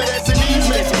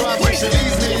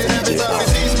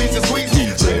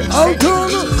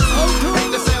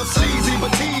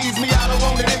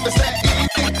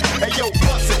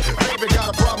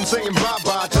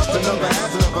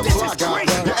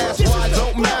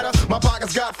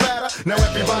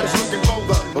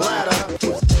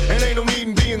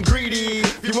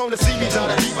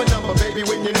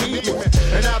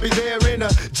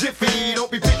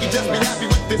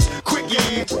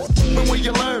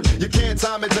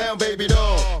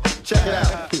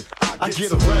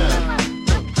 get around.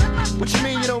 What you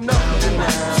mean you don't know?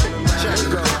 Check it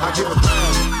go, I get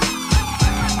around.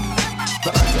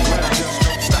 The underground just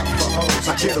don't stop for hoes.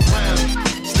 I get around.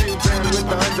 Still down with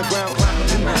the underground clown.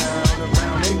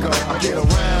 Around they go. I get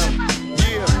around.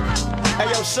 Yeah. Hey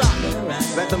yo, shop.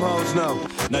 Let them hoes know.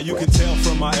 Now you can tell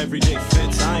from my everyday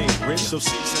fits, I ain't rich, so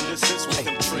cease and desist with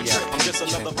them tricks. I'm just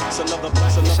another boss, another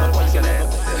boss, another boss, another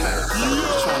boss.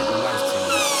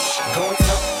 Going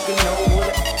up, you know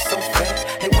what? So fat.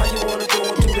 Hey, why you wanna go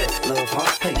and do that? Love,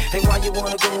 huh? Hey, why you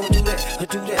wanna go and do that?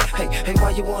 Do that. Hey,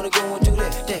 why you wanna go and do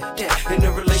that? That. In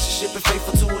a relationship and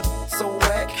faithful to it, so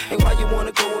whack. Hey, why you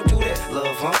wanna go and do that?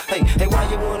 Love, huh? Hey, why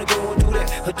you wanna go and do that?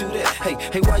 Do that.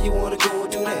 Hey, why you wanna go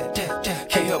and do that? That.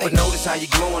 Can't help but notice how you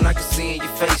glowing, I can see in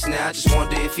your face. Now I just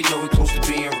wonder if you know we close to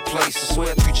being replaced. I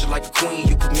swear I treat you like a queen,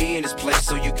 you put me in this place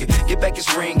so you can get back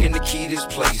his ring and the key to this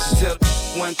place. Tell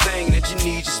one thing that you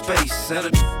need your space. Tell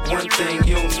one thing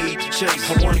you don't need to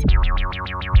chase. I wanna.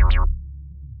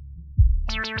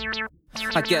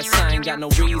 I guess I ain't got no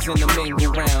reason to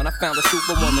mingle round. I found a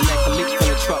superwoman that can leap from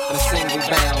the truck in a single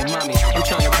bound. Mommy, I'm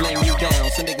trying to bling you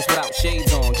down. Some niggas without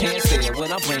shades on can't stare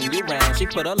when I bring you round. She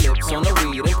put her lips on the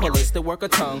weed and pull it to work her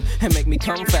tongue and make me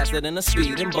come faster than a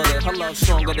speeding bullet. Her love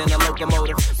stronger than a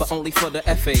locomotive, but only for the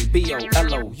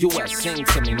FABOLOUS. Sing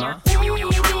to me, ma.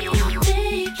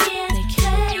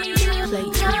 They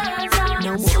can't play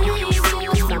no more.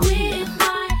 I'm here.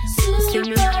 See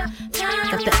me?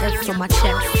 Got the F on my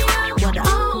chest. What up?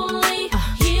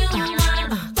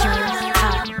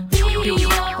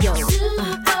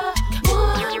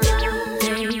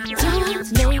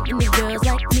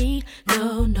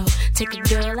 Take a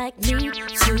girl like me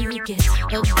to get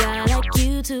a guy like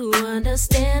you to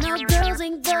understand our girls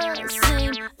ain't the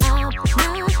same. I'm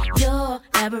not your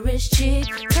average chick,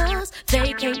 cause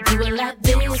they can't do it like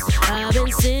this. I've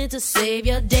been sent to save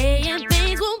your day and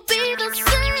things won't be the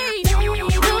same.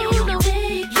 No,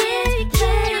 they can't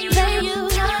play you,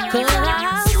 cause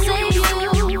I'll save you.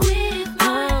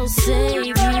 I'll save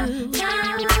you.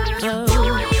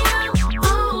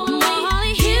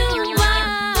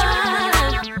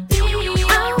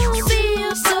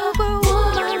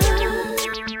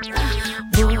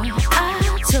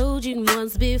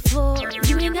 Before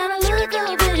you ain't gotta look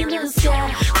up in the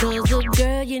sky, cause the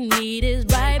girl you need is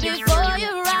right before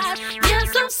your eyes.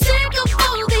 Yes, I'm sick of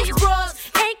all these bros,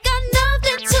 ain't got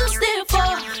nothing to stand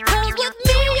for, cause with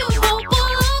me you won't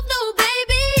pull off no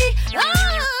baby. Oh,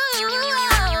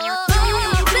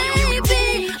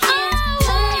 baby, I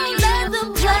won't let them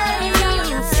play you.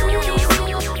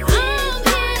 I'm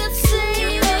here to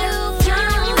save you from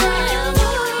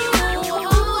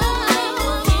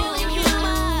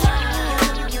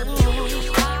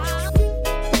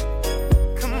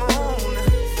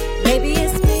Maybe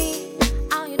it's me,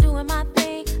 out here doing my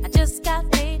thing. I just got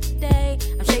paid today.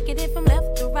 I'm shaking it from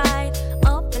left to right,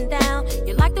 up and down.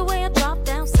 You like the way I drop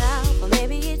down south, or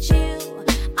maybe it's you,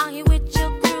 out here with your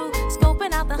crew,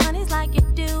 scoping out the honeys like you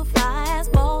do. Fly ass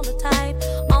bowler type,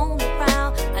 on the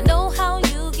prowl. I know how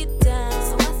you get down,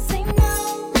 so I say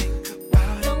no.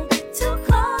 Don't get too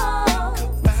close,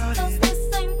 cause this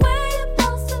ain't where you're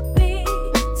supposed to be.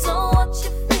 So what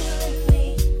you feeling me?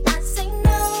 I say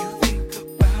no.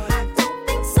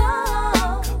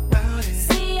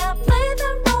 See, I played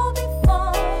that role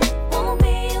before. Won't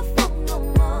be a fool no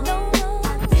more. No, I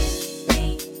didn't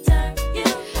mean to turn you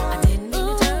on. I didn't mean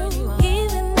to turn you on.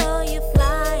 Even though you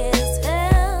fly as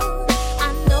hell, I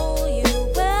know you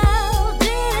well.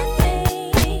 Didn't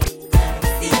mean to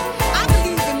turn you on. I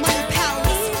believe in money, power,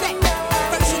 respect.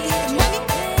 First you get the money,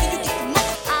 then you get the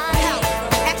power.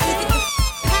 After you get the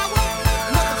power,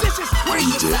 motherfuckers bring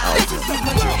it back.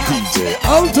 DJ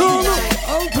Altona.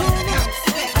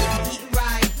 Eat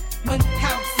right, money,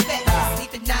 power, respect.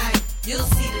 Sleep at night, you'll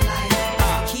see the light.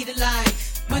 Key to life,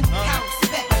 money, power,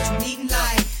 respect. What you need in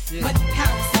life, money,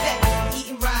 power, respect.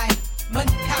 Eating right,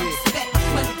 money, power, respect.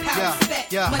 Money, power,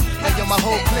 respect. Money, Hey, yo, my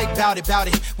whole clique bout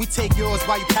it. We take yours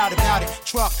while you pout about it.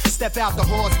 Truck, step out the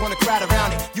horse, wanna crowd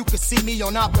around it. You can see me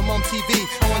on Optimum TV.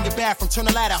 On your bathroom, turn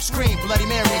the light out, scream, Bloody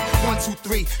Mary. 1, 2,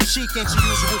 3, Chic ain't your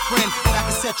usual friend. But I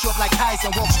can set you up like ice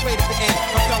and walk straight at the end.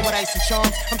 I'm done with ice and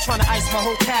charms. I'm trying to ice my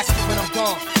whole casket when I'm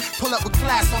gone. Pull up with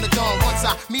class on the dawn. Once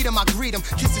I meet him, I greet him.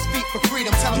 Kiss his feet for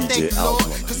freedom. Tell him thank you, Lord.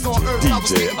 Cause on earth I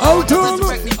was waiting for to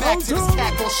resurrect me back to this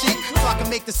cat called shit. So I can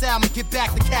make this album and get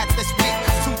back the cats this week.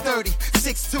 2:30,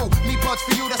 6'2". Me buds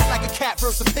for you, that's like a cat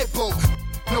versus a pit bull.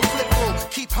 No flip bull,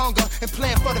 keep hunger and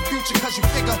plan for the future. Cause you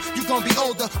figure you gon' be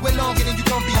older, way longer than you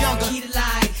gon' be younger. Key to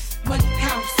life, money,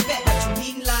 power, respect. What you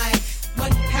need in life,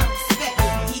 money, power, respect.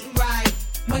 Eating right,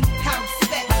 money, power,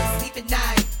 respect. Sleep at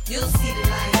night, you'll see the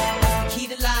light. What's the key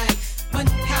to life?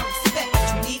 Money, power, respect.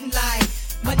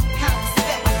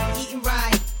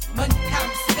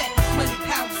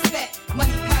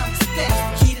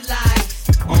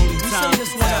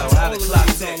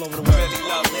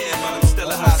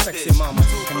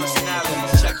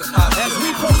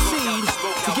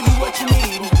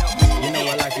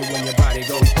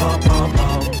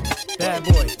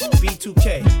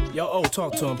 2K. Yo, oh,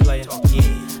 talk to him, player. Yeah.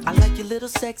 I like your little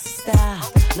sexy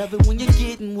style. Love it when you're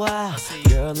getting wild.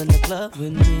 Girl in the club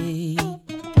with me.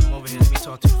 Come over here, let me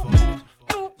talk to you for a minute.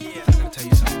 Yeah, I gotta tell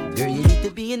you something. Girl, you need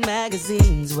to be in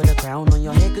magazines with a crown on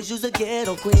your head, 'cause you's a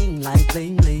ghetto queen, like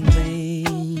bling, bling,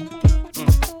 bling.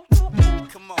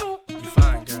 Come on. You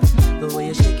fine, girl. The way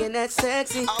you're shaking that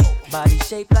sexy body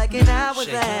shaped like an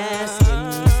hourglass. Can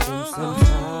we spend some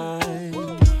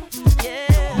time?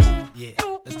 Yeah,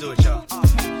 let's do it, y'all.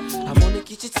 I wanna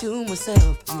get you to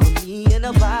myself, you and me and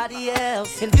nobody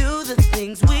else, and do the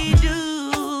things we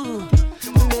do.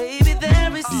 Maybe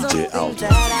there is something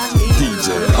that I need. DJ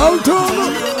Altona.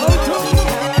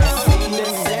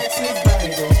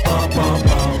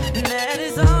 That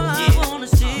is all I wanna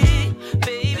see.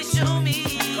 Baby, show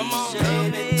me. Come on,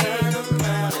 baby. Turn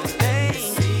around and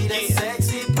see that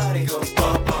sexy body go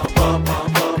bum, bum, bum,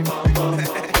 bum, bum, bum, bum.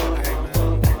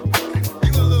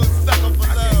 You a little sucker for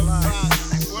love.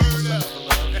 Word up.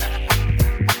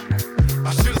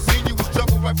 I should have seen you was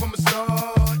trouble right from the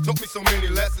start. Taught me so many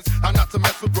lessons. How not to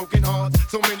mess with broken hearts.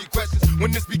 So many questions.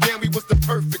 When this began, we was the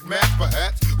perfect match.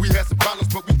 Perhaps we had some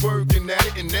problems, but we working at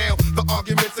it. And now the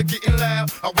arguments are getting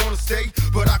loud. I wanna stay,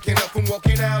 but I can't help from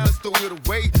walking out. Let's throw it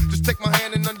away. Just take my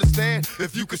hand and understand.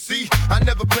 If you could see, I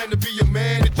never planned to be a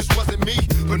man. It just wasn't me.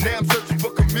 But now I'm searching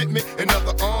for commitment and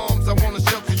other arms. I wanna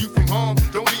shelter you from harm.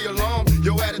 Don't be alarmed.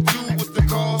 Your attitude was the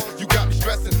cause. You got me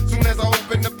stressing. Soon as I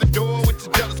open up the door with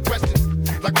your jealous questions,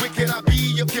 like where can I be?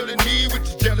 You're killing me with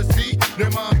your jealousy. Now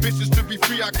my ambitions to be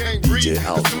free, I can't breathe.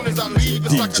 As soon as I leave,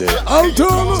 it's like a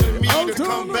Altona. to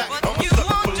come back. I'm a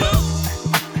sucker for love.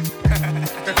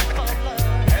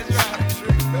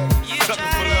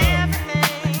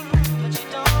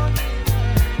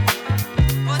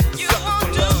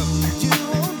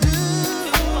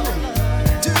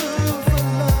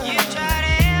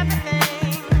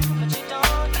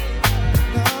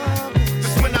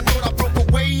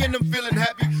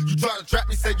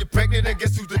 Say you're pregnant and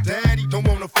guess who's the daddy? Don't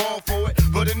wanna fall for it,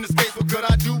 but in this case, what could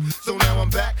I do? So now I'm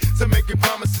back to making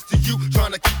promises to you,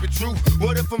 trying to keep it true.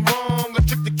 What if I'm wrong? A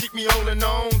trick to keep me holding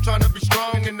on, trying to be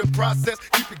strong in the process,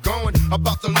 keep it going.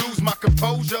 About to lose my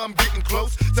composure, I'm getting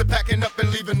close to packing up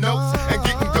and leaving notes and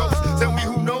getting ghosts. Tell me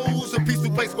who knows a peaceful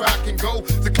place where I can go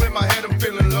to clear my head. I'm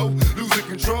feeling low, losing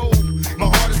control. My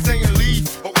heart is saying leave,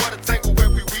 or what a tangle where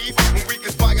we weave. When we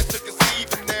conspire to conceive,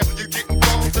 and now you're getting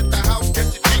calls at the house, get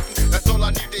you cheating. That's all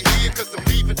I need to hear, 'cause I'm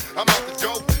leaving. I'm out the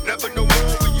door, never no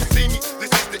more when you see me.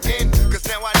 This is the end, 'cause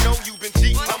now I know you've been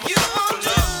cheating. I'm a sucker for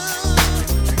love.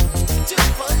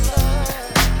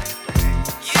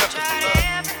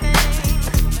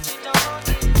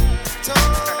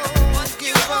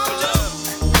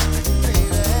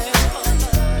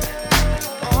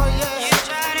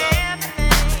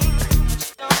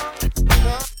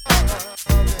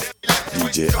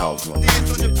 DJ Altona.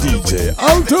 DJ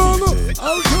Altona.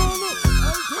 Altona.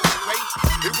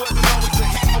 It wasn't always a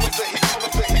hit, always a hit,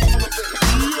 always a hit, always a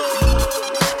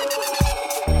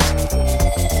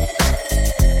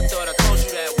I thought I told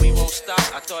you that we won't stop.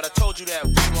 I thought I told you that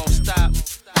we won't stop.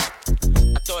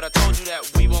 I thought I told you that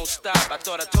we won't stop. I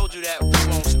thought I told you that we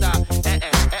won't stop.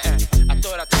 I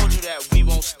thought I told you that we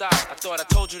won't stop. I thought I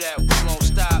told you that we won't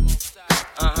stop.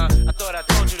 I thought I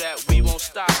told you that we won't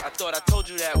stop. I thought I told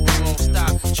you that we won't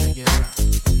stop. Check it out.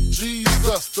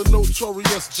 Jesus, the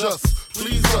notorious just.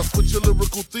 Please us with your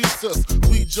lyrical thesis.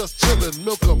 We just chillin',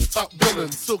 milk 'em, top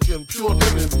billin', silkin', pure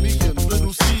linen, me and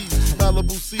little C's,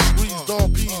 Malibu sea breeze,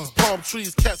 dawn peas, palm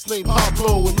trees, cats named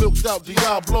Pablo and milked out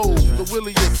Diablo. The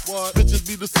williest, bitches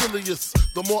be the silliest.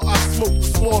 The more I smoke, the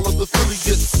smaller the silly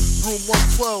gets. Room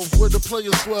 112, where the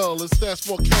players dwell, and stash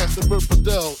more cash than Bert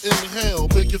Fidel. Inhale,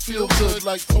 make you feel good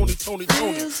like Tony.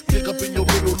 Pick up in your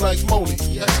middle like Moni.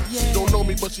 Yeah. She don't know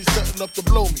me, but she's setting up to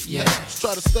blow me. Yeah.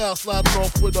 Try to style sliding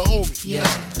off with a homie. Yeah.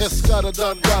 Escada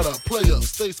Dangada, player,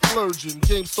 stay splurging.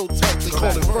 Game so tight, they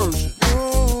call it version.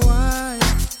 Oh, I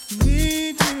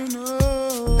need to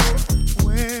know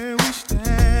where we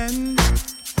stand.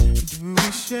 Do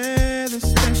we share the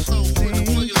special thing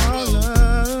called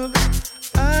love?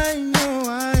 I know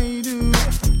I do.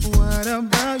 What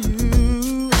about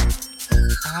you?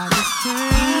 I just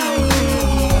can't.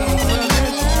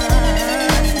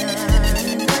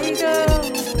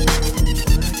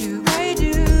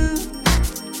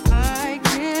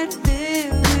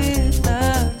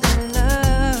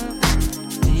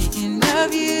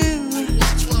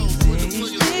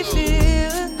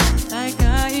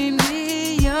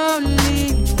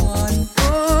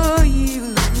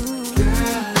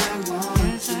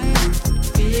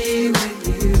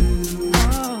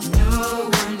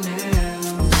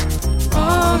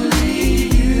 Oh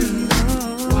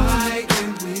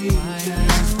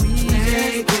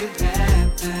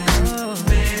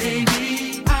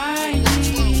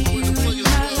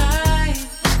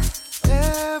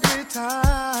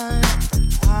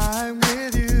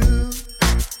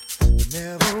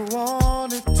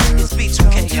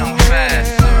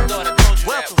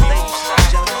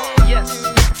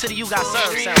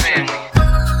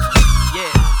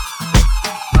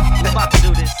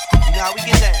how we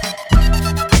get down.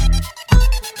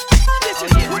 This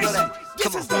is crazy.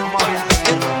 Come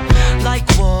on, like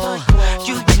what?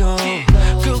 You know,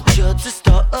 girl, you're the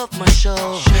star of my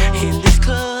show. In this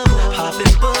club,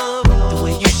 hopping bub. The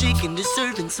way you shaking,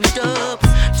 deserving some dubs.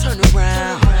 Turn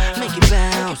around, make it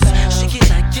bounce. Shake it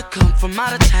like you come from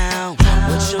out of town.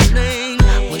 What's your name?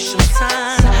 What's your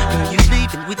sign? Girl, you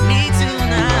leaving with me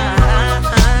tonight.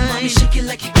 Mommy, shake it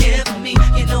like you care for me.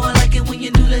 You know I like it when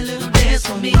you do that little dance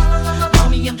for me.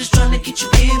 Mommy, I'm just trying to get you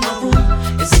in my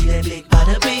room and see that big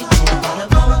bada bing, bada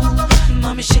boom.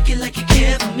 Mommy, shake it like you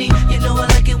care for me. You know I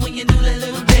like it when you do that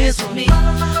little dance for me.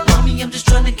 Mommy, I'm just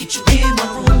trying to get you in my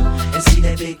room and see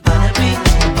that big bada bing,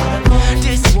 bada boom.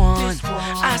 This one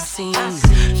I seen,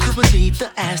 could believe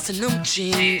the ass in them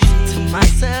jeans. To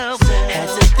myself, had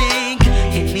to think,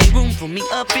 any room for me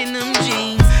up in them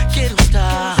jeans. Ghetto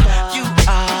star, you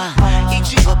are,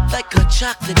 eat you up like a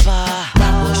chocolate bar.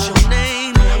 What's your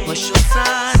name? What's your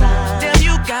sign? Damn,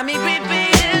 you got me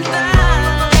repeating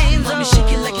lines. Mommy,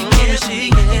 shake it like you care for me.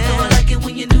 You know I like it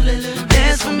when you do that little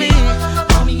dance for me.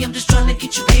 Mommy, I'm just trying to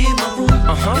get you in my room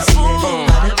and see that big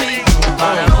bada bing,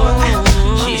 bada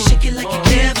boom. Mommy, shake it like you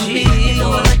care for me. You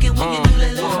know I like it when you do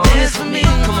that little dance for me.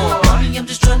 Come on, mommy, I'm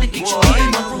just trying to get you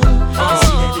in my room and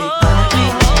see that big bada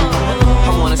bing, bada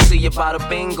boom. I wanna see you bada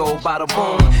bingo, bada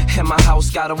boom. And my house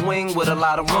got a wing with a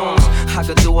lot of rooms. I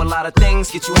could do a lot of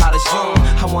things, get you hot as June.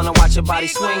 I wanna watch your body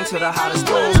swing to the hottest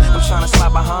grooves. I'm tryna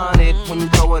slide behind it when you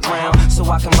throw it round, so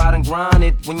I can ride and grind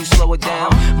it when you slow it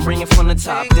down. Bring it from the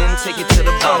top, then take it to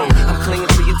the bottom. I'm clinging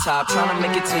to your top, tryna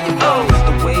make it to your bottom.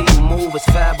 The way you move is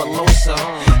fabulosa.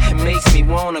 It makes me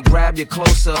wanna grab you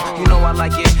closer. You know I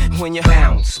like it when you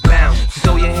bounce, bounce.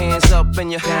 Throw your hands up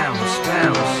and you bounce,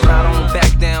 bounce. I don't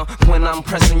back down when I'm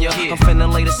pressing you. I'm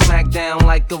finna lay the smack down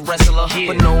like a wrestler,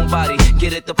 but nobody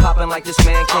get it to poppin' like this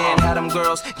man can. Have them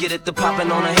girls get it to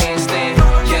poppin' on a handstand.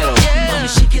 Get 'em. Mommy,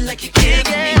 shake it like you care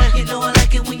for me. You know I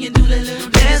like it when you do that little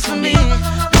dance for me.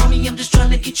 Mommy, I'm just trying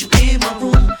to get you in my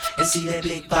room and see that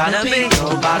big bada bing,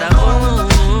 bada boom.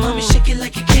 Mommy, shake it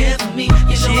like you care for me.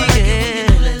 You know I like it when you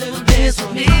do that little dance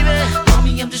for me.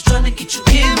 Mommy, I'm just trying to get you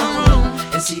in my room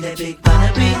and see that big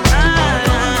bada bing, bada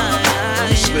boom.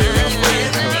 Mommy, shake it like you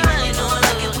care for me. You know I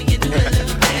like it when you do that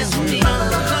little dance for me.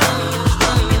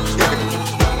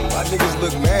 Y'all niggas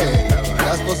look mad.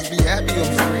 Y'all supposed to be happy on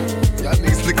the screen. Y'all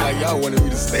niggas look like y'all wanted me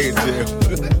to stay in jail.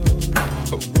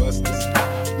 Oh, busters.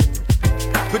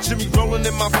 Picture me rolling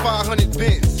in my 500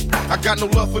 Benz. I got no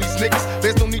love for these niggas.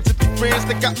 There's no need to be friends.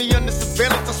 They got me under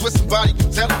surveillance. I swear somebody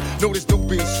can tell it. No, there's no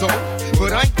being sold.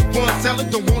 But I ain't the one selling.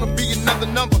 Don't wanna be another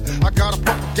number. I got a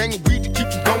proper gang of weed to keep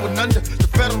them going under. The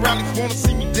federalists wanna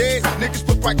see me dead. Niggas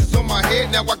put prices on my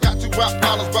head. Now I got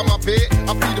 $2 by my bed.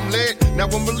 I feed them lead. Now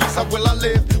I'm released. How will I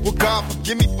live? Well, God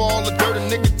forgive me for all the dirt a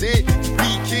nigga did. To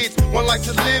feed kids, one life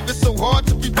to live. It's so hard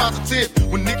to be positive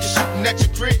when niggas shooting at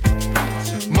your crib.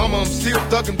 Mama, I'm still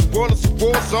thugging. The world is a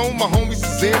war zone. My homies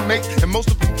is inmates, and most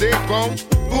of them dead grown.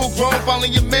 Full grown, finally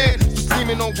you're mad. So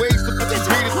scheming on ways to put the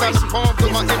greed inside the palms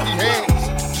of my empty hands.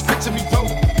 Just picture me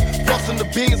rolling, flossing the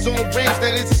beans on the range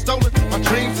that isn't stolen. My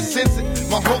dreams are sensing,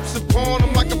 my hopes are born.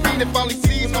 I'm like a fiend that finally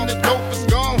sees when the dope is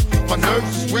gone. My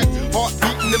nerves is wet, heart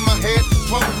beating in my head is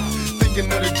swollen. Thinking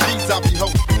of the G's I be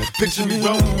holding. Picture me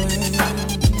rolling.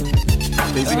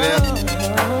 Easy now.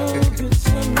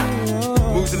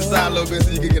 Move to the side a little bit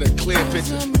so you can get a clear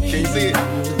picture. Can you see it?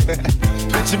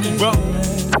 Picture me rolling.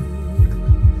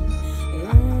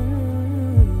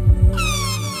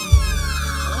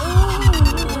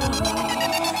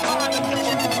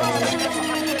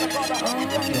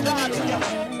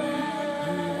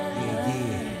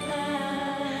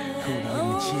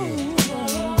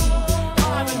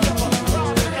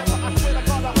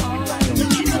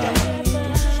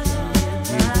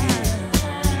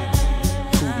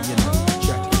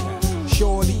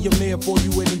 I'm there for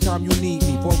you anytime you need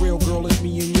me. For real, girl, it's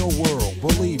me in your world.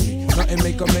 Believe me, nothing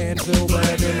make a man feel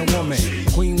better than a woman.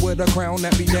 Queen with a crown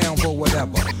that be down for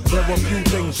whatever. There are few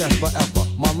things that's forever.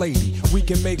 My lady, we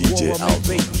can make war or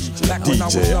make babies. Back when I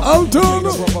was young, I made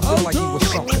a brother feel like he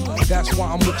was something. That's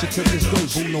why I'm with you to this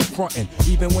day, boo, no frontin'.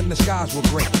 Even when the skies were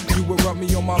gray, you would rub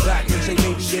me on my back and say,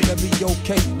 baby, it'll be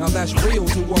okay. Now that's real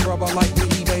to a brother like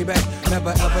me, baby.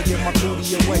 Never ever give my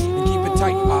booty away and keep it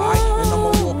tight, alright? And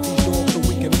I'ma walk these doors so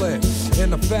we can live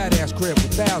in a fat ass crib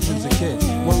with thousands of kids.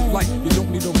 Well, like, you don't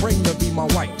need a ring to be my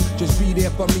wife. Just be there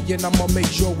for me and I'ma make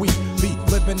sure we be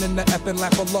living in the effing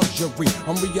lap of luxury.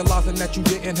 I'm realizing that you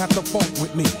didn't have to funk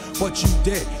with me, but you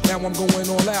did. Now I'm going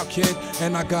all out, kid,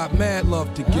 and I got mad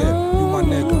love to give. You my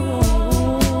nigga.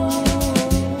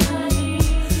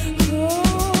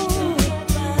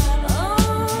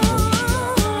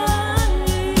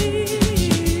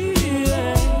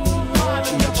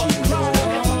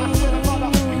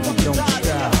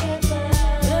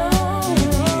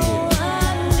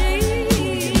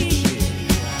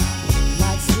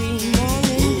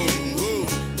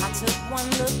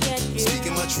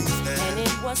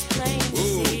 was plain to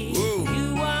see.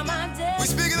 You are my destiny. We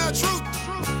speaking our truth.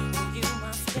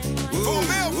 From a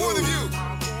male point of view.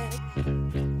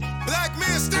 Black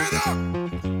men, stand up.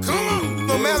 Come on.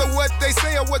 No matter what they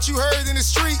say or what you heard in the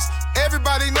streets,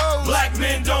 everybody knows black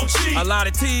men don't cheat. A lot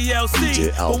of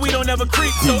TLC, but we don't ever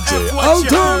creep. So DJ F what you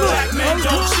heard. Black men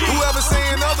don't cheat. Whoever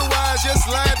saying otherwise just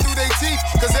lying through their teeth,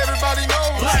 cause everybody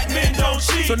knows black men don't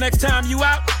cheat. So next time you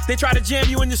out, they try to jam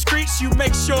you in the streets, you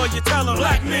make sure you tell them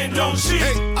black men don't cheat.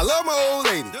 Hey, I love my old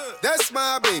lady. That's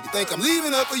my baby. Think I'm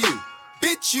leaving her for you.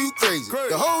 Bitch, you crazy.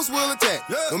 The hoes will attack.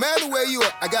 No matter where you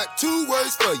are, I got 2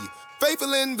 words for you.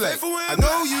 Faithful and black. I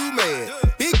know you mad.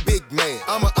 Big mad.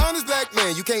 I'm an honest black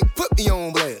man. You can't put me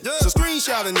on blast. So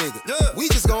screenshot a nigga. We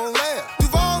just gon' laugh.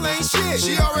 Duval ain't shit.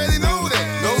 She already know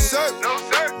that. No sir.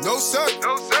 No sir.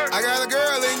 I got a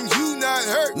girl and you not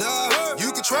hurt.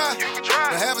 You can try.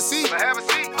 But have a seat.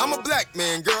 I'm a black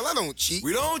man, girl. I don't cheat.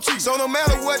 We don't cheat. So no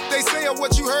matter what they say or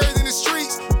what you heard in the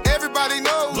streets, everybody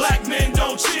knows black men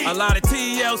don't cheat. A lot of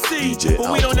TLC, DJ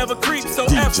but we don't ever creep. So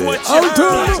F what you Alton.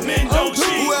 heard. Black men don't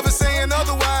cheat. Whoever saying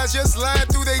otherwise just lying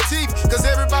through their teeth, cause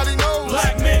everybody knows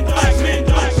black men don't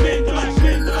cheat. Black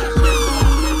men don't cheat.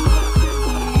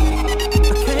 I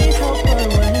can't help but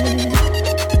wait.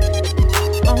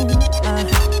 Oh, I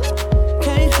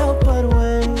can't help but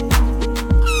wait.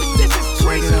 This is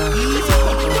crazy.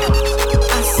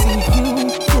 I see you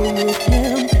cool with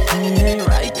him. He ain't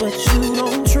right, but you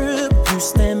don't trip. You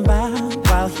stand by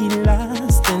while he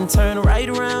lies, then turn right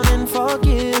around and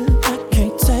forgive. I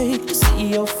can't take to see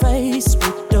your face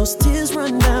with those tears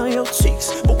run down your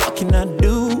cheeks. But what can I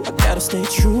do? I gotta stay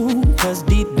true, cause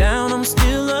deep down I'm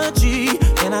still a G.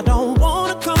 And I don't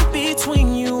wanna come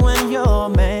between you and your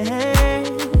man,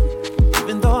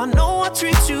 even though I know I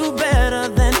treat you better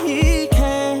than he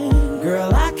can.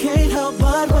 Girl, I can't help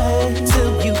but wait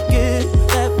till you get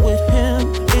that with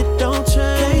him. It don't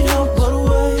change. Can't help but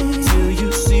wait till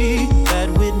you see that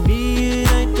with me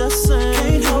it ain't the same.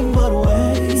 Can't help but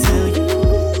wait till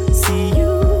you see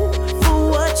you for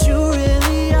what you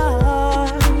really are.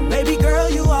 Baby girl,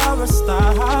 you are a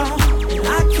star, and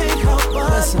I can't help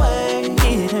but wait.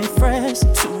 It ain't fresh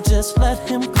to just let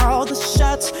him call the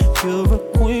shots. You're a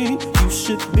queen, you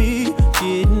should be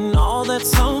getting all that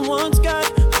someone's got.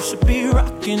 You should be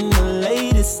rocking the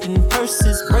latest in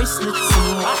purses, bracelets,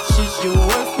 and watches. You're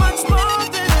worth much more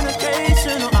than an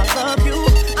occasional. I love you,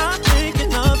 I'm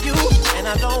thinking of you, and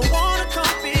I don't wanna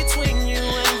come between you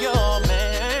and your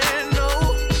man,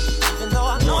 no. Even though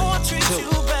I know I treat you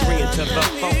better. Bring it to the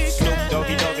folks. Snoop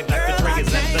Doggy Dogg and Dr. Dre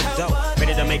is at the door.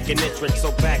 Ready to make an entrance,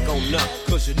 so back on up.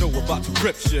 Cause you know we're about to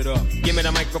rip shit up. Give me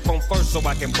the microphone first so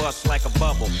I can bust like a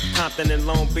bubble. Compton and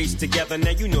Long Beach together,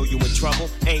 now you know you in trouble.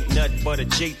 Ain't nothing but a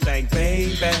G thing,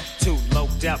 baby. Too low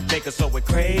out niggas, so we're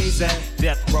crazy.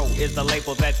 Death Row is the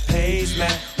label that pays me.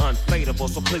 Unfadable,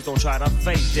 so please don't try to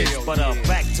fake this. But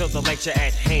back to the lecture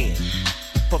at hand.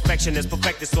 Perfection is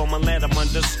perfected, so I'ma let them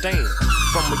understand.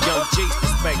 From a young G's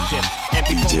perspective. And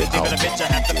before we give it a bitch, I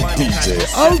have to find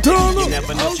DJ You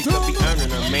never know she could be earning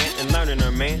her man and learning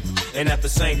her man. And at the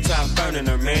same time burning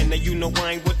her man. Now you know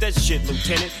I ain't with that shit,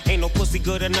 Lieutenant. Ain't no pussy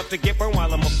good enough to get burned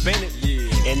while I'm offended.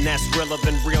 And that's realer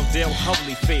than real deal,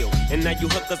 Holyfield. And now you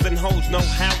hookers and hoes know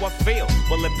how I feel.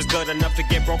 Well, if it's good enough to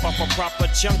get broke off a proper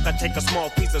chunk, I take a small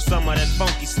piece of some of that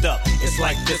funky stuff. It's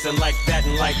like this and like that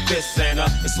and like this and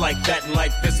it's like that and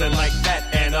like this and like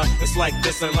that and it's like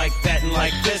this and like that and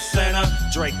like this and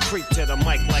Drake creep to the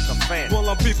mic like a fan. Well,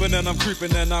 I'm peeping and I'm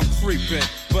creeping and I'm creeping,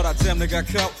 but I damn near got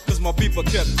caught cause my beeper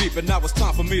kept beeping. Now it's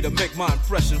time for me to make my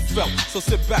impression felt. So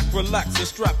sit back, relax and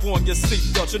strap on your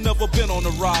seatbelt. You've never been on a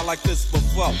ride like this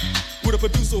before. With a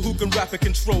producer who can rap and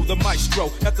control the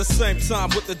maestro. At the same time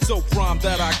with the dope rhyme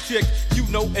that I kick. You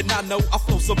know and I know I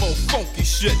flow some old funky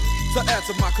shit. To add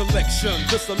to my collection,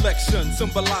 this selection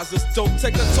symbolizes dope.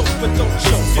 Take a toast but don't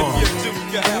choke. If you do,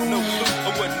 you have no clue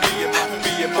of what me and my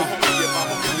homie and my homie and my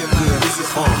homie and my homie. This is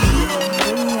fun.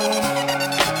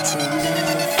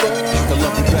 I can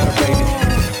love you better, baby.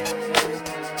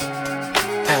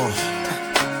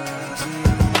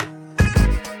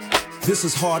 This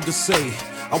is hard to say.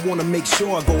 I wanna make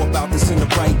sure I go about this in the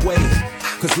right way.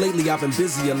 Cause lately I've been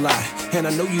busy a lot, and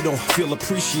I know you don't feel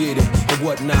appreciated and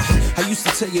whatnot. I used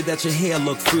to tell you that your hair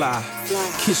looked fly,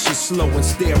 kiss you slow and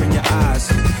stare in your eyes.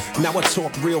 Now I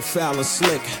talk real foul and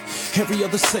slick. Every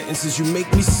other sentence is you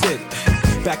make me sick.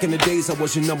 Back in the days I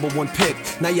was your #1 pick.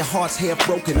 Now your heart's half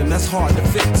broken and that's hard to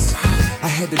fix. I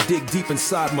had to dig deep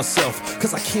inside myself,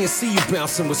 cause I can't see you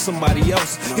bouncing with somebody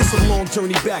else. It's a long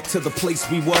journey back to the place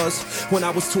we was, when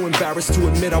I was too embarrassed to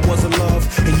admit I was in love.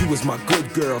 And you was my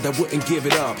good girl that wouldn't give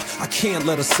it up. I can't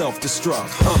let her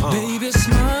self-destruct. Baby,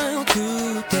 smile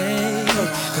 'cause today,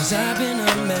 cause I've been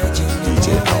imagining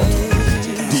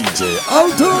DJ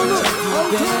Altona.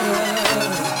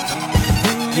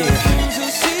 Yeah.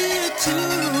 You'll see it too,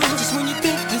 just when you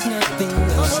think there's nothing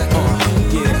else I can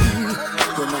do.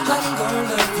 I'm gonna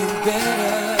love you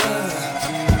better.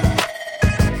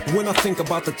 When I think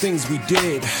about the things we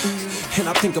did, and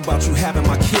I think about you having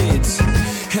my kids,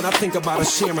 and I think about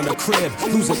us sharing a crib,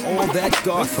 losing all that,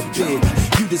 God forbid.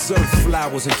 You deserve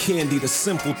flowers and candy, the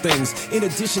simple things, in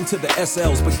addition to the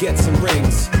SLs, baguettes and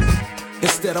rings.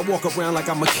 Instead, I walk around like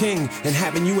I'm a king, and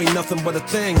having you ain't nothing but a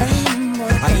thing.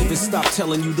 I even stopped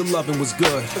telling you the loving was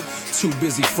good. Too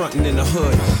busy fronting in the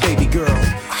hood. Baby girl,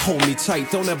 hold me tight,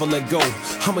 don't ever let go.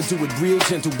 I'ma do it real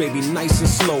gentle, baby, nice and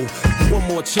slow. One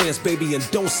more chance, baby,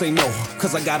 and don't say no,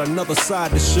 cause I got another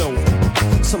side to show.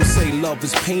 Some say love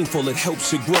is painful, it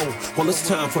helps you grow. Well, it's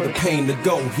time for the pain to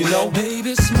go, you know?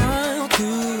 Baby, smile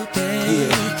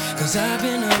today, cause I've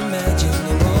been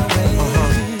imagining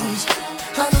always.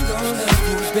 I'm gonna love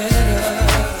you better.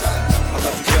 I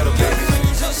love you better, baby.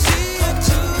 You'll see it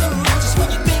too, just when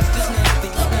you think there's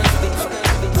nothing.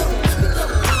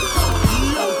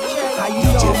 How you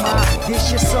doing, ma? This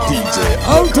your song, ma. DJ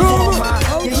Altona.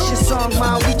 This your song, ma.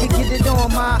 We can get it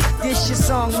on, ma. This your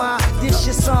song, ma. This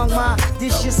your song, ma.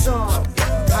 This your song.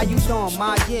 How you doing,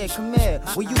 ma? Yeah, come here.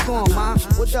 Where you going, ma?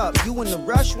 What up? You in the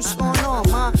rush? What's going on,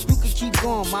 ma? You can keep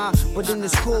going, ma. But in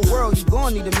this cool world, you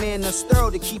gon' need a man that's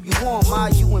thorough to keep you warm, ma.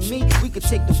 You and me, we could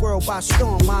take the world by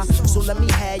storm, ma. So let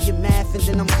me have your math and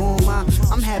then I'm gone, ma.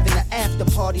 I'm having an after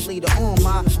party later on,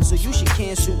 ma. So you should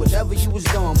cancel whatever you was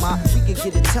doing, ma. We could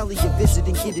get a telly a visit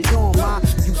and get it on, ma.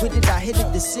 You with it, I hit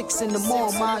it to 6 in the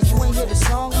morning, ma. You ain't hear the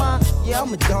song, ma? Yeah,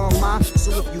 I'm a dog, ma.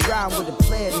 So if you ride with a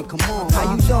player, then come on, ma.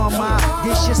 How you doing, ma?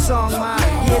 This your song, ma.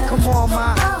 Yeah, come on,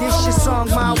 ma. This your song,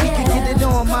 ma. We can get it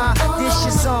on, ma. This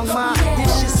your song, ma.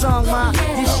 This your song, ma.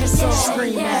 This your song.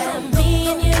 Scream at me.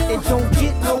 It don't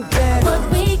get no better.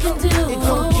 What we can do. It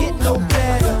don't get no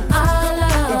better.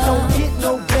 It don't get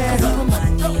no better.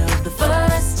 Remind me of the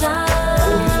first time.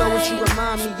 Oh, you know what you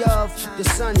remind me of? The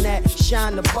sun that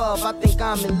shine above. I think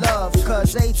I'm in love.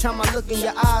 Cause every time I look in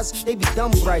your eyes, they be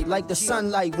dumb bright like the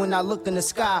sunlight when I look in the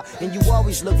sky. And you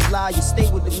always look fly. You stay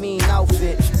with the mean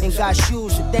outfit. And got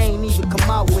shoes that they ain't even come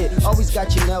out with. Always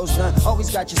got your nails done. Always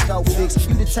got your scalp fixed.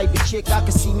 You the type of chick I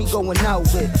can see me going out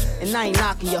with. And I ain't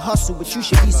knocking your hustle, but you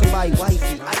should be somebody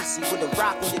wifey. Icy with a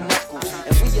rock on your knuckle.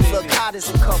 And we you look hot as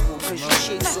a couple. Cause you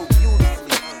shape so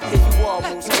beautifully. And you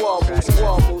almost.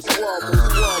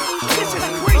 This is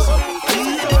crazy.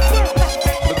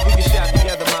 Look, we can shop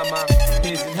together, mama.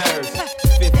 His and hers.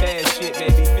 Fifth ass shit,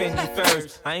 baby. Fendi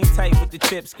first. I ain't tight with the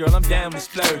tips, girl. I'm down with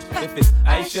splurge. If it's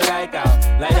ice you like,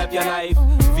 I'll light up your life.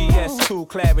 VS cool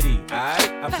clarity.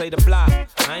 Alright, I play the block.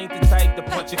 I ain't the type to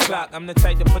punch a clock. I'm the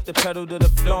type to put the pedal to the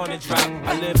floor and drop.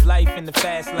 I live life in the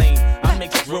fast lane. I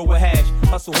mix drill with hash.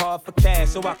 Hustle hard for cash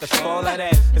so I can spoil that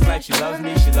ass. It's like she loves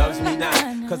me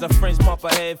not. Cause her friends pump her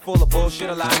head full of bullshit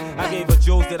a lot. I gave her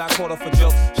jewels that I caught her for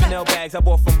jokes. Chanel bags I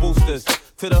bought from Boosters.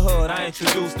 To the hood, I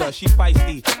introduced her, she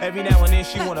feisty. Every now and then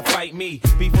she wanna fight me.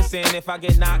 Beefin' saying if I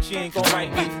get knocked, she ain't gon'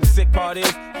 write me. The sick part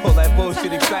is, all that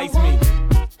bullshit excites me.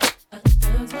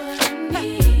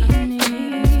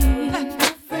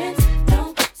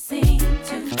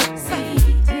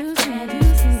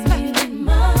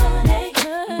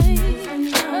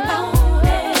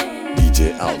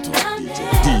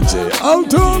 DJ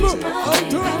Altona.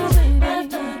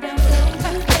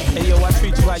 Hey yo, I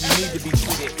treat you how you need to be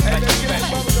treated. Like you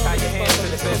special. Tie your hands to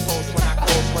the bedpost when I close.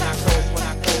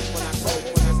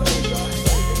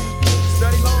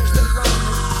 Study long, study long.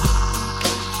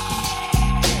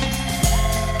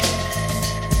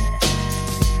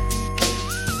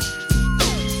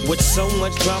 With so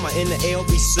much drama in the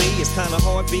LBC, it's kinda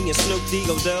hard being Snoop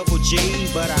D-O Double G,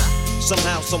 but I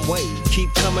somehow, some way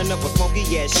keep coming up with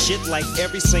funky ass shit like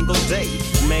every single day.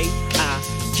 May I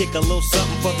kick a little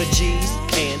something for the G's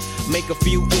and make a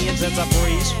few ends as I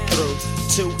breeze through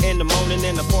 2 in the morning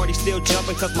and the party still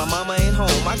jumping cause my mama ain't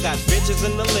home. I got bitches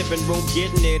in the living room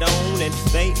getting it on and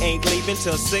they ain't leaving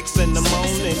till 6 in the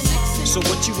morning. So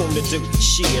what you wanna do?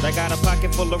 Shit, I got a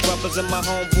pocket full of rubbers and my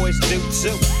homeboys do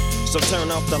too. So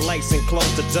turn off the lights and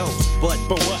close the doors. But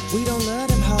what? We don't love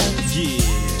them hoes. Yeah.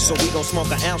 So we gon'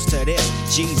 smoke an ounce to this.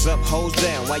 G's up, hoes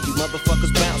down, while you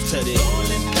motherfuckers bounce to this.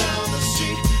 Rolling down the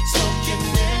street, smoking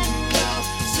in love,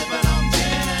 sipping on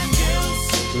gin and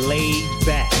juice. Laid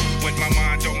back. With my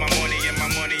mind on my money and my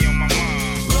money on my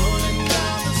mind. Rolling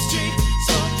down the street,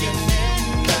 smoking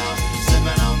in love,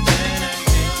 sipping on gin and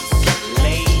juice.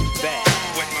 Laid back.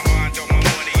 With my mind on my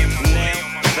money and my money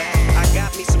on my mind. I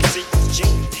got me some secrets,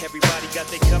 gin. Everybody got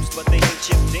their cups, but but they ain't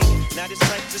chipped in. Now this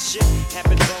type of shit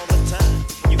happens all the time.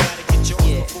 You gotta get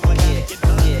yours before I gotta get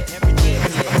mine. Everything.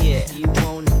 Yeah, you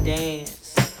wanna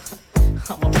dance?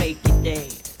 I'ma make you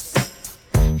dance.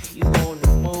 You wanna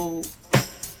move?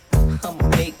 I'ma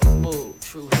make you move.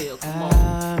 True Hill, come on.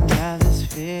 I've got this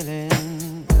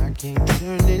feeling I can't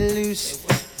turn it loose.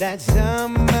 That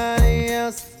somebody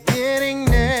else is getting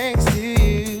next to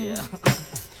you.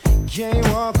 Can't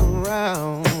walk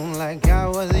around like I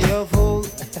was your fool.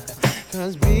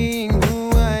 Cause being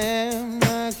who I am,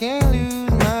 I can't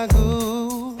lose my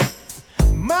cool.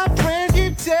 My friends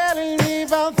keep telling me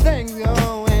about things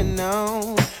going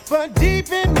on, but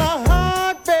deep in my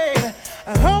heart, babe,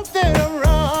 I hope that I'm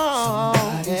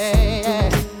wrong. Yeah.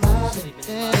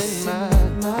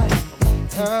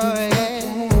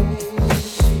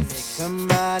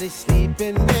 Somebody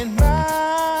sleeping in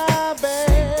my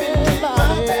bed,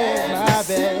 my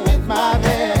bed, my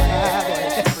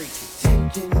bed,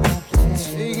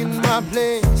 taking my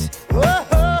place.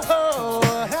 Whoa,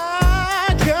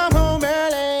 I come home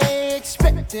early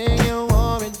expecting a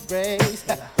warm embrace,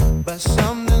 but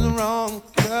something's wrong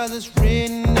 'cause it's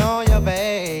written on your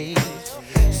face.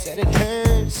 Said it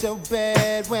hurt so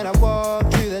bad when I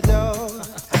walked through the door.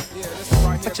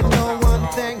 But you know one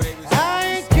thing, I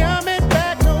ain't coming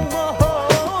back no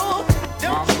more.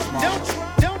 Don't.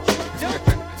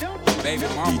 Baby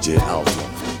mama. DJ Alton.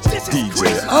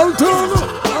 DJ Alton.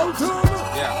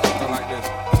 Yeah, I like this.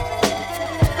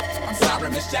 I'm sorry,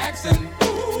 Miss Jackson.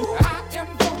 Ooh, I am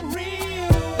for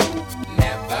real.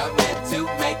 Never meant to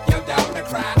make your daughter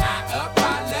cry. I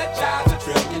apologize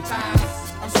 1,000,000,000 times.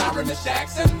 I'm sorry, Miss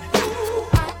Jackson. Ooh,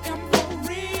 I am for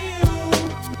real.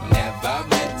 Never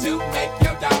meant to make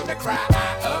your daughter cry. I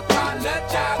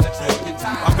apologize 1,000,000,000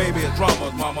 times. My baby is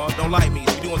drama, mama. Don't like me.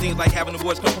 She doing things like having the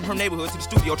boys come from her neighborhood to the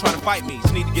studio trying to fight me.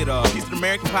 She need to get a piece of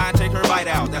American pie and take her bite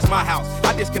out. That's my house.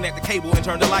 I disconnect the cable and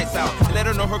turn the lights out and let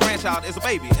her know her grandchild is a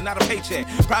baby and not a paycheck.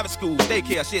 Private school,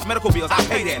 daycare, shit, medical bills, I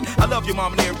pay that. I love your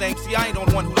mom and everything. See, I ain't the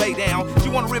one who lay down. She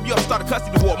wanna rip you up, start a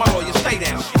custody war. My lawyer, stay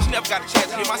down. She never got a chance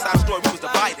to hear my side of the story. We was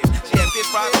divided. She had fish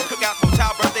fries and cookouts for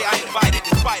child birthday. I invited.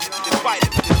 Despite it.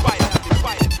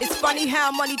 It's funny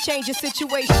how money changes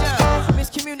situation.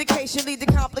 Miscommunication lead to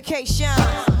complication.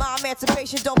 My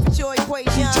emancipation don't fit your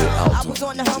equation. I was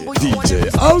on the humble, you want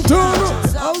to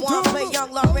someone play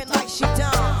young Lauren like she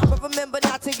done. But remember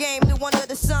not to game the one of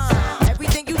the sun.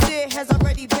 Everything you did has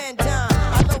already been done.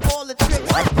 I know all the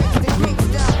tricks the king's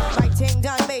done. Like Ting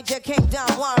done, Major King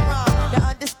done, one wrong. Now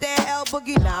understand El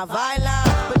Boogie, not violent.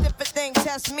 But if a thing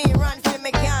test me, run for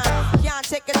me gun. Can't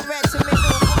take a threat to me,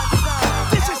 no one son.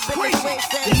 This is crazy.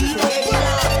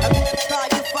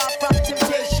 You far from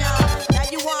temptation. Now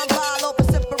you want ball over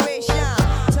separation.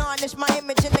 Tarnish my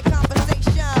image in the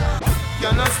conversation.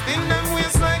 You know spin them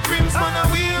waist like rims, man, I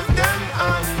wave them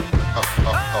on.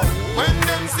 When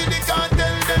them see the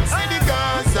cartel, them see the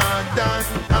cars are done.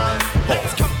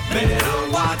 Better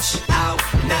watch out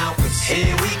now, 'cause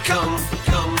here we come.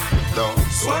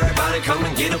 Swear about it, come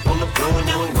and get up on the floor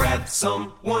now and grab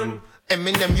someone.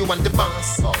 Eminem, you want the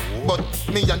bounce, but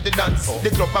me and the dance. The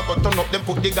club I got turn up, them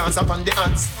put the guns up on the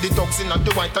ants. The dogs in and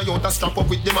the white Toyota strap up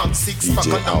with the max. 6-pack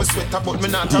and I'm a sweater, but me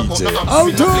not talk about the abs.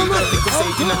 Me not play that little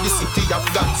say in the city of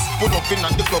guns. Pull up in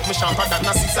at the club, me sharper than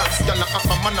a scissors. Y'all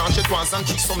have a menage at once and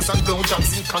threesomes and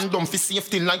blowjobs in condom for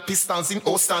safety like pistols in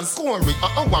Ostans. Corey,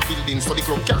 our building so the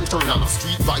club can't turn off.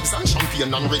 Street vibes and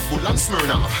champagne and Red Bull and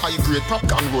Smirnoff. High grade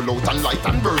popcorn roll out and light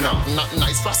and burn off. Not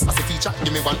nice for us as a teacher,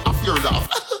 give me one off your laugh.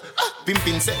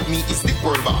 Pimpin' set me is the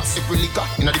world boss. If we liquor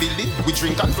in the building, we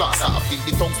drink and floss off. Feel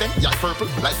the tongues them, yeah, purple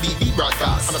like BB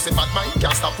broadcast. And I say bad mind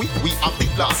can't stop we have the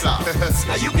blast off.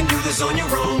 Now you can do this on your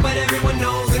own, but everyone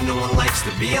knows that no one likes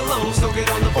to be alone. So get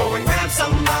on the floor and grab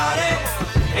somebody.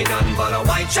 Ain't nothing but a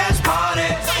white trash party.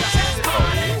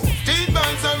 Street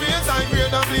vibes are real, I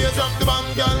grade and blaze up the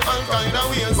band, girl, all kind of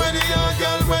ways. Where the yard,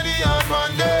 girl, where the yard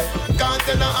one day. Can't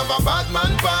tell her have a bad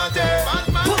man party.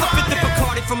 Pull up in the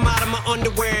Bacardi from out of my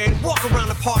underwear and walk around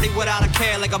the party without a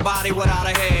care, like a body without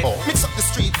a head. Mix up the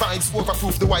street vibes,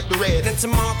 overproof the white, the red. Then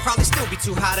tomorrow probably still be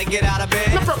too high to get out of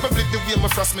bed. Now probably the way my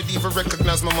frost me even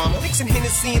recognize my mama. Mixing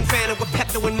Hennessy and Fanta with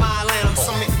Pepto in my Atlanta.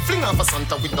 So me fling off a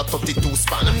Santa with the 32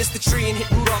 span. I missed the tree and hit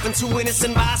Rudolph and 2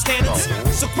 innocent bystanders.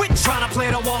 So quit trying to play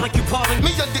the wall like you calling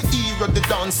me at the era, the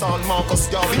dancehall Marcus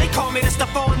Garvey. They call me the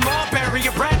Stephon Marbury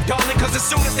of rap, darling. 'Cause as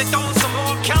soon as they throw some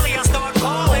more Kelly, I start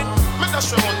balling. Me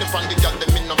dash them on the front, the girl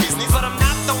them in no business. But I'm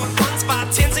not throwing ones, 5,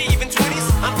 10s, or even 20s.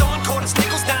 I'm throwing quarters,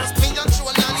 nickels, dimes. Me and you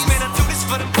and Nannies. Man, I do this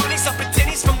for them bunnies up at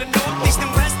Denny's from the north, east,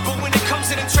 and west. But when it comes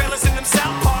to them trailers in them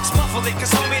South Parks, muffle it,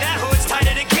 'cause homie, that hood's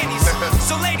tighter than Kenny's.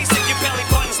 So ladies, if your belly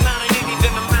button's not an Indian,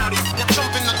 then I'm outie. Now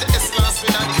jumping at the S-Class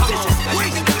with Nanny.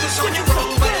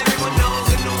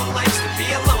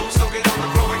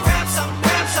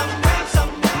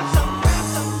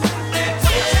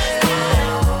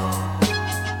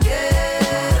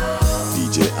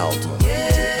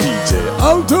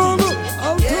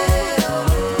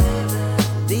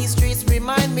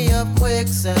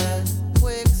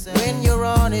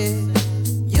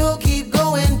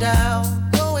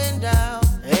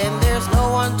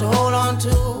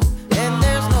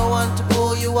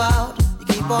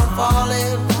 on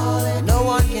falling. No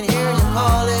one can hear you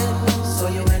calling, so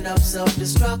you end up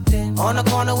self-destructing. On the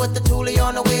corner with the toolie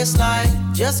on the waistline.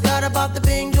 Just got about the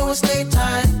Bing doing state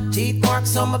time. Teeth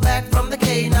marks on my back from the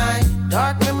K9.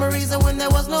 Dark memories of when there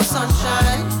was no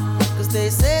sunshine. Cause they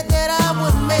said that I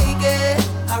wouldn't make it.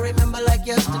 I remember like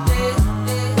yesterday,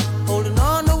 holding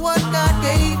on to what God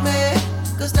gave me.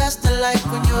 Cause that's the life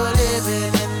when you're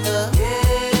living in the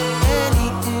and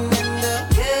eating in the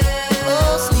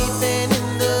oh, sleeping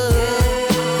in the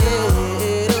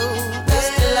oh, that's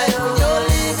the life when you're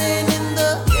living in the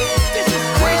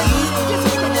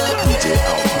DJ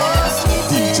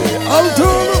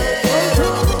Alton.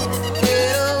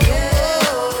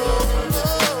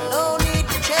 no need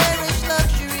to cherish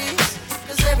luxuries.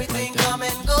 Cause everything come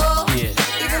and go.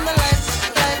 Even the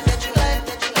life that you like.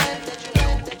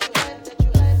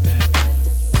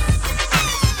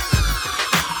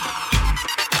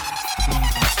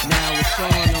 Now it's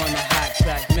on the hot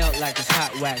track, melt like it's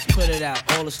hot wax. Put it out,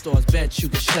 all the stores, bet you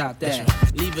can shop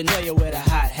that. Leave a nail with a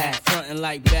hot hat, frontin'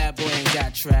 like bad boy ain't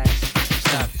got tracks.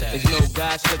 Stop that. There's no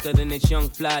guy slicker than this young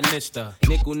fly mister.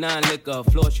 Nickel 9 liquor,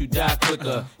 floss you die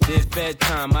quicker. Did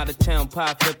bedtime, out of town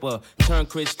pie flipper. Turn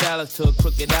Chris Dallas to a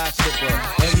crooked eye slipper.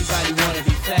 Everybody wanna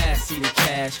be fast, see the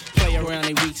cash. Play around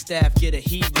a weak staff, get a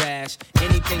heat rash.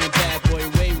 Anything a bad boy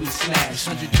way we smash.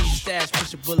 100 deep stash,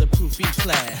 push a bulletproof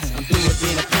E-class. I'm through with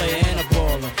being a player and a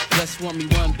baller. Just want me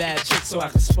one bad chick so I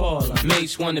can spoil her.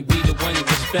 Mates wanna be the one you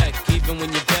respect. Even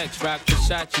when you're vexed, rock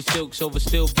Versace silks over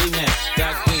still V-neck.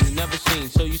 Got green, never seen,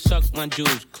 so you suck my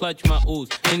jewels. Clutch my ooze,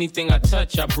 anything I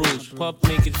touch I bruise. Puff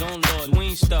make his own laws, we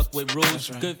ain't stuck with rules.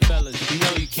 Good fellas, you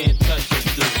know you can't touch us,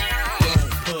 dude.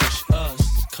 Don't push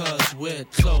us, cause we're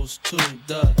close to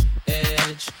the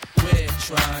edge. We're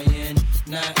trying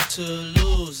not to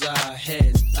lose our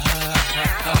heads. I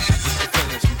get the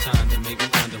feeling sometimes that make me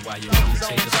wonder why you wanna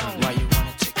take us under. Why you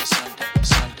wanna take us under?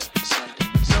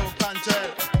 So, Cantel,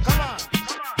 come on,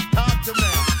 talk to me.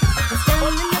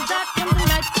 Standing in the dark and the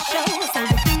light to show. So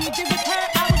the thing you did with her,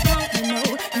 I was wrong to know.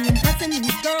 You impressing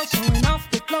these girls, showing off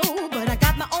the flow. But I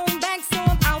got my own bank, so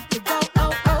I'm out to go.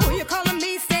 Oh, oh, you're calling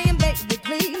me, saying, baby,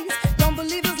 please. Don't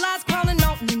believe those lies crawling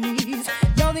on your knees.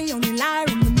 You're the only liar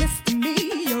in the midst of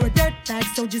me. You're a dirtbag,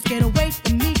 so just get away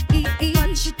from me.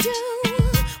 What you do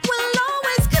will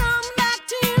always come back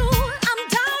to you. I'm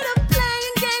tired of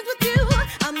playing games with you.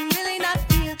 I'm really not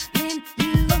feeling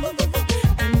you.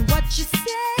 And what you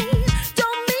say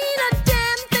don't mean a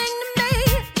damn thing to me.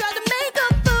 Try to make a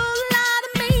fool out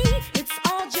of me. It's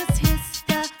all just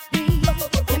history.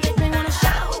 You make me wanna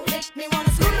shout, make me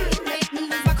wanna scream, make me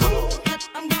lose my cool. But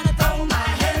I'm gonna throw my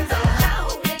hands up.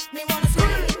 Shout, make me wanna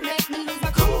scream, make me lose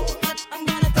my cool. But I'm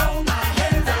gonna throw my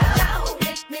hands up. Shout,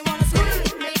 make me wanna scream,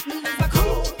 make me lose my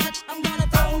cool. But I'm gonna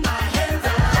throw my hands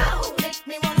up. Shout, make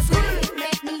me wanna scream,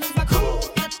 make me lose my cool.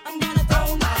 But I'm gonna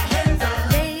throw my hands up.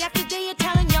 Day after day you're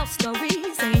telling your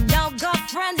stories, saying your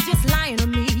girlfriend's just lying to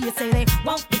me. You say they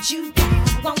won't get you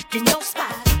down, won't in your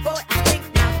spot. Boy, I think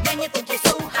now, man, you think you're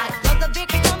so hot. You're the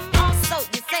victim also,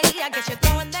 you say. I guess you're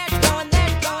going there, going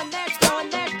there, going there, going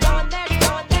there, going there,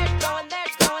 going there,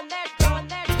 going there, going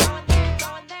there, going there,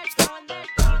 going there, going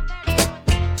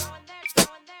there,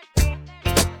 going there.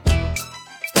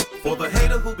 For the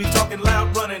hater who be talking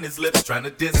loud, running his lips, trying to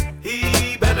diss,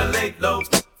 he better lay low.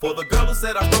 For the girl who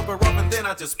said I broke her off and then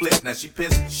I just split, now she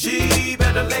pissed, she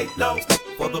better lay low.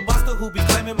 For the buster who be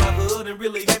claiming my hood and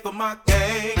really hate for my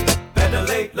gang, better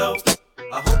lay low.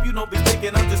 I hope you don't be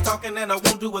thinking I'm just talking and I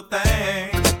won't do a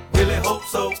thing. Really hope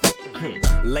so.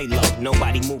 Lay low,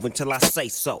 nobody move until I say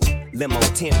so. Limo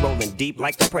tent rolling deep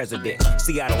like the president.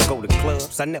 See, I don't go to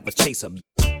clubs, I never chase a.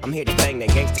 I'm here to bang that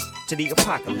gangsta to the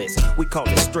apocalypse. We call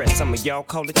it stress, some of y'all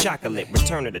call it chocolate.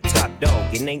 Return to the top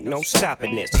dog, it ain't no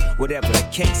stopping this. Whatever the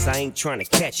case, I ain't trying to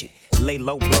catch it. Lay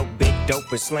low, blow big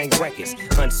dope and slang records.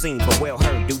 Unseen but well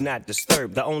heard, do not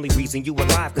disturb. The only reason you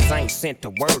alive, cause I ain't sent a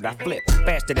word. I flip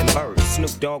faster than birds.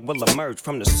 Snoop Dogg will emerge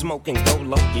from the smoke and go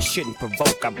low. You shouldn't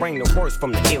provoke, I bring the worst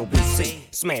from the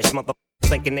LBC. Smash mother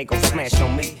thinking they gon' smash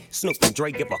on me. Snoop and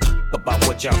Dre give a about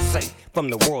what y'all say. From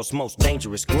the world's most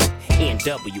dangerous group,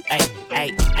 NWA.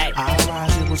 I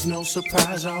rise, it was no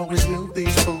surprise. I always knew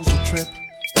these fools would trip.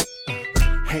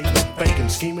 Hating, faking,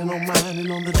 scheming on mine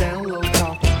and on the down low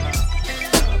talking.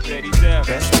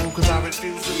 Best move cause I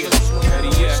refuse to get Ready,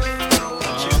 yeah.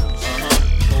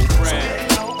 Old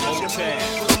Brad, Old Tad,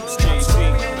 JC,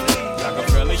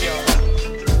 Rockefeller, yo.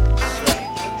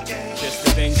 Just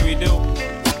the things we do.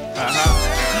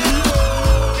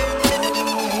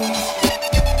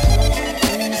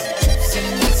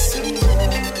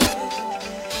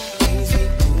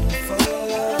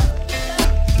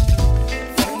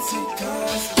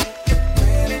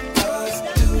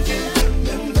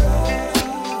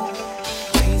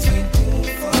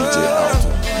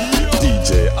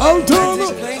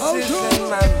 take places in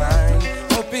my mind,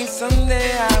 hoping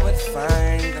someday I would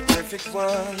find the perfect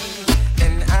one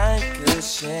and I could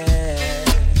share.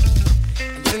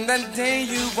 And then that day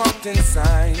you walked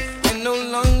inside, and no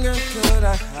longer could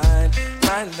I hide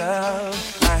my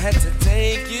love. I had to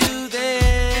take you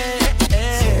there.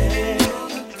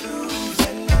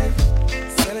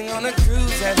 Sailing on a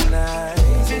cruise at night,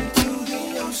 gazing through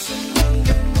the ocean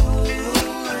under moon.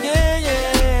 Yeah,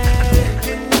 yeah.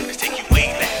 Let's take you way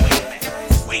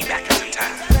back into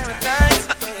time. Paradise.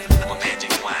 I'm a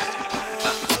magic wine.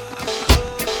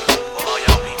 For all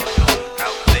y'all people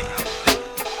out there,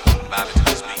 vibing to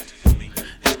this beat.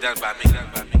 It's done by me.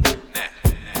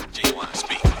 Now, G1,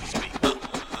 speak.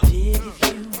 Dig, if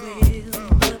you will,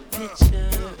 the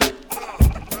picture.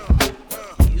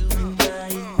 You and I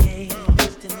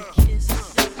engaged in a kiss.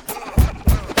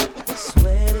 The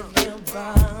sweat of your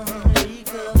body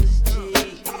covers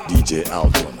cheek. DJ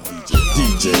Alton.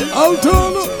 DJ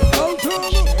Alton.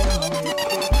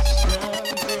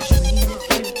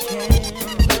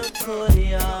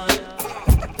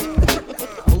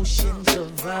 Oceans of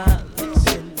violets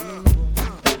and bloom.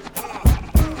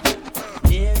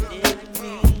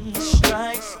 Enemy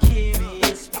strikes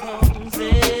curious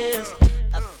poses.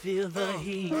 I feel the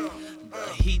heat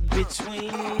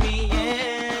between me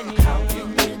and you. How can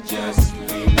you just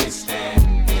leave me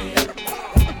standing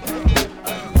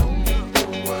alone in the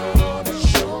world of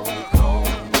show cold?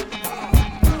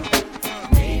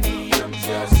 Maybe I'm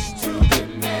just too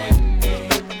demanding.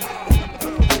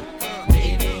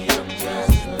 Maybe I'm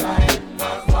just like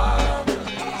my father,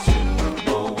 too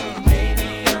bold. Maybe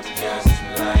I'm just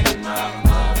like my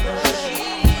mother.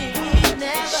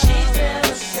 She's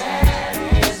never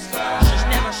satisfied. She's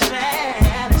never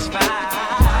satisfied.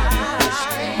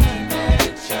 Scream at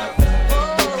each other.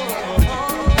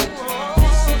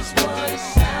 This is what it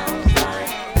sounds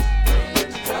like when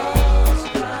your dogs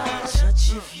cry. Touch,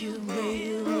 if you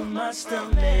will, my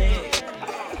stomach.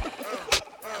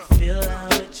 I feel how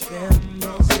it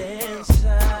trembles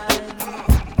inside.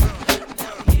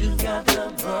 Now you got the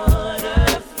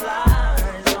butterflies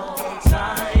all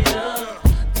tied up.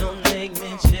 Don't make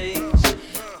me change.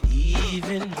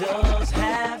 Even dogs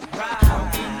have pride. How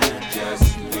can you just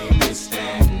leave me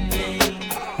standing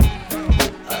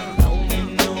alone in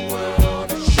the world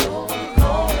of so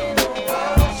cold?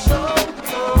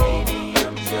 Maybe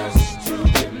I'm just too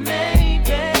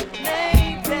demanding.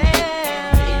 Maybe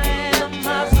I'm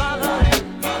my father and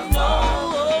my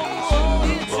mother.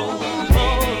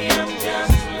 Maybe I'm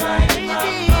just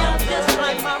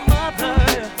like my mother.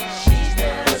 She's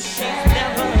never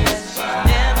satisfied.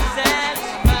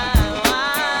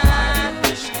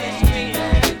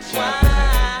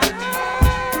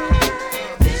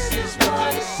 This is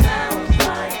what it sounds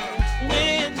like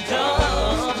when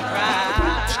dogs cry.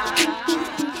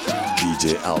 DJ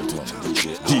Alton.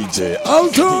 DJ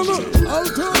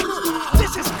Alton.